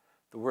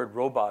the word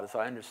robot, as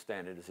I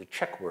understand it, is a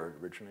Czech word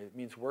originally. It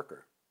means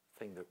worker,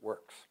 thing that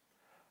works.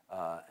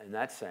 In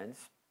that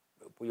sense,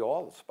 we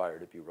all aspire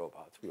to be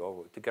robots.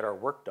 To get our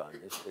work done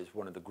is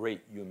one of the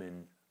great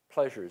human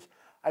pleasures.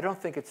 I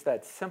don't think it's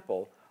that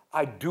simple.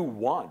 I do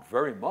want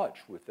very much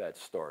with that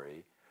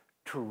story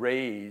to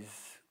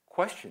raise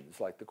questions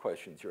like the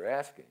questions you're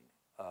asking.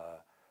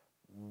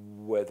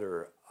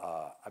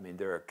 I mean,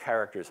 there are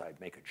characters, I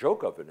make a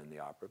joke of it in the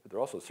opera, but they're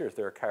also serious.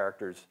 There are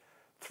characters,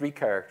 3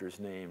 characters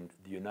named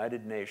the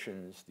United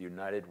Nations, the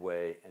United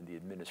Way, and the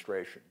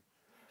administration,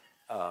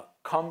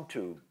 come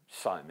to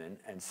Simon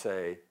and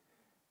say,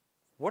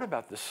 what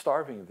about the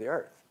starving of the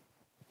earth?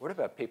 What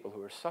about people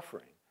who are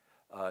suffering?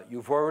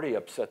 You've already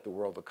upset the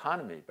world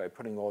economy by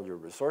putting all your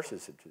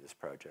resources into this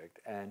project.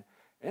 And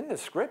in the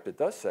script, it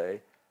does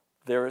say,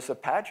 there is a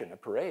pageant, a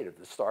parade of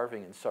the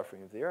starving and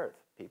suffering of the earth.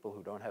 People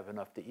who don't have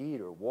enough to eat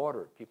or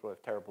water, people who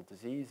have terrible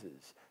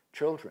diseases,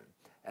 children.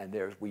 And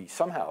we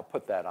somehow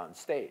put that on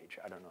stage.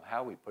 I don't know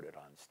how we put it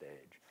on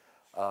stage.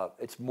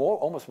 It's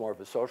almost more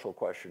of a social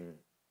question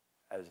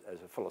as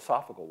a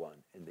philosophical one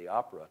in the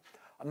opera.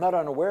 I'm not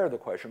unaware of the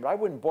question, but I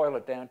wouldn't boil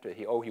it down to,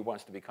 he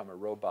wants to become a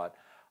robot.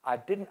 I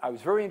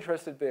was very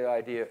interested by the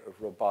idea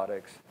of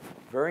robotics,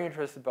 very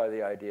interested by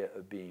the idea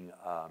of being,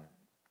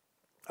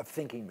 of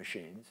thinking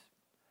machines,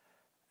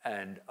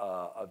 and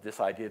of this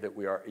idea that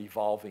we are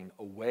evolving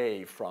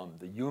away from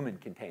the human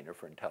container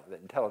for intelligence.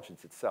 That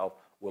intelligence itself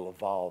will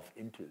evolve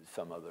into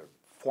some other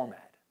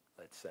format,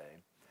 let's say.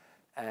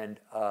 And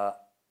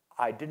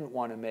I didn't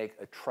want to make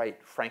a trite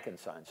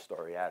Frankenstein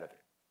story out of it.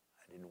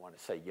 I didn't want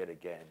to say yet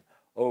again,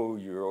 oh,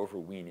 you're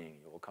overweening,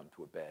 you will come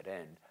to a bad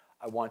end.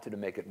 I wanted to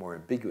make it more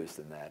ambiguous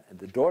than that. And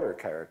the daughter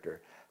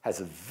character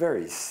has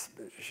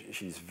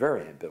she's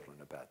very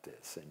ambivalent about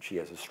this, and she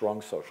has a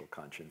strong social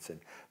conscience and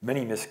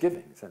many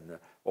misgivings, and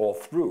all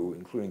through,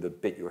 including the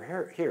bit you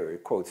hear,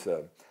 it quotes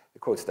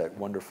that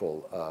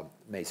wonderful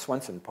May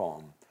Swenson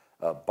poem,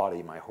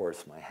 Body, my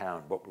horse, my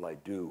hound, what will I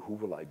do, who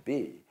will I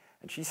be?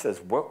 And she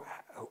says,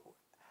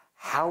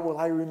 how will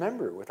I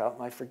remember without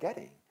my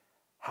forgetting?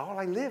 How will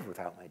I live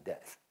without my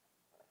death?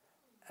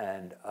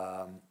 And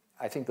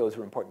I think those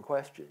are important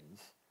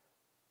questions,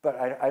 but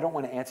I don't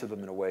want to answer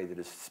them in a way that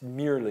is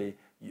merely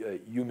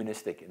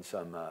humanistic in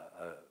some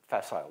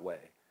facile way.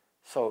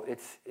 So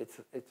it's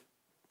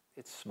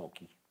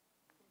smoky.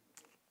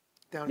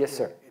 Down yes,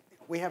 here. sir.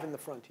 We have in the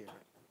front here.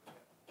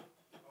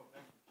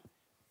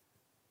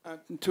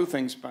 2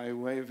 things by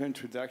way of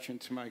introduction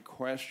to my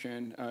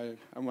question.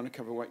 I want to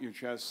cover what you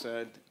just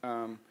said.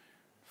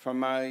 From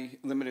my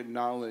limited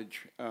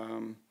knowledge,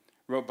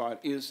 robot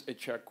is a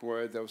Czech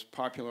word that was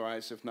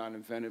popularized, if not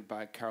invented,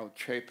 by Karel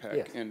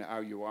Čapek in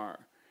RUR.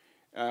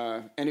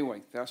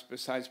 Anyway, that's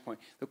besides the point.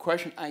 The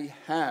question I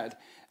had,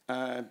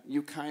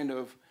 you kind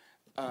of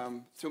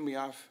threw me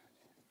off.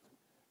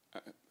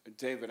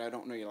 David, I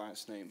don't know your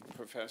last name,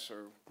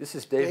 Professor. This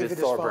is David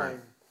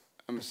Thorburn.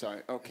 I'm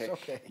sorry, okay. It's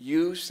okay.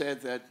 You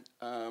said that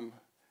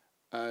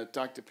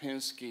Dr.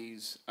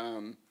 Pinsky's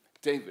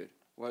David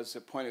was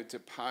a point of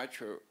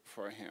departure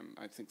for him.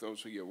 I think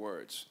those were your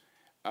words.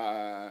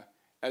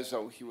 As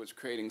though he was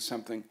creating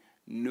something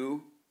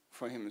new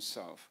for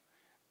himself.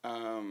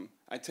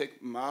 I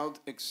take mild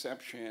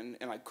exception,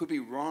 and I could be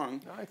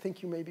wrong. I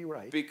think you may be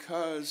right.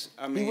 Because,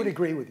 I mean, he would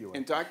agree with you.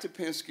 In Dr.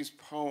 Pinsky's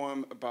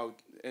poem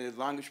about, a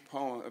longish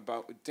poem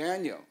about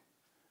Daniel,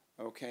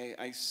 okay,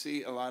 I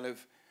see a lot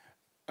of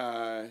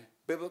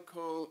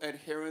biblical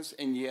adherence,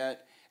 and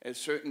yet a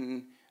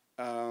certain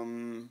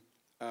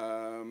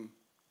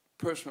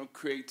personal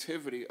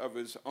creativity of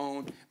his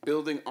own,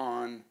 building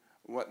on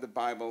what the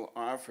Bible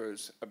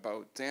offers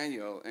about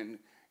Daniel, and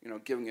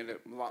giving it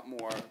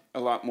a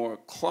lot more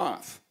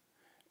cloth,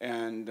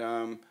 and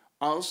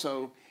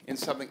also in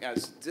something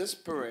as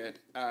disparate,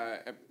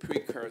 a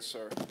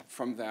precursor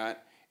from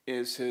that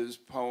is his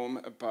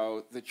poem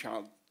about the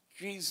child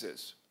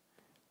Jesus,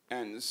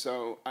 and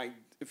so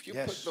if you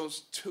put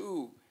those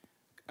 2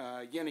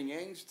 yin and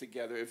yangs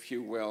together, if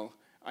you will,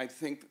 I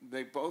think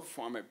they both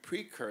form a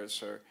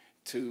precursor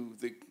to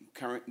the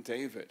current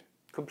David.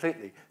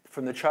 Completely.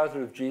 From the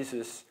childhood of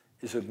Jesus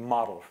is a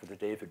model for the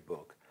David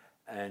book.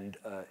 And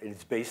it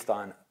is based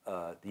on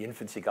the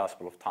infancy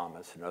gospel of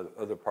Thomas and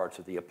other parts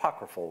of the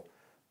apocryphal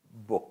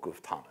book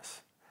of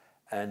Thomas.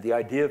 And the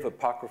idea of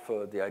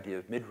Apocrypha, the idea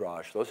of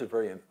Midrash, those are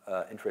very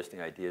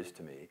interesting ideas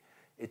to me.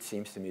 It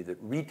seems to me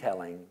that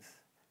retellings,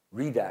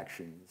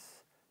 redactions,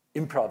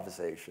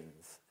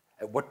 improvisations,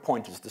 at what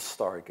point does the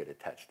star get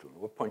attached to him?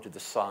 At what point do the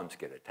Psalms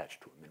get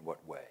attached to him? In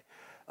what way?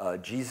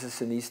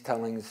 Jesus in these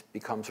tellings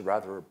becomes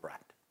rather a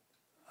brat.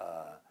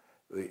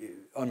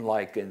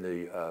 Unlike in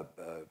the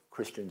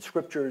Christian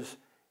scriptures,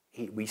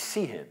 we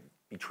see him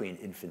between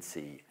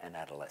infancy and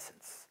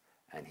adolescence.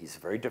 And he's a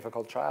very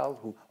difficult child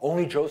who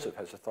only Joseph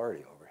has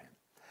authority over him.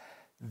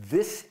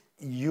 This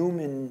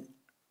human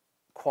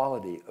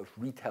quality of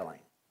retelling,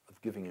 of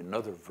giving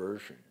another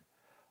version,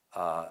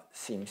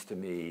 seems to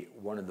me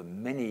one of the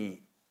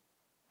many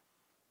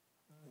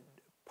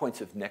points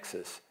of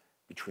nexus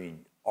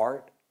between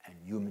art and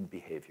human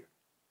behavior.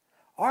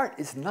 Art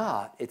is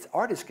not,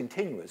 art is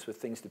continuous with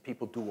things that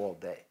people do all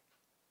day.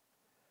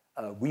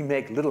 We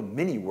make little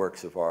mini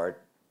works of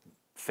art,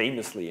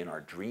 famously in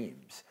our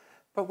dreams,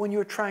 but when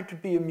you're trying to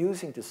be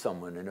amusing to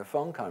someone in a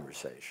phone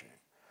conversation,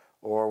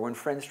 or when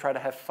friends try to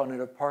have fun at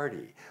a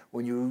party,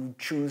 when you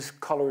choose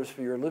colors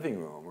for your living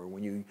room, or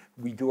when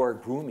we do our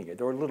grooming,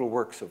 there are little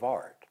works of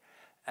art.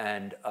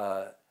 And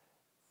a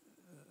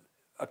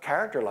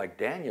character like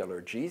Daniel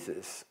or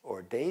Jesus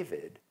or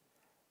David,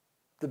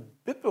 the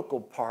biblical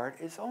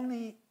part is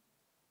only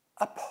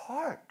a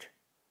part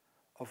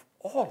of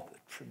all the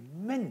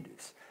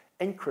tremendous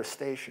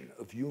incrustation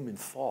of human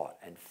thought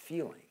and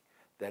feeling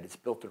that is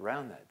built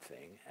around that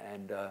thing.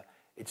 And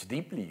it's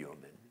deeply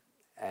human.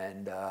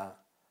 And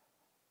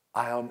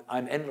I'm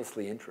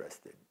endlessly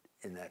interested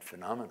in that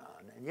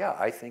phenomenon. And yeah,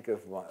 I think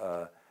of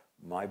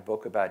my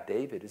book about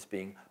David as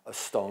being a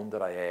stone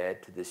that I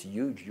add to this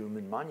huge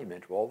human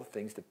monument of all the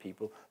things that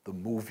people, the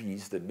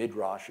movies, the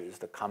midrashes,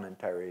 the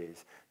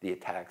commentaries, the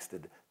attacks,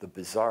 the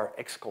bizarre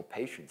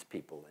exculpations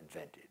people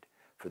invented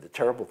for the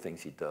terrible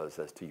things he does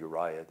as to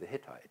Uriah the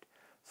Hittite.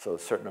 So a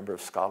certain number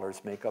of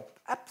scholars make up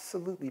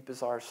absolutely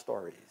bizarre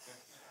stories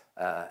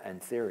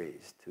and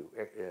theories.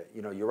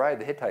 Uriah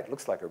the Hittite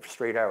looks like a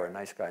straight arrow,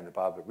 nice guy in the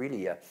Bible, but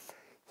really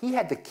he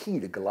had the key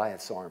to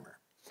Goliath's armor.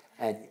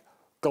 And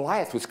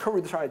Goliath was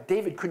covered with armor.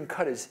 David couldn't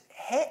cut his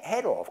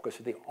head off because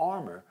of the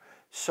armor.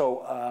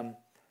 So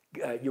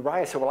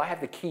Uriah said, well, I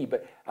have the key,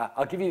 but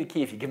I'll give you the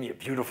key if you give me a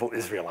beautiful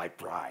Israelite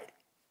bride.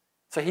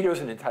 So he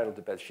wasn't entitled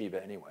to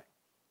Bathsheba anyway.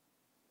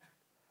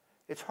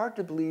 It's hard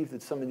to believe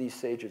that some of these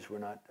sages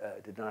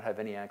did not have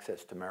any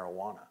access to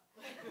marijuana.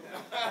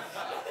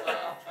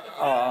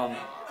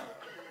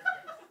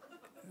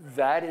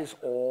 That is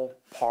all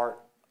part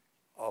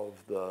of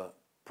the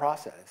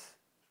process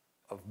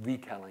of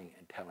retelling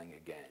and telling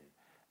again,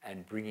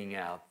 and bringing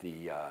out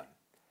the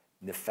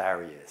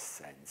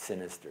nefarious and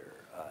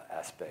sinister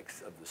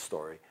aspects of the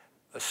story.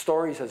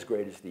 Stories as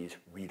great as these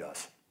read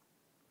us.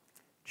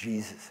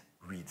 Jesus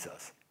reads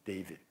us.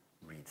 David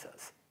reads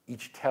us.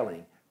 Each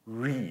telling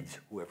reads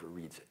whoever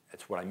reads it.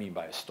 That's what I mean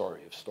by a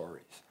story of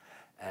stories.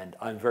 And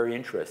I'm very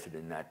interested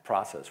in that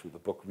process where the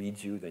book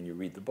reads you, then you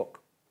read the book,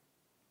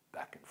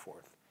 back and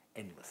forth,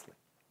 endlessly.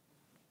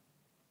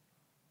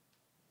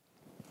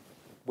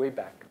 Way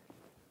back.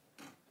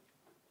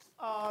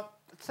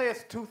 Let's say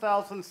it's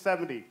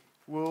 2070.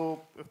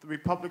 If the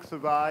Republic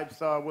survives,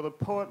 will the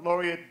poet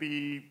laureate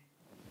be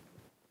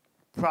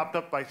propped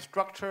up by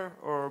structure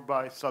or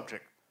by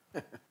subject?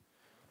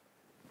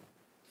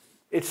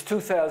 It's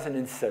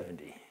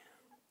 2070.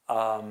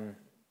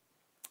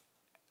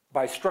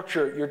 By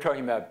structure, you're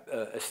talking about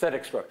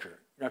aesthetic structure.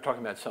 You're not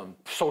talking about some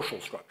social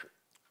structure.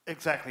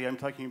 Exactly. I'm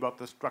talking about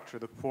the structure,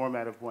 the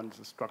format of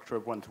the structure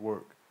of one's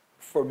work.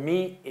 For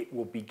me, it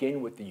will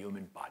begin with the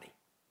human body.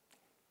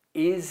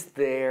 Is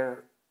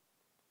there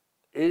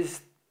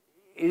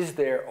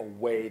a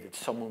way that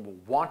someone will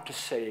want to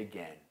say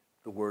again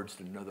the words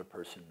that another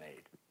person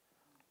made?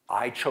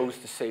 I chose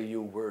to say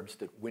you words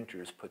that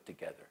Winters put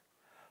together.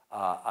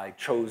 I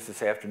chose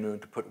this afternoon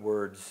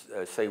to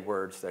say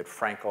words that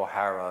Frank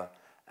O'Hara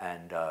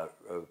and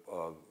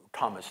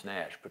Thomas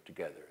Nash put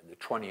together in the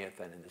 20th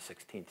and in the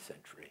 16th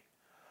century.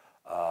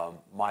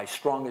 My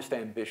strongest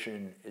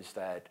ambition is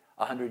that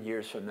 100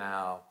 years from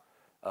now,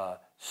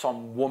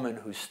 some woman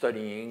who's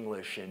studying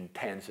English in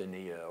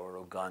Tanzania or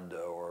Uganda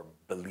or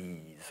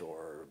Belize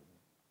or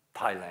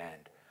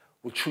Thailand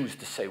will choose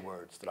to say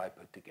words that I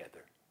put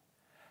together.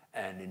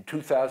 And in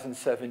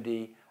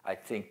 2070, I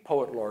think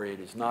poet laureate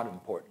is not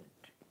important.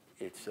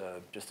 It's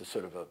just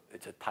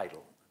it's a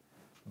title.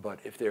 But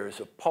if there is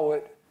a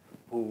poet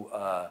who,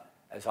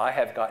 as I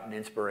have gotten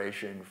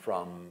inspiration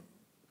from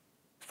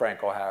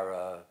Frank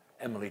O'Hara,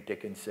 Emily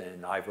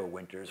Dickinson, Ivor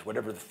Winters,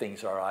 whatever the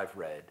things are I've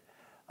read,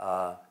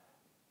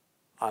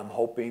 I'm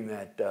hoping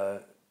that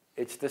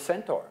it's the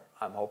centaur.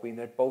 I'm hoping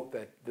that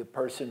the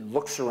person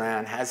looks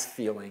around, has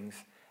feelings,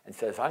 and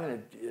says, I'm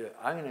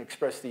going to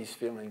express these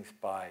feelings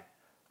by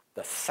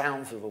the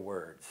sounds of the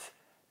words.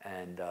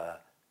 And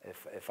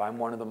if I'm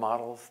one of the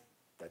models,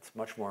 that's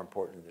much more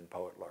important than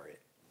poet laureate.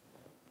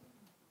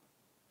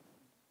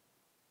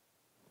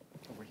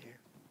 Over here.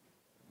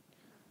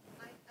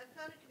 I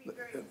found it to be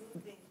very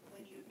moving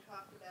when you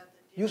talked about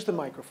the Use the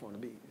microphone.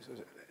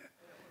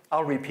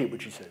 I'll repeat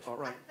what she says. All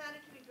right. I found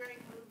it to be very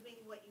moving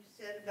what you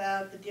said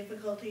about the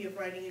difficulty of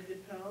writing a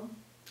good poem.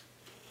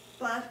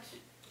 But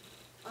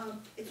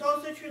it's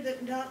also true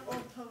that not all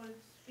poets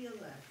feel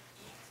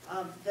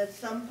that. That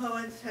some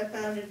poets have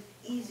found it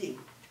easy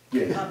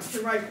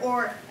to write,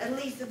 or at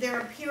least that there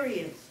are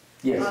periods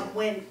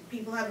when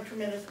people have a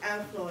tremendous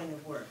outflowing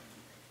of work.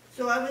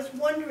 So I was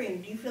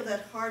wondering, do you feel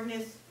that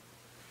hardness?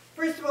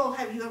 First of all,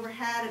 have you ever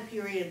had a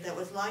period that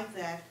was like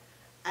that?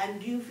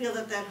 And do you feel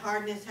that that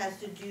hardness has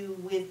to do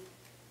with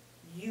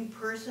you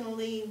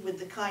personally, with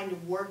the kind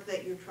of work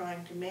that you're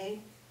trying to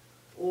make,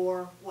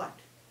 or what?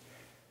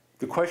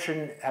 The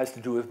question has to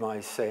do with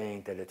my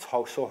saying that it's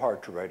so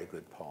hard to write a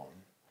good poem.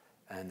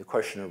 And the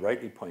questioner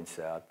rightly points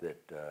out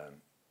that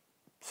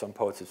some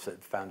poets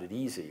have found it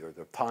easy, or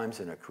there are times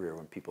in a career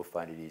when people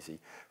find it easy.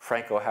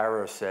 Frank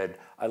O'Hara said,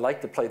 I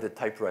like to play the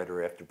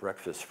typewriter after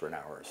breakfast for an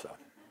hour or so.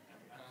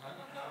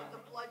 The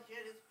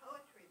bloodshed is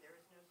poetry. There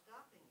is no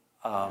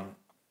stopping it.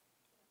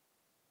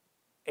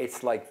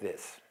 It's like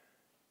this.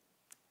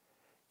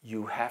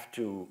 You have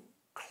to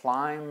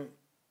climb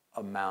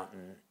a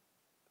mountain,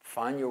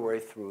 find your way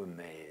through a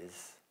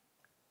maze,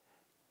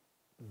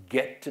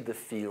 get to the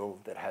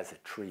field that has a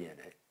tree in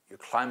it. You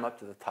climb up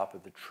to the top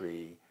of the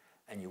tree,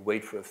 and you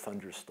wait for a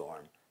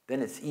thunderstorm.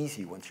 Then it's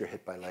easy once you're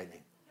hit by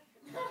lightning.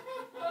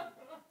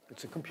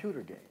 It's a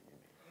computer game.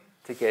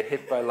 To get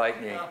hit by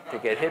lightning,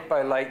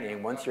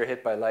 once you're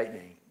hit by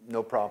lightning,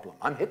 no problem.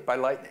 I'm hit by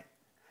lightning.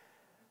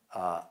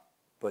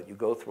 But you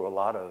go through a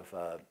lot of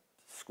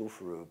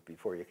scoofaroo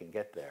before you can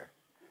get there.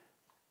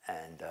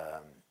 And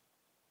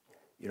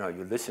you know,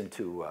 you listen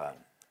to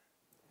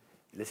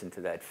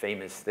that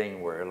famous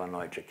thing where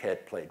Illinois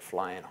Jacquet played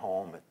Flying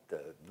Home at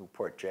the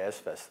Newport Jazz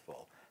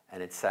Festival,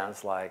 and it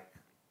sounds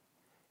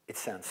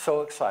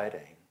so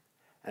exciting,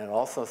 and it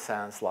also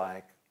sounds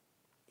like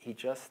he's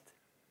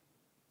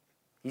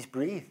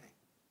breathing,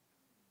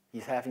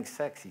 he's having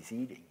sex, he's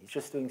eating, he's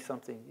just doing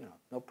something, you know,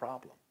 no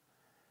problem.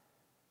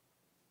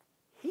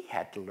 He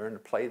had to learn to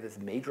play the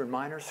major and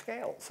minor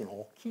scales in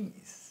all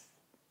keys.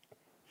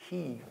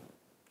 You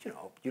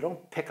know, you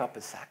don't pick up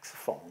a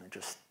saxophone and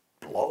just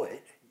blow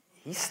it.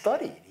 He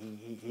studied.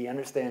 He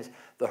understands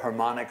the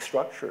harmonic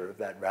structure of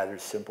that rather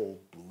simple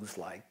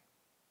blues-like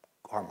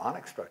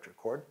harmonic structure,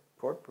 chord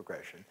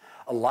progression.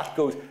 A lot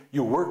goes,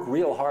 you work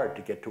real hard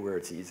to get to where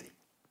it's easy.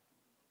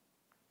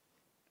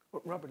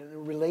 Well, Robert, in a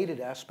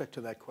related aspect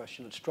to that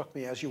question, it struck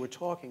me as you were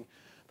talking,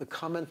 the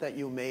comment that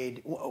you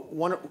made.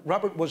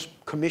 Robert was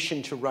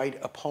commissioned to write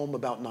a poem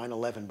about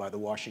 9/11 by the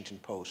Washington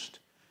Post.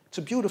 It's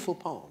a beautiful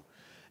poem.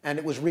 And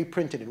it was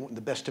reprinted in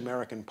the Best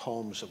American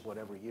Poems of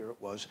whatever year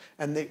it was.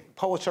 And the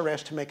poets are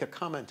asked to make a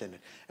comment in it.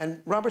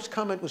 And Robert's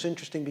comment was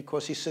interesting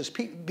because he says,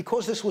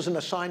 because this was an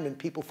assignment,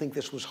 people think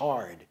this was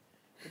hard.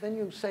 But then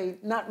you say,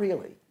 not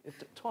really.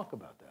 Talk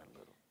about that a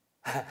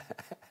little.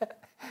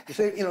 You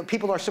say, you know,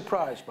 people are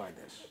surprised by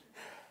this.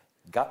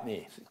 Got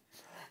me.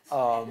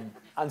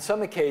 On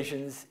some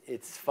occasions,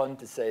 it's fun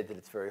to say that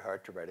it's very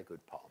hard to write a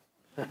good poem.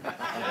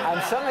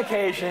 On some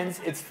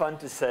occasions, it's fun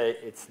to say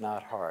it's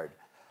not hard.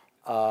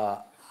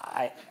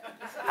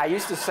 I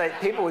used to say,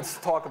 people would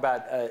talk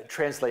about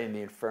translating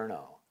the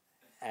Inferno.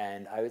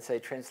 And I would say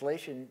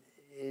translation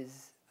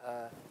is,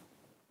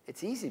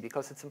 it's easy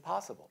because it's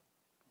impossible.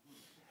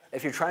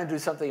 If you're trying to do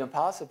something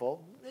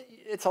impossible,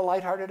 it's a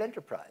lighthearted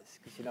enterprise,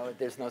 because you know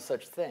there's no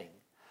such thing.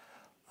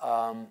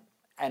 An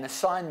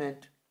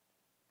assignment,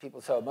 people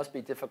say, it must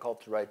be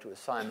difficult to write to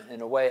assignment.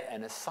 In a way,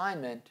 an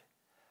assignment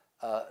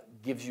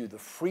gives you the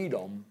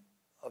freedom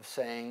of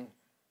saying,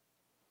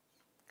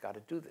 got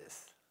to do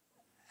this.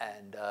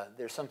 And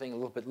there's something a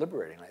little bit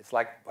liberating. It's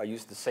like I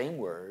use the same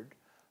word,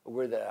 a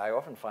word that I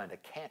often find a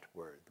can't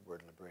word, the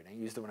word liberating. I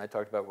used it when I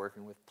talked about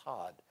working with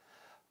Todd.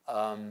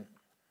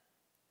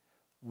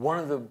 One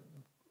of the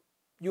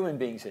human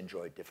beings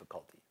enjoy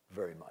difficulty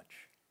very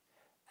much.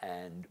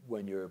 And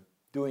when you're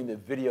doing the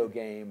video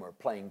game or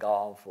playing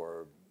golf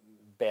or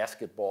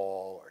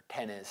basketball or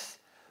tennis,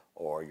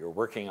 or you're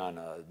working on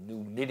a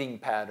new knitting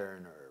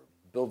pattern or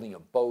building a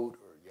boat,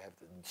 or you have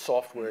the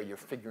software you're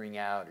figuring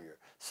out, or you're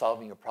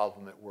solving a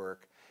problem at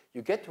work,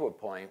 you get to a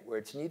point where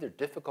it's neither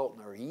difficult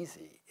nor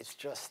easy. It's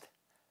just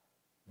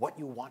what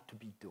you want to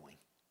be doing.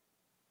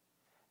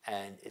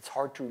 And it's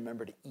hard to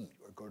remember to eat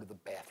or go to the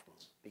bathroom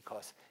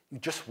because you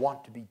just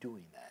want to be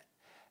doing that.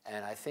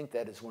 And I think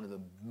that is one of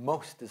the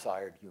most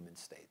desired human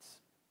states,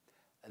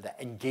 that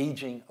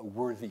engaging a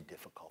worthy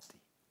difficulty,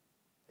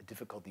 a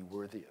difficulty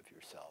worthy of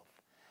yourself.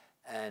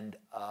 And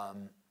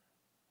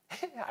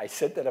I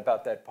said that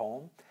about that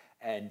poem.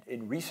 And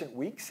in recent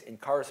weeks, in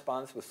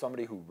correspondence with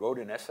somebody who wrote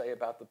an essay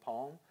about the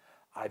poem,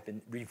 I've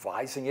been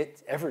revising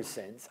it ever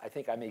since. I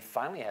think I may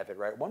finally have it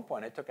right. At one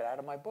point, I took it out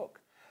of my book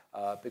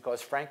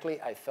because, frankly,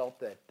 I felt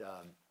that,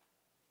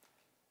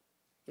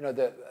 you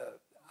know,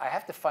 I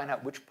have to find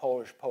out which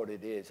Polish poet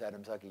it is,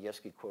 Adam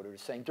Zagajewski quoted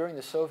as saying, during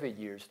the Soviet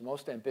years, the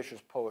most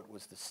ambitious poet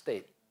was the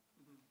state.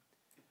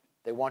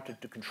 They wanted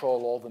to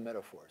control all the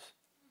metaphors.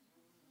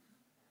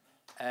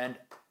 And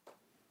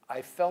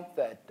I felt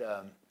that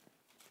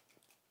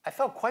I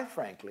felt, quite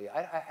frankly,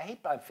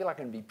 I feel like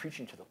I'm going to be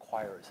preaching to the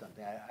choir or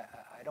something.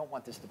 I don't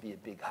want this to be a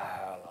big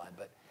ha-ha line,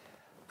 but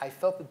I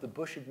felt that the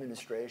Bush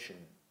administration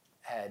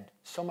had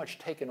so much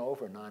taken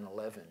over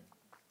 9/11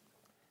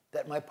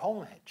 that my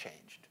poem had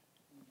changed,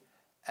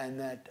 and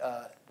that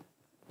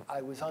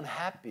I was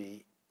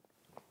unhappy.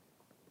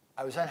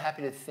 I was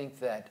unhappy to think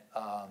that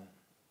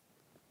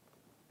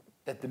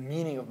that the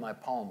meaning of my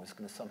poem was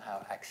going to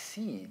somehow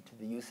accede to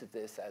the use of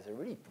this as a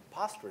really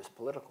preposterous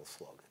political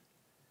slogan.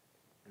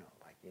 You know,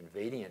 like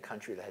invading a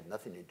country that had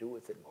nothing to do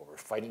with it, or we're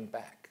fighting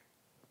back.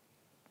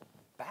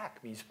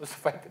 Back means you're supposed to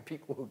fight the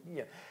people who, you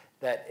know,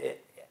 that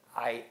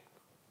I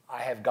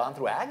have gone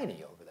through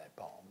agony over that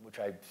poem, which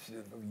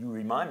you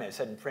remind me, I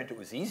said in print it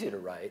was easy to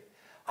write.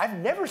 I've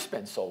never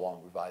spent so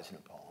long revising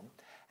a poem,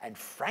 and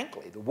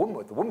frankly,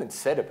 what the woman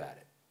said about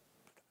it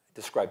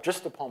described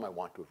just the poem I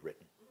want to have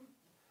written.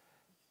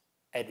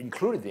 It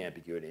included the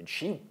ambiguity, and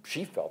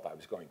she felt I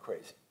was going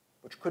crazy,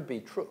 which could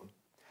be true.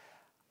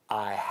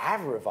 I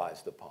have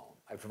revised the poem.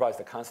 I've revised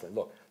it constantly.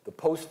 Look, the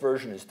post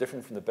version is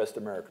different from the Best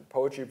American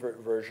Poetry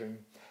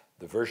version.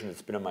 The version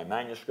that's been in my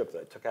manuscript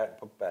that I took out and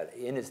put back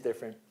in is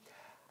different.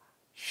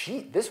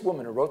 This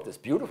woman who wrote this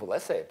beautiful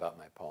essay about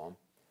my poem,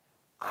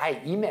 I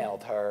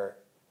emailed her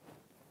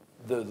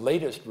the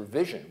latest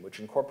revision, which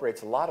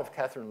incorporates a lot of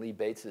Catherine Lee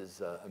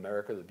Bates's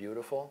America the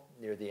Beautiful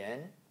near the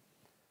end.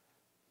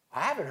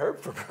 I haven't heard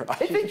from her.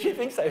 I think she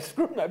thinks I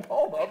screwed my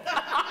poem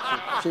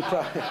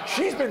up.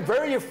 She's been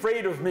very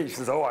afraid of me. She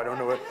says, oh, I don't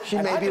know what. She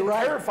may be right.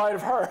 I'm terrified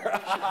of her.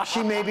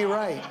 She may be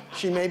right.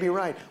 She may be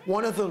right.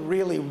 One of the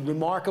really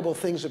remarkable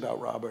things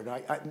about Robert,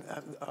 I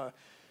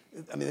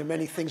mean, there are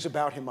many things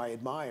about him I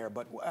admire,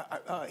 but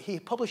he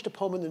published a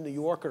poem in the New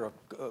Yorker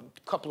a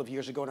couple of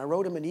years ago, and I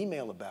wrote him an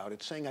email about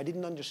it saying I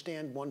didn't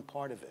understand one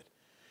part of it.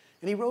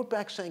 And he wrote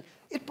back saying,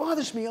 it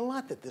bothers me a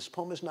lot that this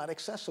poem is not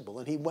accessible.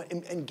 And he went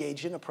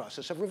engaged in a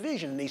process of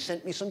revision, and he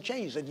sent me some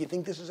changes. Said, do you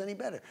think this is any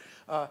better?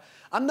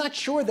 I'm not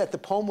sure that the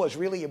poem was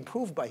really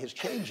improved by his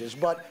changes,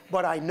 but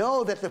I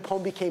know that the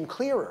poem became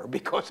clearer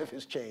because of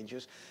his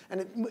changes.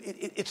 And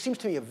it seems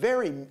to me a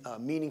very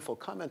meaningful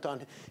comment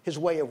on his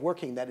way of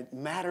working, that it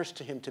matters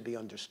to him to be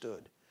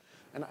understood.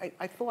 And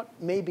I thought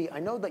maybe,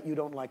 I know that you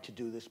don't like to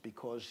do this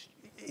because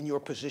in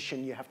your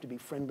position you have to be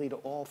friendly to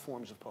all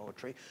forms of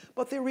poetry,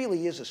 but there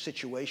really is a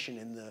situation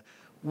in the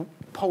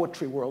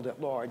poetry world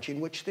at large in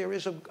which there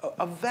is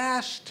a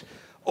vast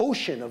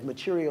ocean of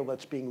material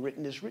that's being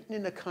written is written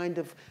in a kind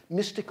of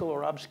mystical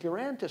or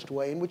obscurantist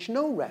way in which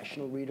no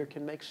rational reader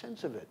can make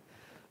sense of it.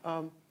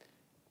 I'm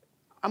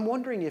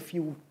wondering if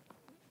you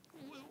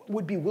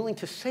would be willing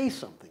to say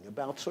something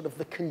about sort of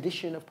the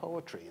condition of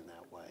poetry in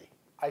that way.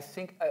 I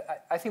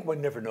think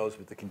one never knows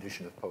what the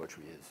condition of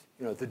poetry is.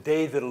 You know, the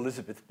day that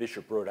Elizabeth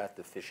Bishop wrote At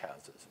the Fish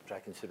Houses, which I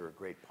consider a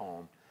great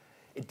poem,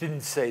 it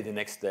didn't say the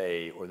next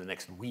day or the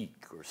next week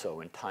or so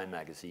in Time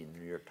magazine, the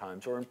New York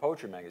Times, or in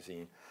Poetry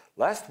magazine.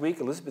 Last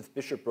week, Elizabeth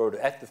Bishop wrote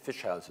At the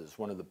Fish Houses,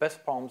 one of the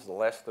best poems of the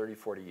last 30,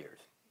 40 years.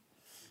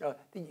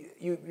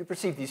 You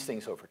perceive these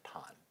things over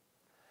time.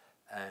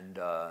 And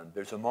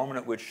there's a moment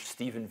at which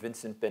Stephen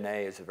Vincent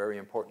Benet is a very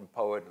important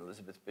poet and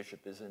Elizabeth Bishop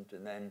isn't,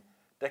 and then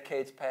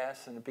decades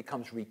pass and it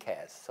becomes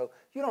recast. So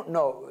you don't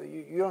know,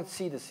 you don't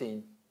see the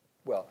scene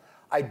well.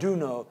 I do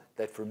know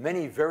that for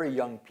many very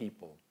young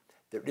people,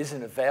 there is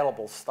an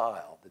available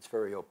style that's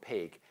very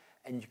opaque,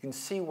 and you can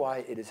see why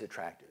it is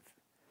attractive.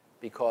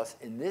 Because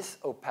in this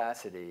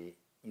opacity,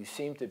 you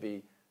seem to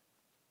be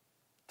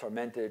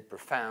tormented,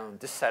 profound,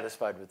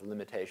 dissatisfied with the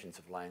limitations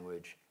of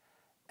language,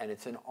 and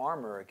it's an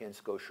armor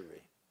against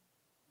gaucherie.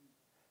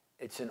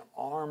 It's an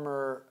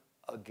armor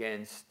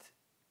against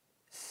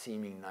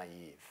seeming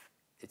naive.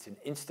 It's an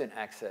instant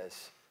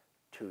access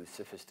to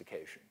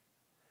sophistication.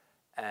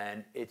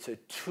 And it's a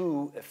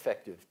too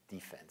effective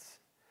defense.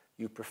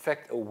 You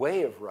perfect a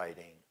way of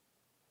writing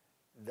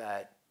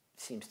that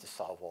seems to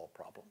solve all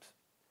problems.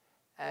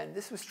 And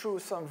this was true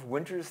of some of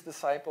Winter's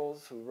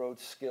disciples who wrote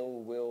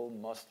skill, will,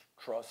 must,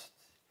 trust.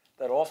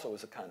 That also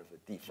is a kind of a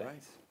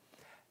defense.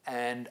 Right.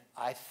 And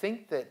I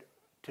think that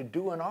to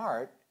do an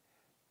art,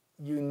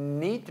 you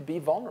need to be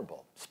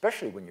vulnerable,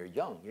 especially when you're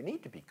young. You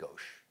need to be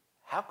gauche.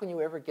 How can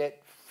you ever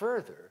get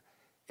further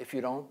if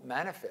you don't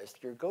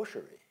manifest your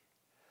gaucherie?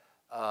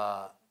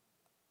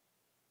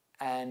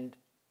 And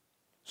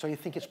so you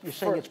think you're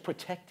saying it's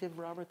protective,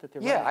 Robert? That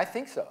they're yeah, I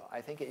think so. I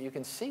think you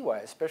can see why,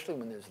 especially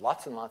when there's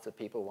lots and lots of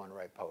people who want to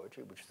write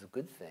poetry, which is a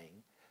good thing,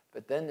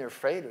 but then they're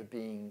afraid of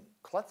being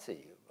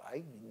klutzy.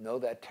 I know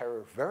that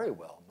terror very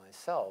well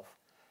myself.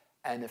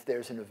 And if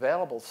there's an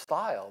available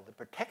style that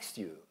protects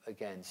you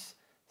against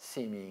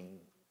seeming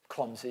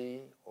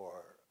clumsy or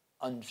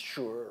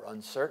unsure or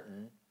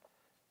uncertain,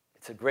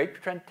 it's a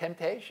great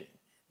temptation.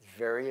 It's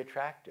very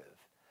attractive.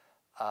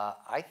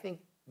 I think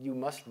you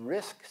must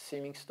risk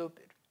seeming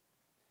stupid.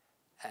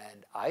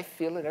 And I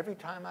feel it every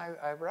time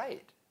I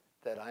write,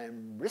 that I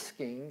am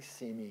risking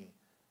seeming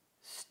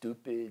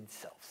stupid,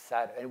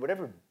 self-satisfied, and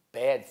whatever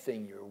bad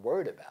thing you're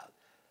worried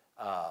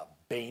about,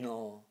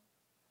 banal,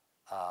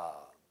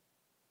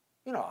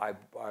 you know,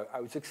 I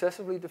was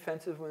excessively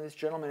defensive when this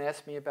gentleman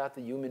asked me about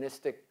the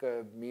humanistic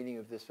meaning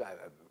of this,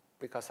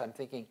 because I'm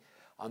thinking,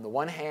 on the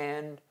one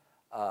hand,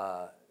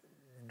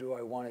 do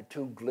I want to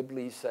too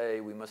glibly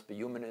say we must be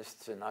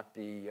humanists and not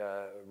be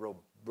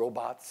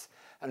robots?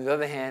 On the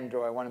other hand,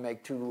 do I want to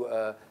make too,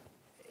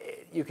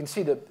 you can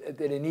see that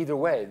in either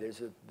way,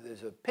 there's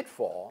a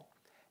pitfall,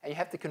 and you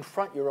have to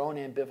confront your own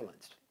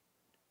ambivalence.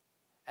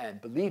 And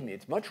believe me,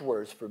 it's much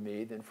worse for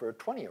me than for a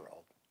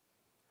 20-year-old.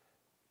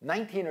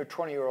 19 or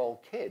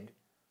 20-year-old kid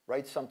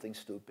writes something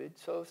stupid,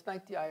 so it's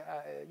 19,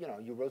 you know,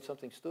 you wrote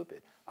something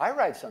stupid. I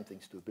write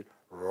something stupid.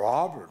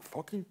 Robert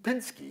fucking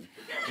Pinsky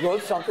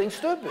wrote something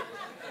stupid.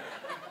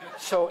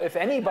 So if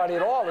anybody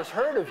at all has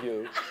heard of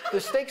you, the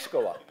stakes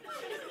go up.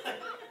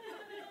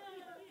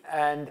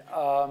 And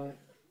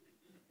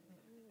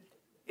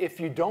if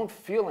you don't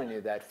feel any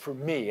of that, for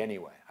me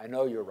anyway, I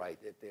know you're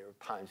right, that there are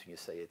times when you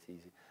say it's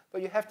easy,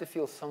 but you have to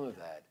feel some of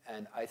that.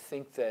 And I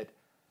think that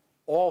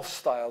all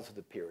styles of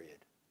the period,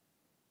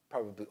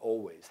 probably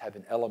always, have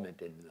an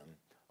element in them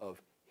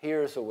of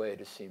here's a way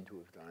to seem to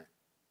have done it.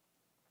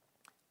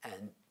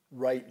 And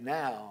right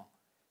now,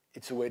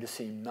 it's a way to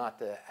seem not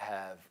to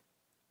have,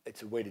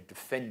 it's a way to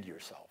defend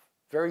yourself.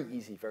 Very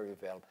easy, very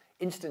available.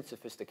 Instant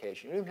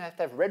sophistication. You don't even have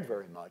to have read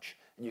very much,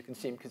 and you can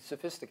seem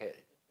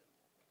sophisticated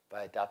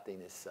by adopting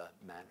this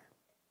manner.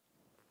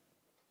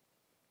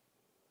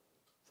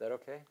 Is that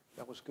okay?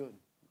 That was good.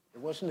 It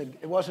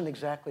wasn't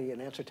exactly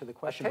an answer to the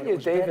question. I'll tell you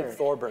a David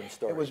Thorburn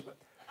story. It was,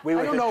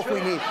 I don't know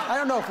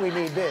if we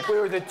need this. We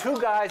were the two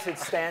guys at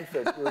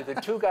Stanford. We were the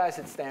two guys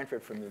at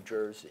Stanford from New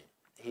Jersey.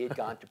 He had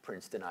gone to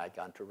Princeton. I had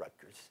gone to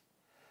Rutgers.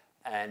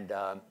 And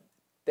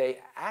they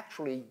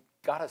actually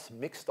got us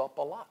mixed up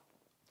a lot.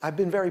 I've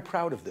been very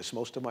proud of this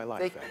most of my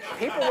life,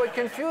 actually. People would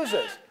confuse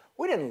us.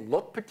 We didn't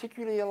look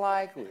particularly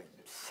alike. We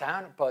didn't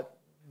sound, but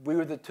we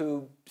were the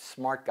two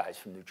smart guys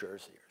from New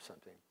Jersey or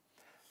something.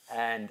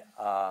 And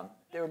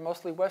they were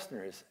mostly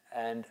Westerners.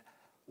 And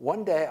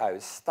one day I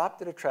was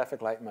stopped at a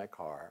traffic light in my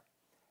car,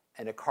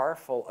 and a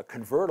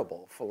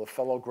convertible full of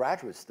fellow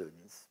graduate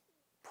students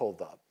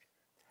pulled up.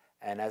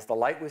 And as the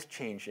light was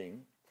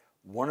changing,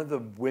 one of the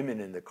women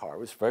in the car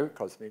was very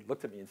close to me,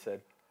 looked at me and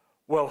said,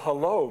 "Well,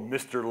 hello,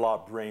 Mr.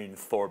 LaBrain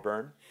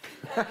Thorburn."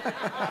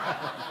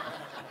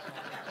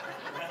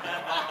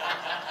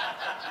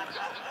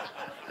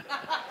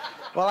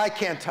 Well, I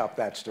can't top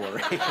that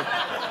story.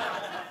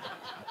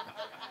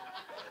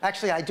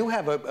 Actually, I do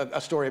have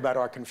a story about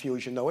our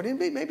confusion, though, and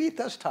maybe it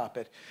does top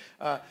it.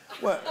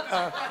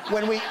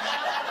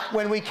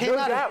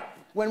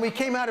 When we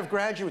came out of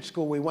graduate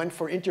school, we went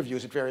for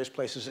interviews at various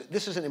places.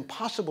 This is an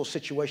impossible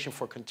situation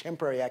for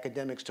contemporary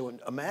academics to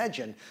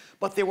imagine,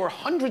 but there were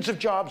hundreds of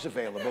jobs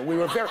available. We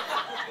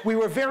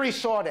were very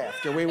sought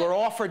after. We were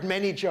offered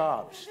many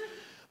jobs.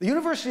 The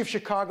University of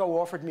Chicago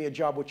offered me a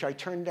job which I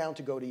turned down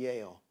to go to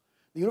Yale.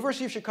 The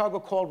University of Chicago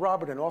called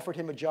Robert and offered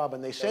him a job,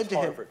 and they said to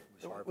him,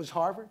 it was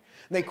Harvard?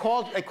 And they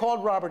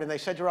called Robert, and they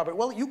said to Robert,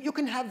 well, you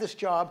can have this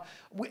job.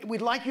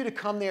 We'd like you to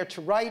come there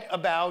to write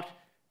about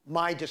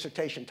my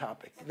dissertation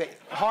topic.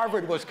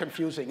 Harvard was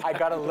confusing. I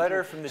got a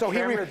letter from the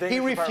chairman of the he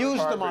English refused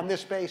Department of them on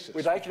this basis.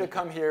 We'd like you to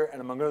come here,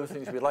 and among other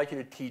things, we'd like you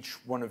to teach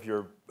one of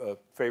your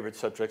favorite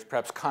subjects,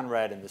 perhaps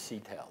Conrad and the Sea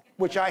Tale.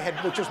 Which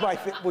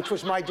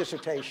was my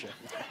dissertation.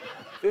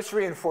 This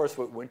reinforced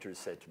what Winters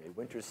said to me.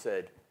 Winters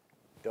said,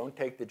 "Don't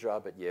take the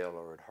job at Yale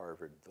or at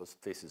Harvard. Those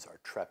places are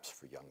traps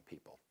for young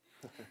people."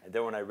 And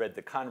then when I read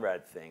the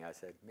Conrad thing, I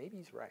said, maybe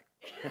he's right.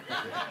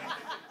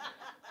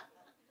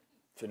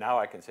 So now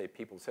I can say,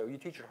 people say, "Oh, you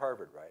teach at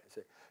Harvard, right?" I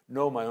say,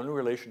 "No, my only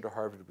relation to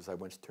Harvard was I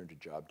once turned a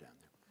job down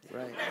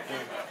there." Right.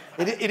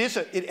 Yeah.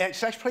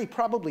 It's actually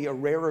probably a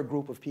rarer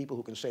group of people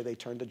who can say they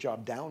turned a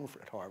job down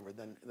at Harvard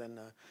than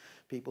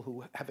people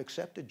who have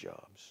accepted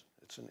jobs.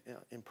 It's an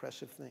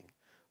impressive thing.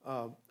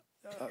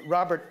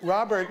 Robert.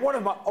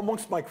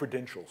 Amongst my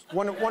credentials.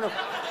 One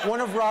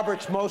of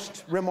Robert's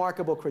most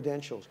remarkable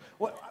credentials.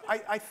 Well,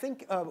 I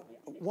think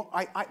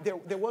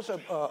there was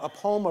a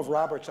poem of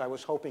Robert's I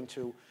was hoping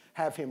to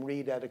have him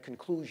read at a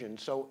conclusion.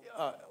 So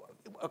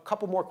a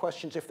couple more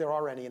questions if there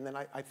are any, and then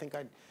I think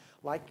I'd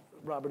like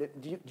Robert.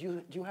 Do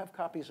you have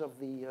copies of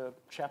the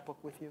chapbook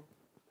with you?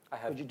 I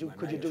have.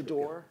 Could you do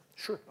Door?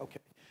 Sure. Okay.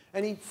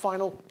 Any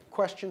final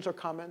questions or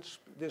comments?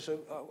 There's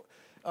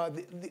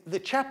the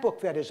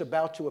chapbook that is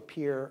about to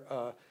appear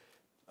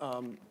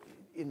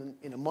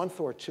in a month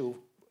or two.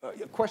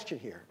 A question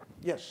here.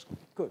 Yes,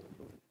 good. It's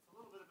a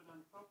little bit of an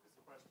unfocused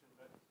question,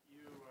 but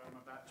you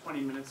about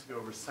 20 minutes ago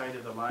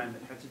recited a line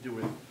that had to do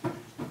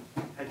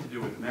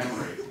with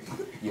memory.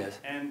 Yes.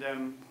 And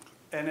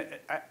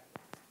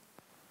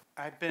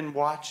I've been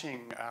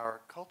watching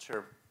our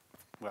culture,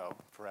 well,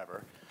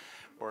 forever,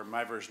 or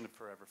my version of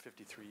forever,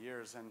 53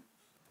 years,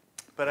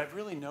 but I've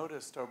really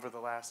noticed over the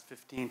last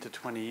 15 to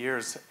 20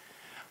 years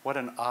what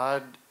an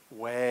odd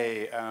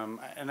way,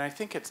 and I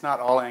think it's not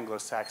all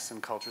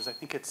Anglo-Saxon cultures, I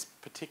think it's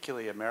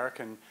particularly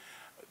American,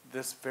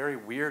 this very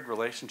weird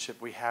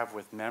relationship we have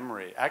with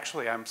memory.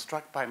 Actually, I'm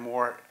struck by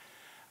more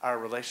our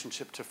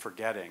relationship to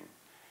forgetting.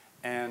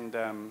 And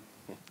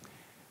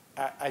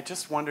I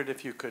just wondered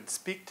if you could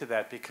speak to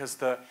that, because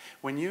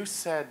when you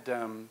said,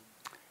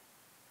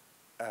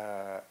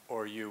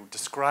 or you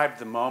described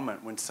the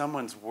moment when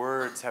someone's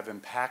words have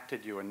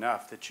impacted you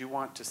enough that you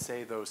want to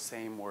say those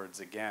same words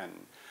again,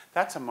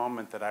 that's a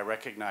moment that I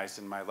recognized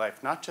in my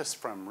life, not just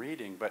from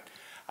reading, but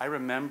I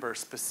remember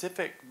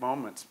specific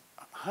moments,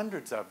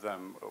 hundreds of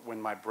them,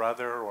 when my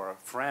brother or a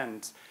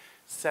friend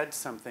said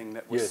something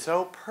that was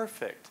so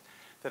perfect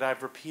that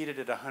I've repeated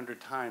it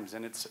 100 times,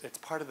 and it's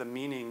part of the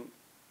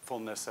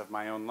meaningfulness of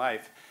my own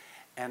life.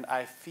 And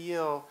I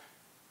feel,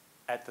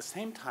 at the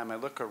same time, I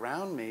look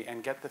around me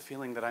and get the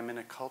feeling that I'm in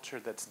a culture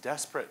that's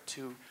desperate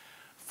to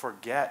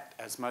forget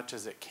as much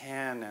as it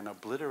can and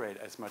obliterate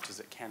as much as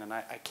it can, and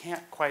I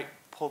can't quite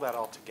pull that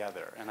all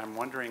together, and I'm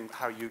wondering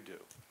how you do.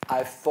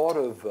 I've thought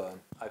of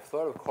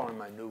calling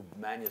my new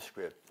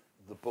manuscript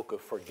The Book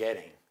of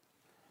Forgetting,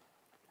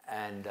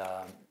 and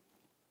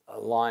a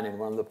line in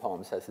one of the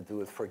poems has to do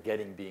with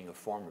forgetting being a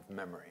form of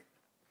memory.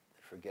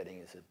 Forgetting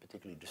is a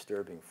particularly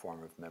disturbing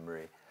form of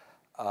memory.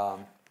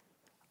 I'm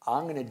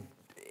going to,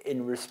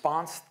 in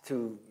response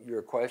to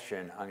your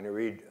question, I'm going to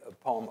read a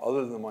poem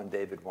other than the one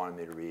David wanted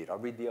me to read. I'll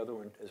read the other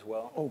one as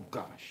well. Oh,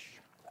 gosh.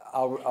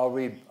 I'll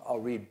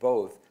read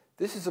both.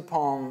 This is a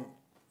poem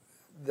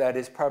that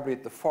is probably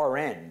at the far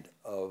end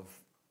of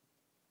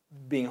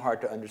being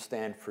hard to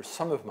understand for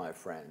some of my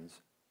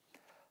friends.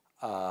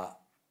 I'm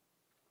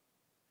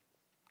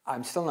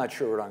still not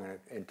sure what I'm going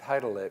to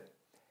entitle it.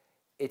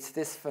 It's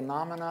this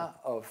phenomena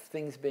of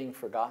things being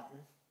forgotten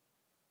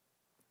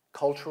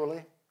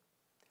culturally.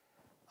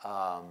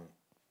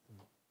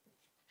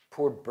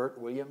 Poor Bert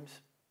Williams,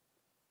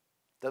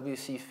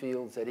 W.C.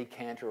 Fields, Eddie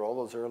Cantor, all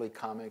those early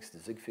comics, the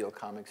Ziegfeld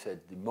comics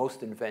said the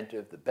most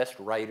inventive, the best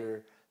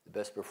writer, the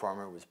best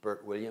performer was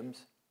Bert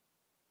Williams.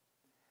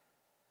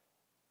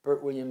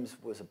 Bert Williams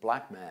was a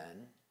black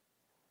man.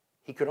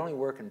 He could only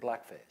work in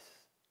blackface.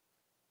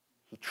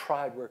 He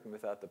tried working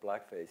without the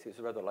blackface. He was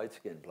a rather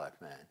light-skinned black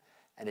man,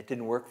 and it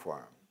didn't work for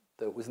him.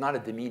 It was not a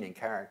demeaning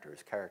character.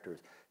 His characters,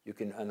 you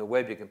can, on the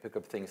web, you can pick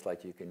up things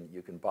like you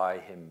can buy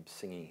him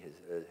singing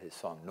his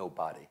song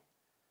 "Nobody."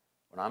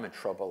 When I'm in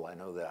trouble, I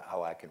know that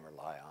how I can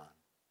rely on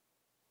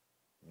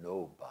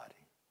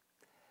nobody.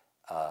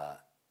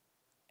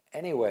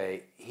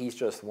 Anyway, he's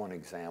just one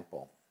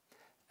example.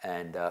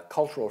 And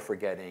cultural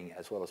forgetting,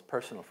 as well as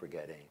personal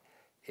forgetting,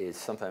 is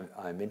something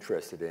I'm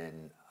interested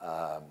in.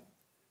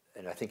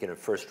 And I think in a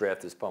first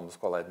draft, this poem was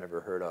called I'd Never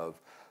Heard Of.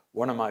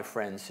 One of my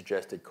friends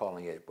suggested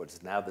calling it what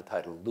is now the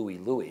title Louie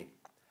Louie.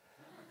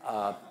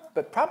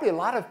 But probably a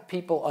lot of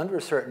people under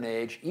a certain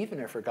age even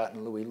have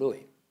forgotten Louie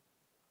Louie.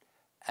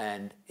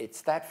 And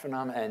it's that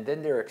phenomenon. And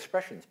then there are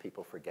expressions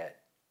people forget.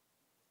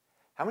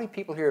 How many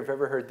people here have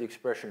ever heard the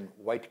expression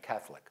white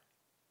Catholic?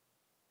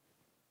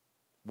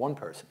 One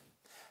person.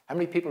 How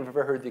many people have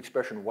ever heard the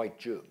expression white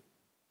Jew?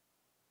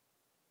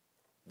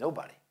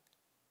 Nobody.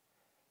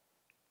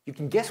 You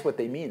can guess what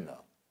they mean,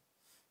 though,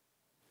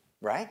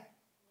 right?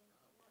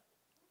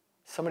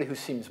 Somebody who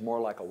seems more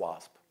like a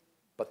wasp,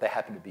 but they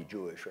happen to be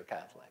Jewish or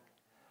Catholic.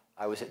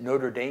 I was at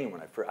Notre Dame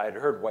when I had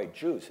heard white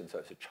Jew since I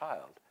was a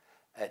child.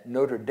 At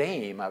Notre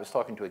Dame, I was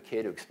talking to a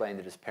kid who explained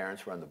that his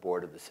parents were on the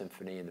board of the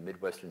symphony in the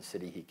Midwestern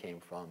city he came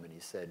from, and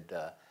he said,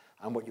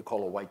 I'm what you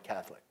call a white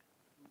Catholic.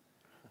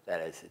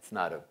 That is, it's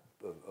not a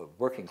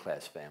working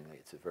class family,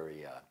 it's a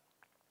very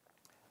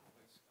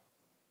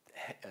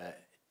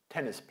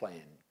tennis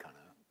playing kind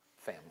of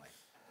family.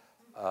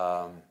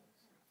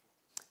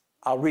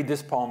 I'll read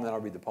this poem, then I'll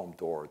read the poem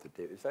Door.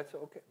 Is that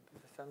okay?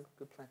 Does that sound like a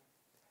good plan?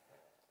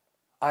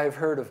 I have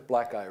heard of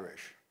black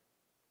Irish,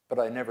 but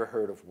I never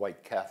heard of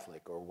white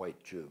Catholic or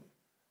white Jew.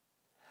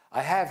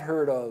 I have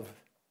heard of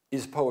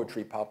is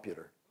poetry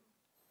popular,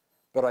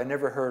 but I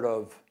never heard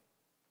of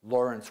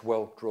Lawrence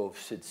Welk drove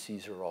Sid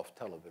Caesar off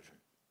television.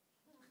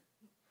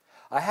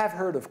 I have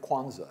heard of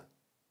Kwanzaa,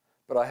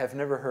 but I have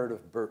never heard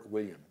of Bert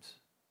Williams.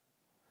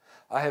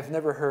 I have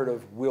never heard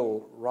of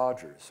Will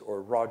Rogers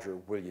or Roger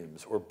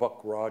Williams or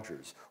Buck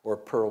Rogers or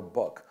Pearl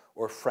Buck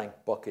or Frank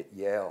Buck at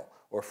Yale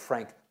or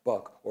Frank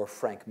Buck or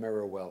Frank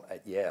Merriwell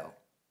at Yale.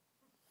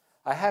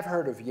 I have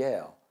heard of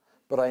Yale,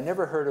 but I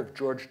never heard of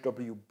George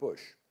W.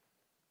 Bush.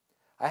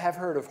 I have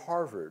heard of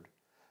Harvard,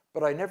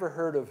 but I never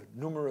heard of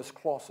numerus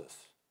clausus,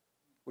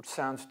 which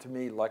sounds to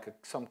me like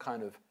some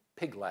kind of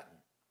pig Latin.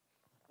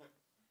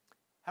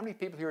 How many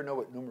people here know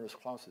what numerus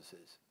clausus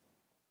is?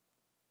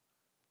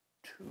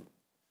 2.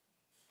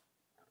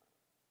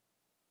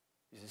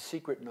 It's a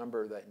secret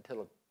number that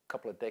until a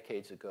couple of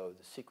decades ago,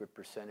 the secret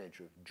percentage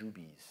of Jews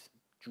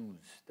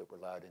that were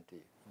allowed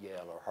into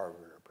Yale or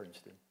Harvard or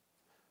Princeton.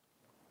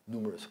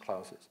 Numerus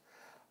clausus.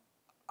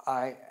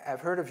 I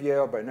have heard of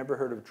Yale, but I never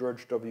heard of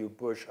George W.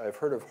 Bush. I've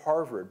heard of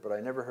Harvard, but I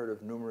never heard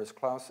of numerus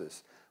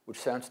clausus, which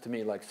sounds to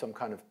me like some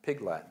kind of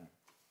pig Latin.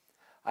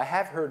 I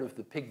have heard of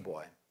the Pig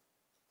Boy.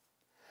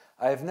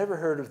 I have never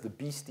heard of the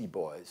Beastie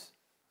Boys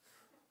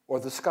or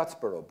the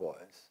Scottsboro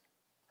Boys.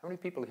 How many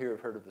people here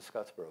have heard of the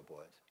Scottsboro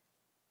Boys?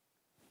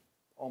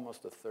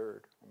 Almost a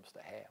third, almost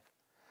a half.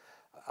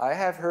 I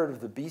have heard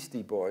of the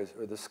Beastie Boys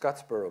or the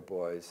Scottsboro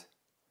Boys.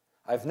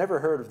 I've never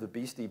heard of the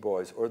Beastie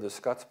Boys or the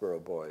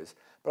Scottsboro Boys,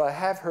 but I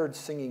have heard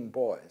singing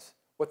boys.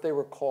 What they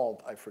were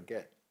called, I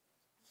forget.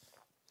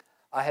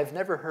 I have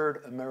never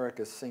heard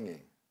America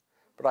singing,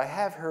 but I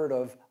have heard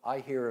of I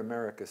Hear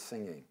America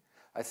Singing.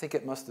 I think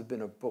it must have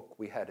been a book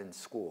we had in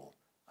school.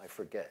 I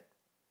forget.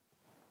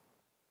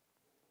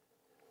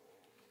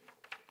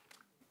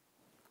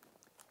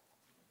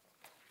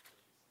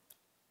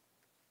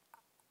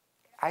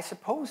 I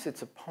suppose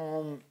it's a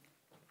poem.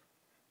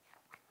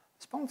 I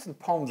suppose it's a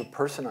poem the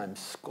person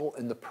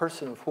in the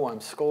person of who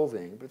I'm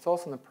scolding, but it's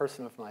also in the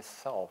person of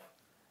myself.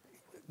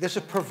 There's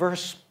a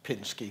perverse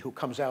Pinsky who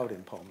comes out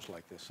in poems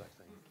like this, I think.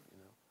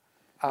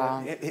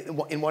 You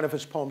know? In one of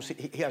his poems,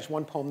 he has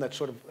one poem that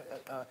sort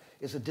of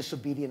is a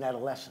disobedient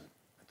adolescent.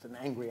 It's an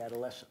angry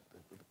adolescent,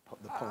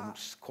 the poem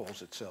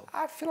calls itself.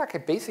 I feel like I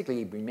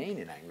basically remain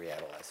an angry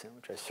adolescent,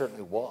 which I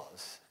certainly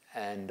was.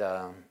 And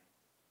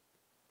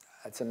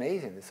it's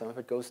amazing that some of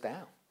it goes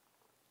down.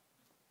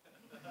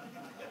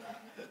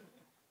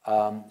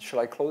 Should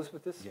I close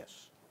with this?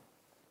 Yes.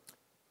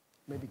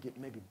 Maybe give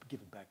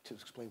it back to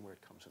explain where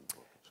it comes in the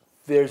book.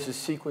 There's a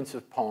sequence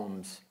of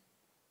poems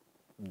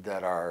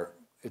that are,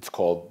 it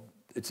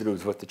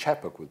was what the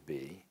chapbook would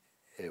be.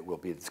 It will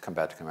be, it's come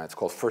out. It's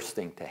called First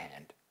Thing to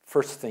Hand.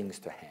 First Things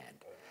to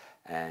Hand.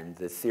 And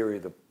the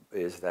theory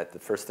is that the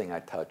first thing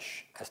I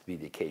touch has to be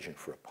the occasion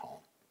for a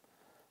poem.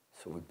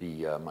 So it would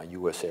be my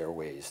US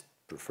Airways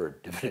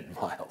preferred dividend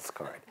miles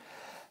card.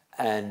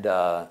 And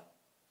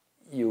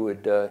you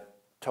would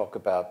talk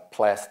about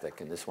plastic,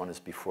 and this one is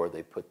before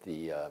they put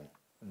the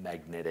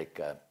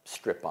magnetic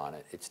strip on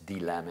it. It's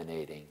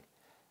delaminating,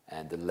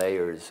 and the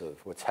layers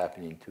of what's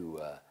happening to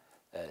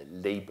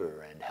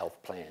labor and health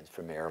plans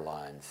from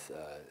airlines,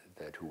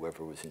 that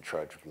whoever was in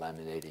charge of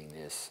laminating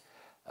this,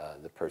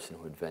 the person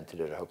who invented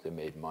it, I hope they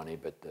made money,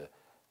 but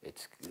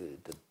it's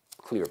the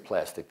clear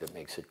plastic that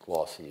makes it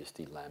glossy is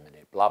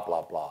delaminated, blah,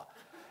 blah, blah.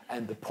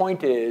 And the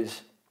point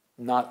is,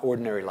 not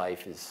ordinary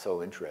life is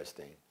so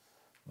interesting,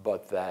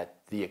 but that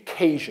the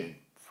occasion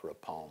for a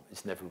poem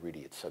is never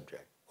really its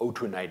subject. Ode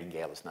to a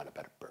Nightingale is not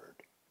about a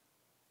bird.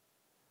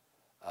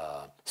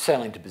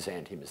 Sailing to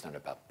Byzantium is not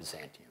about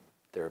Byzantium.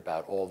 They're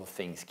about all the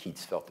things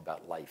Keats felt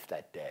about life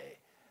that day,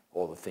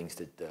 all the things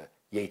that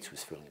Yeats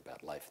was feeling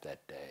about life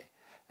that day.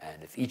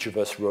 And if each of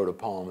us wrote a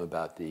poem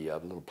about the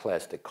little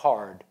plastic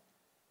card,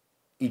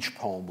 each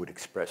poem would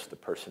express the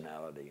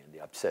personality and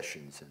the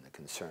obsessions and the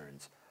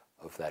concerns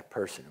of that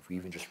person. If we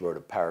even just wrote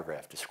a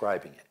paragraph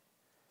describing it,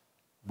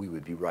 we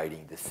would be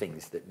writing the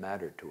things that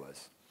mattered to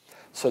us.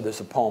 So there's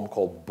a poem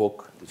called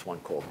Book, there's one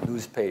called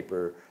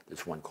Newspaper,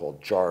 there's one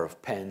called Jar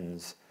of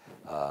Pens,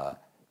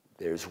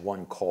 there's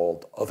one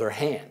called Other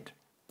Hand,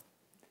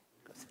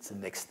 because it's the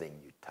next thing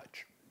you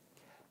touch.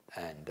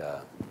 And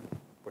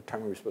what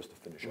time are we supposed to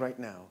finish up? Right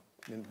now,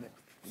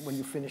 when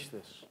you finish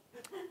this.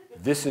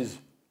 This is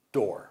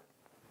Door.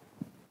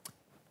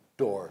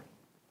 Door.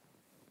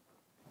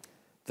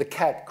 The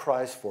cat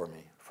cries for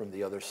me from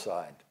the other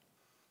side.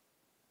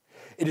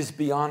 It is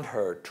beyond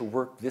her to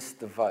work this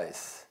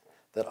device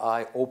that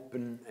I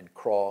open and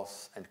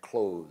cross and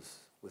close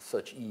with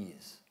such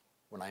ease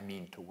when I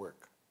mean to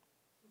work.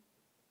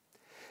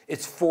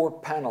 Its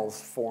 4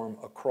 panels form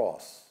a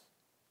cross,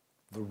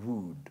 the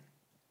rude,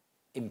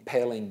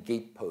 impaling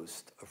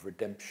gatepost of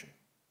redemption,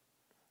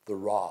 the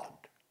rod,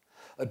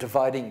 a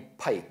dividing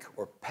pike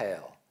or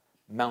pale,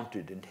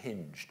 mounted and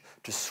hinged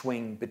to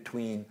swing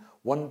between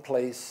one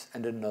place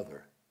and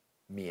another,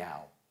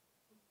 meow.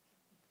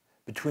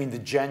 Between the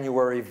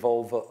January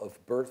vulva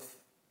of birth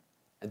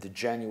and the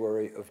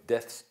January of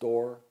death's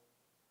door,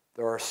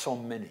 there are so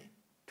many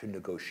to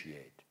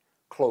negotiate,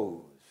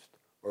 closed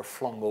or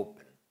flung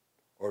open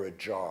or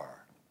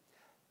ajar,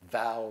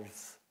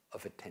 valves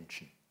of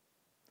attention.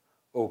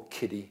 Oh,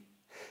 Kitty,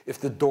 if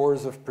the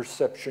doors of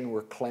perception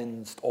were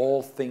cleansed,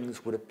 all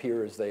things would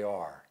appear as they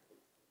are,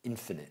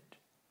 infinite.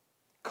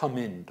 Come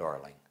in,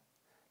 darling.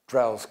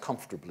 Drowse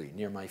comfortably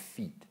near my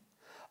feet.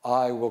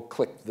 I will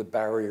click the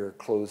barrier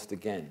closed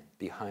again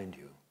behind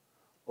you.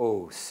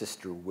 Oh,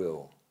 Sister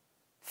Will,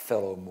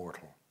 fellow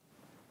mortal,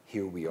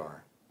 here we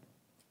are.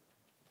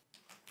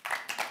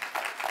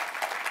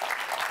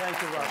 Thank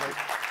you, Robert.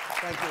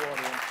 Thank you,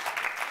 audience.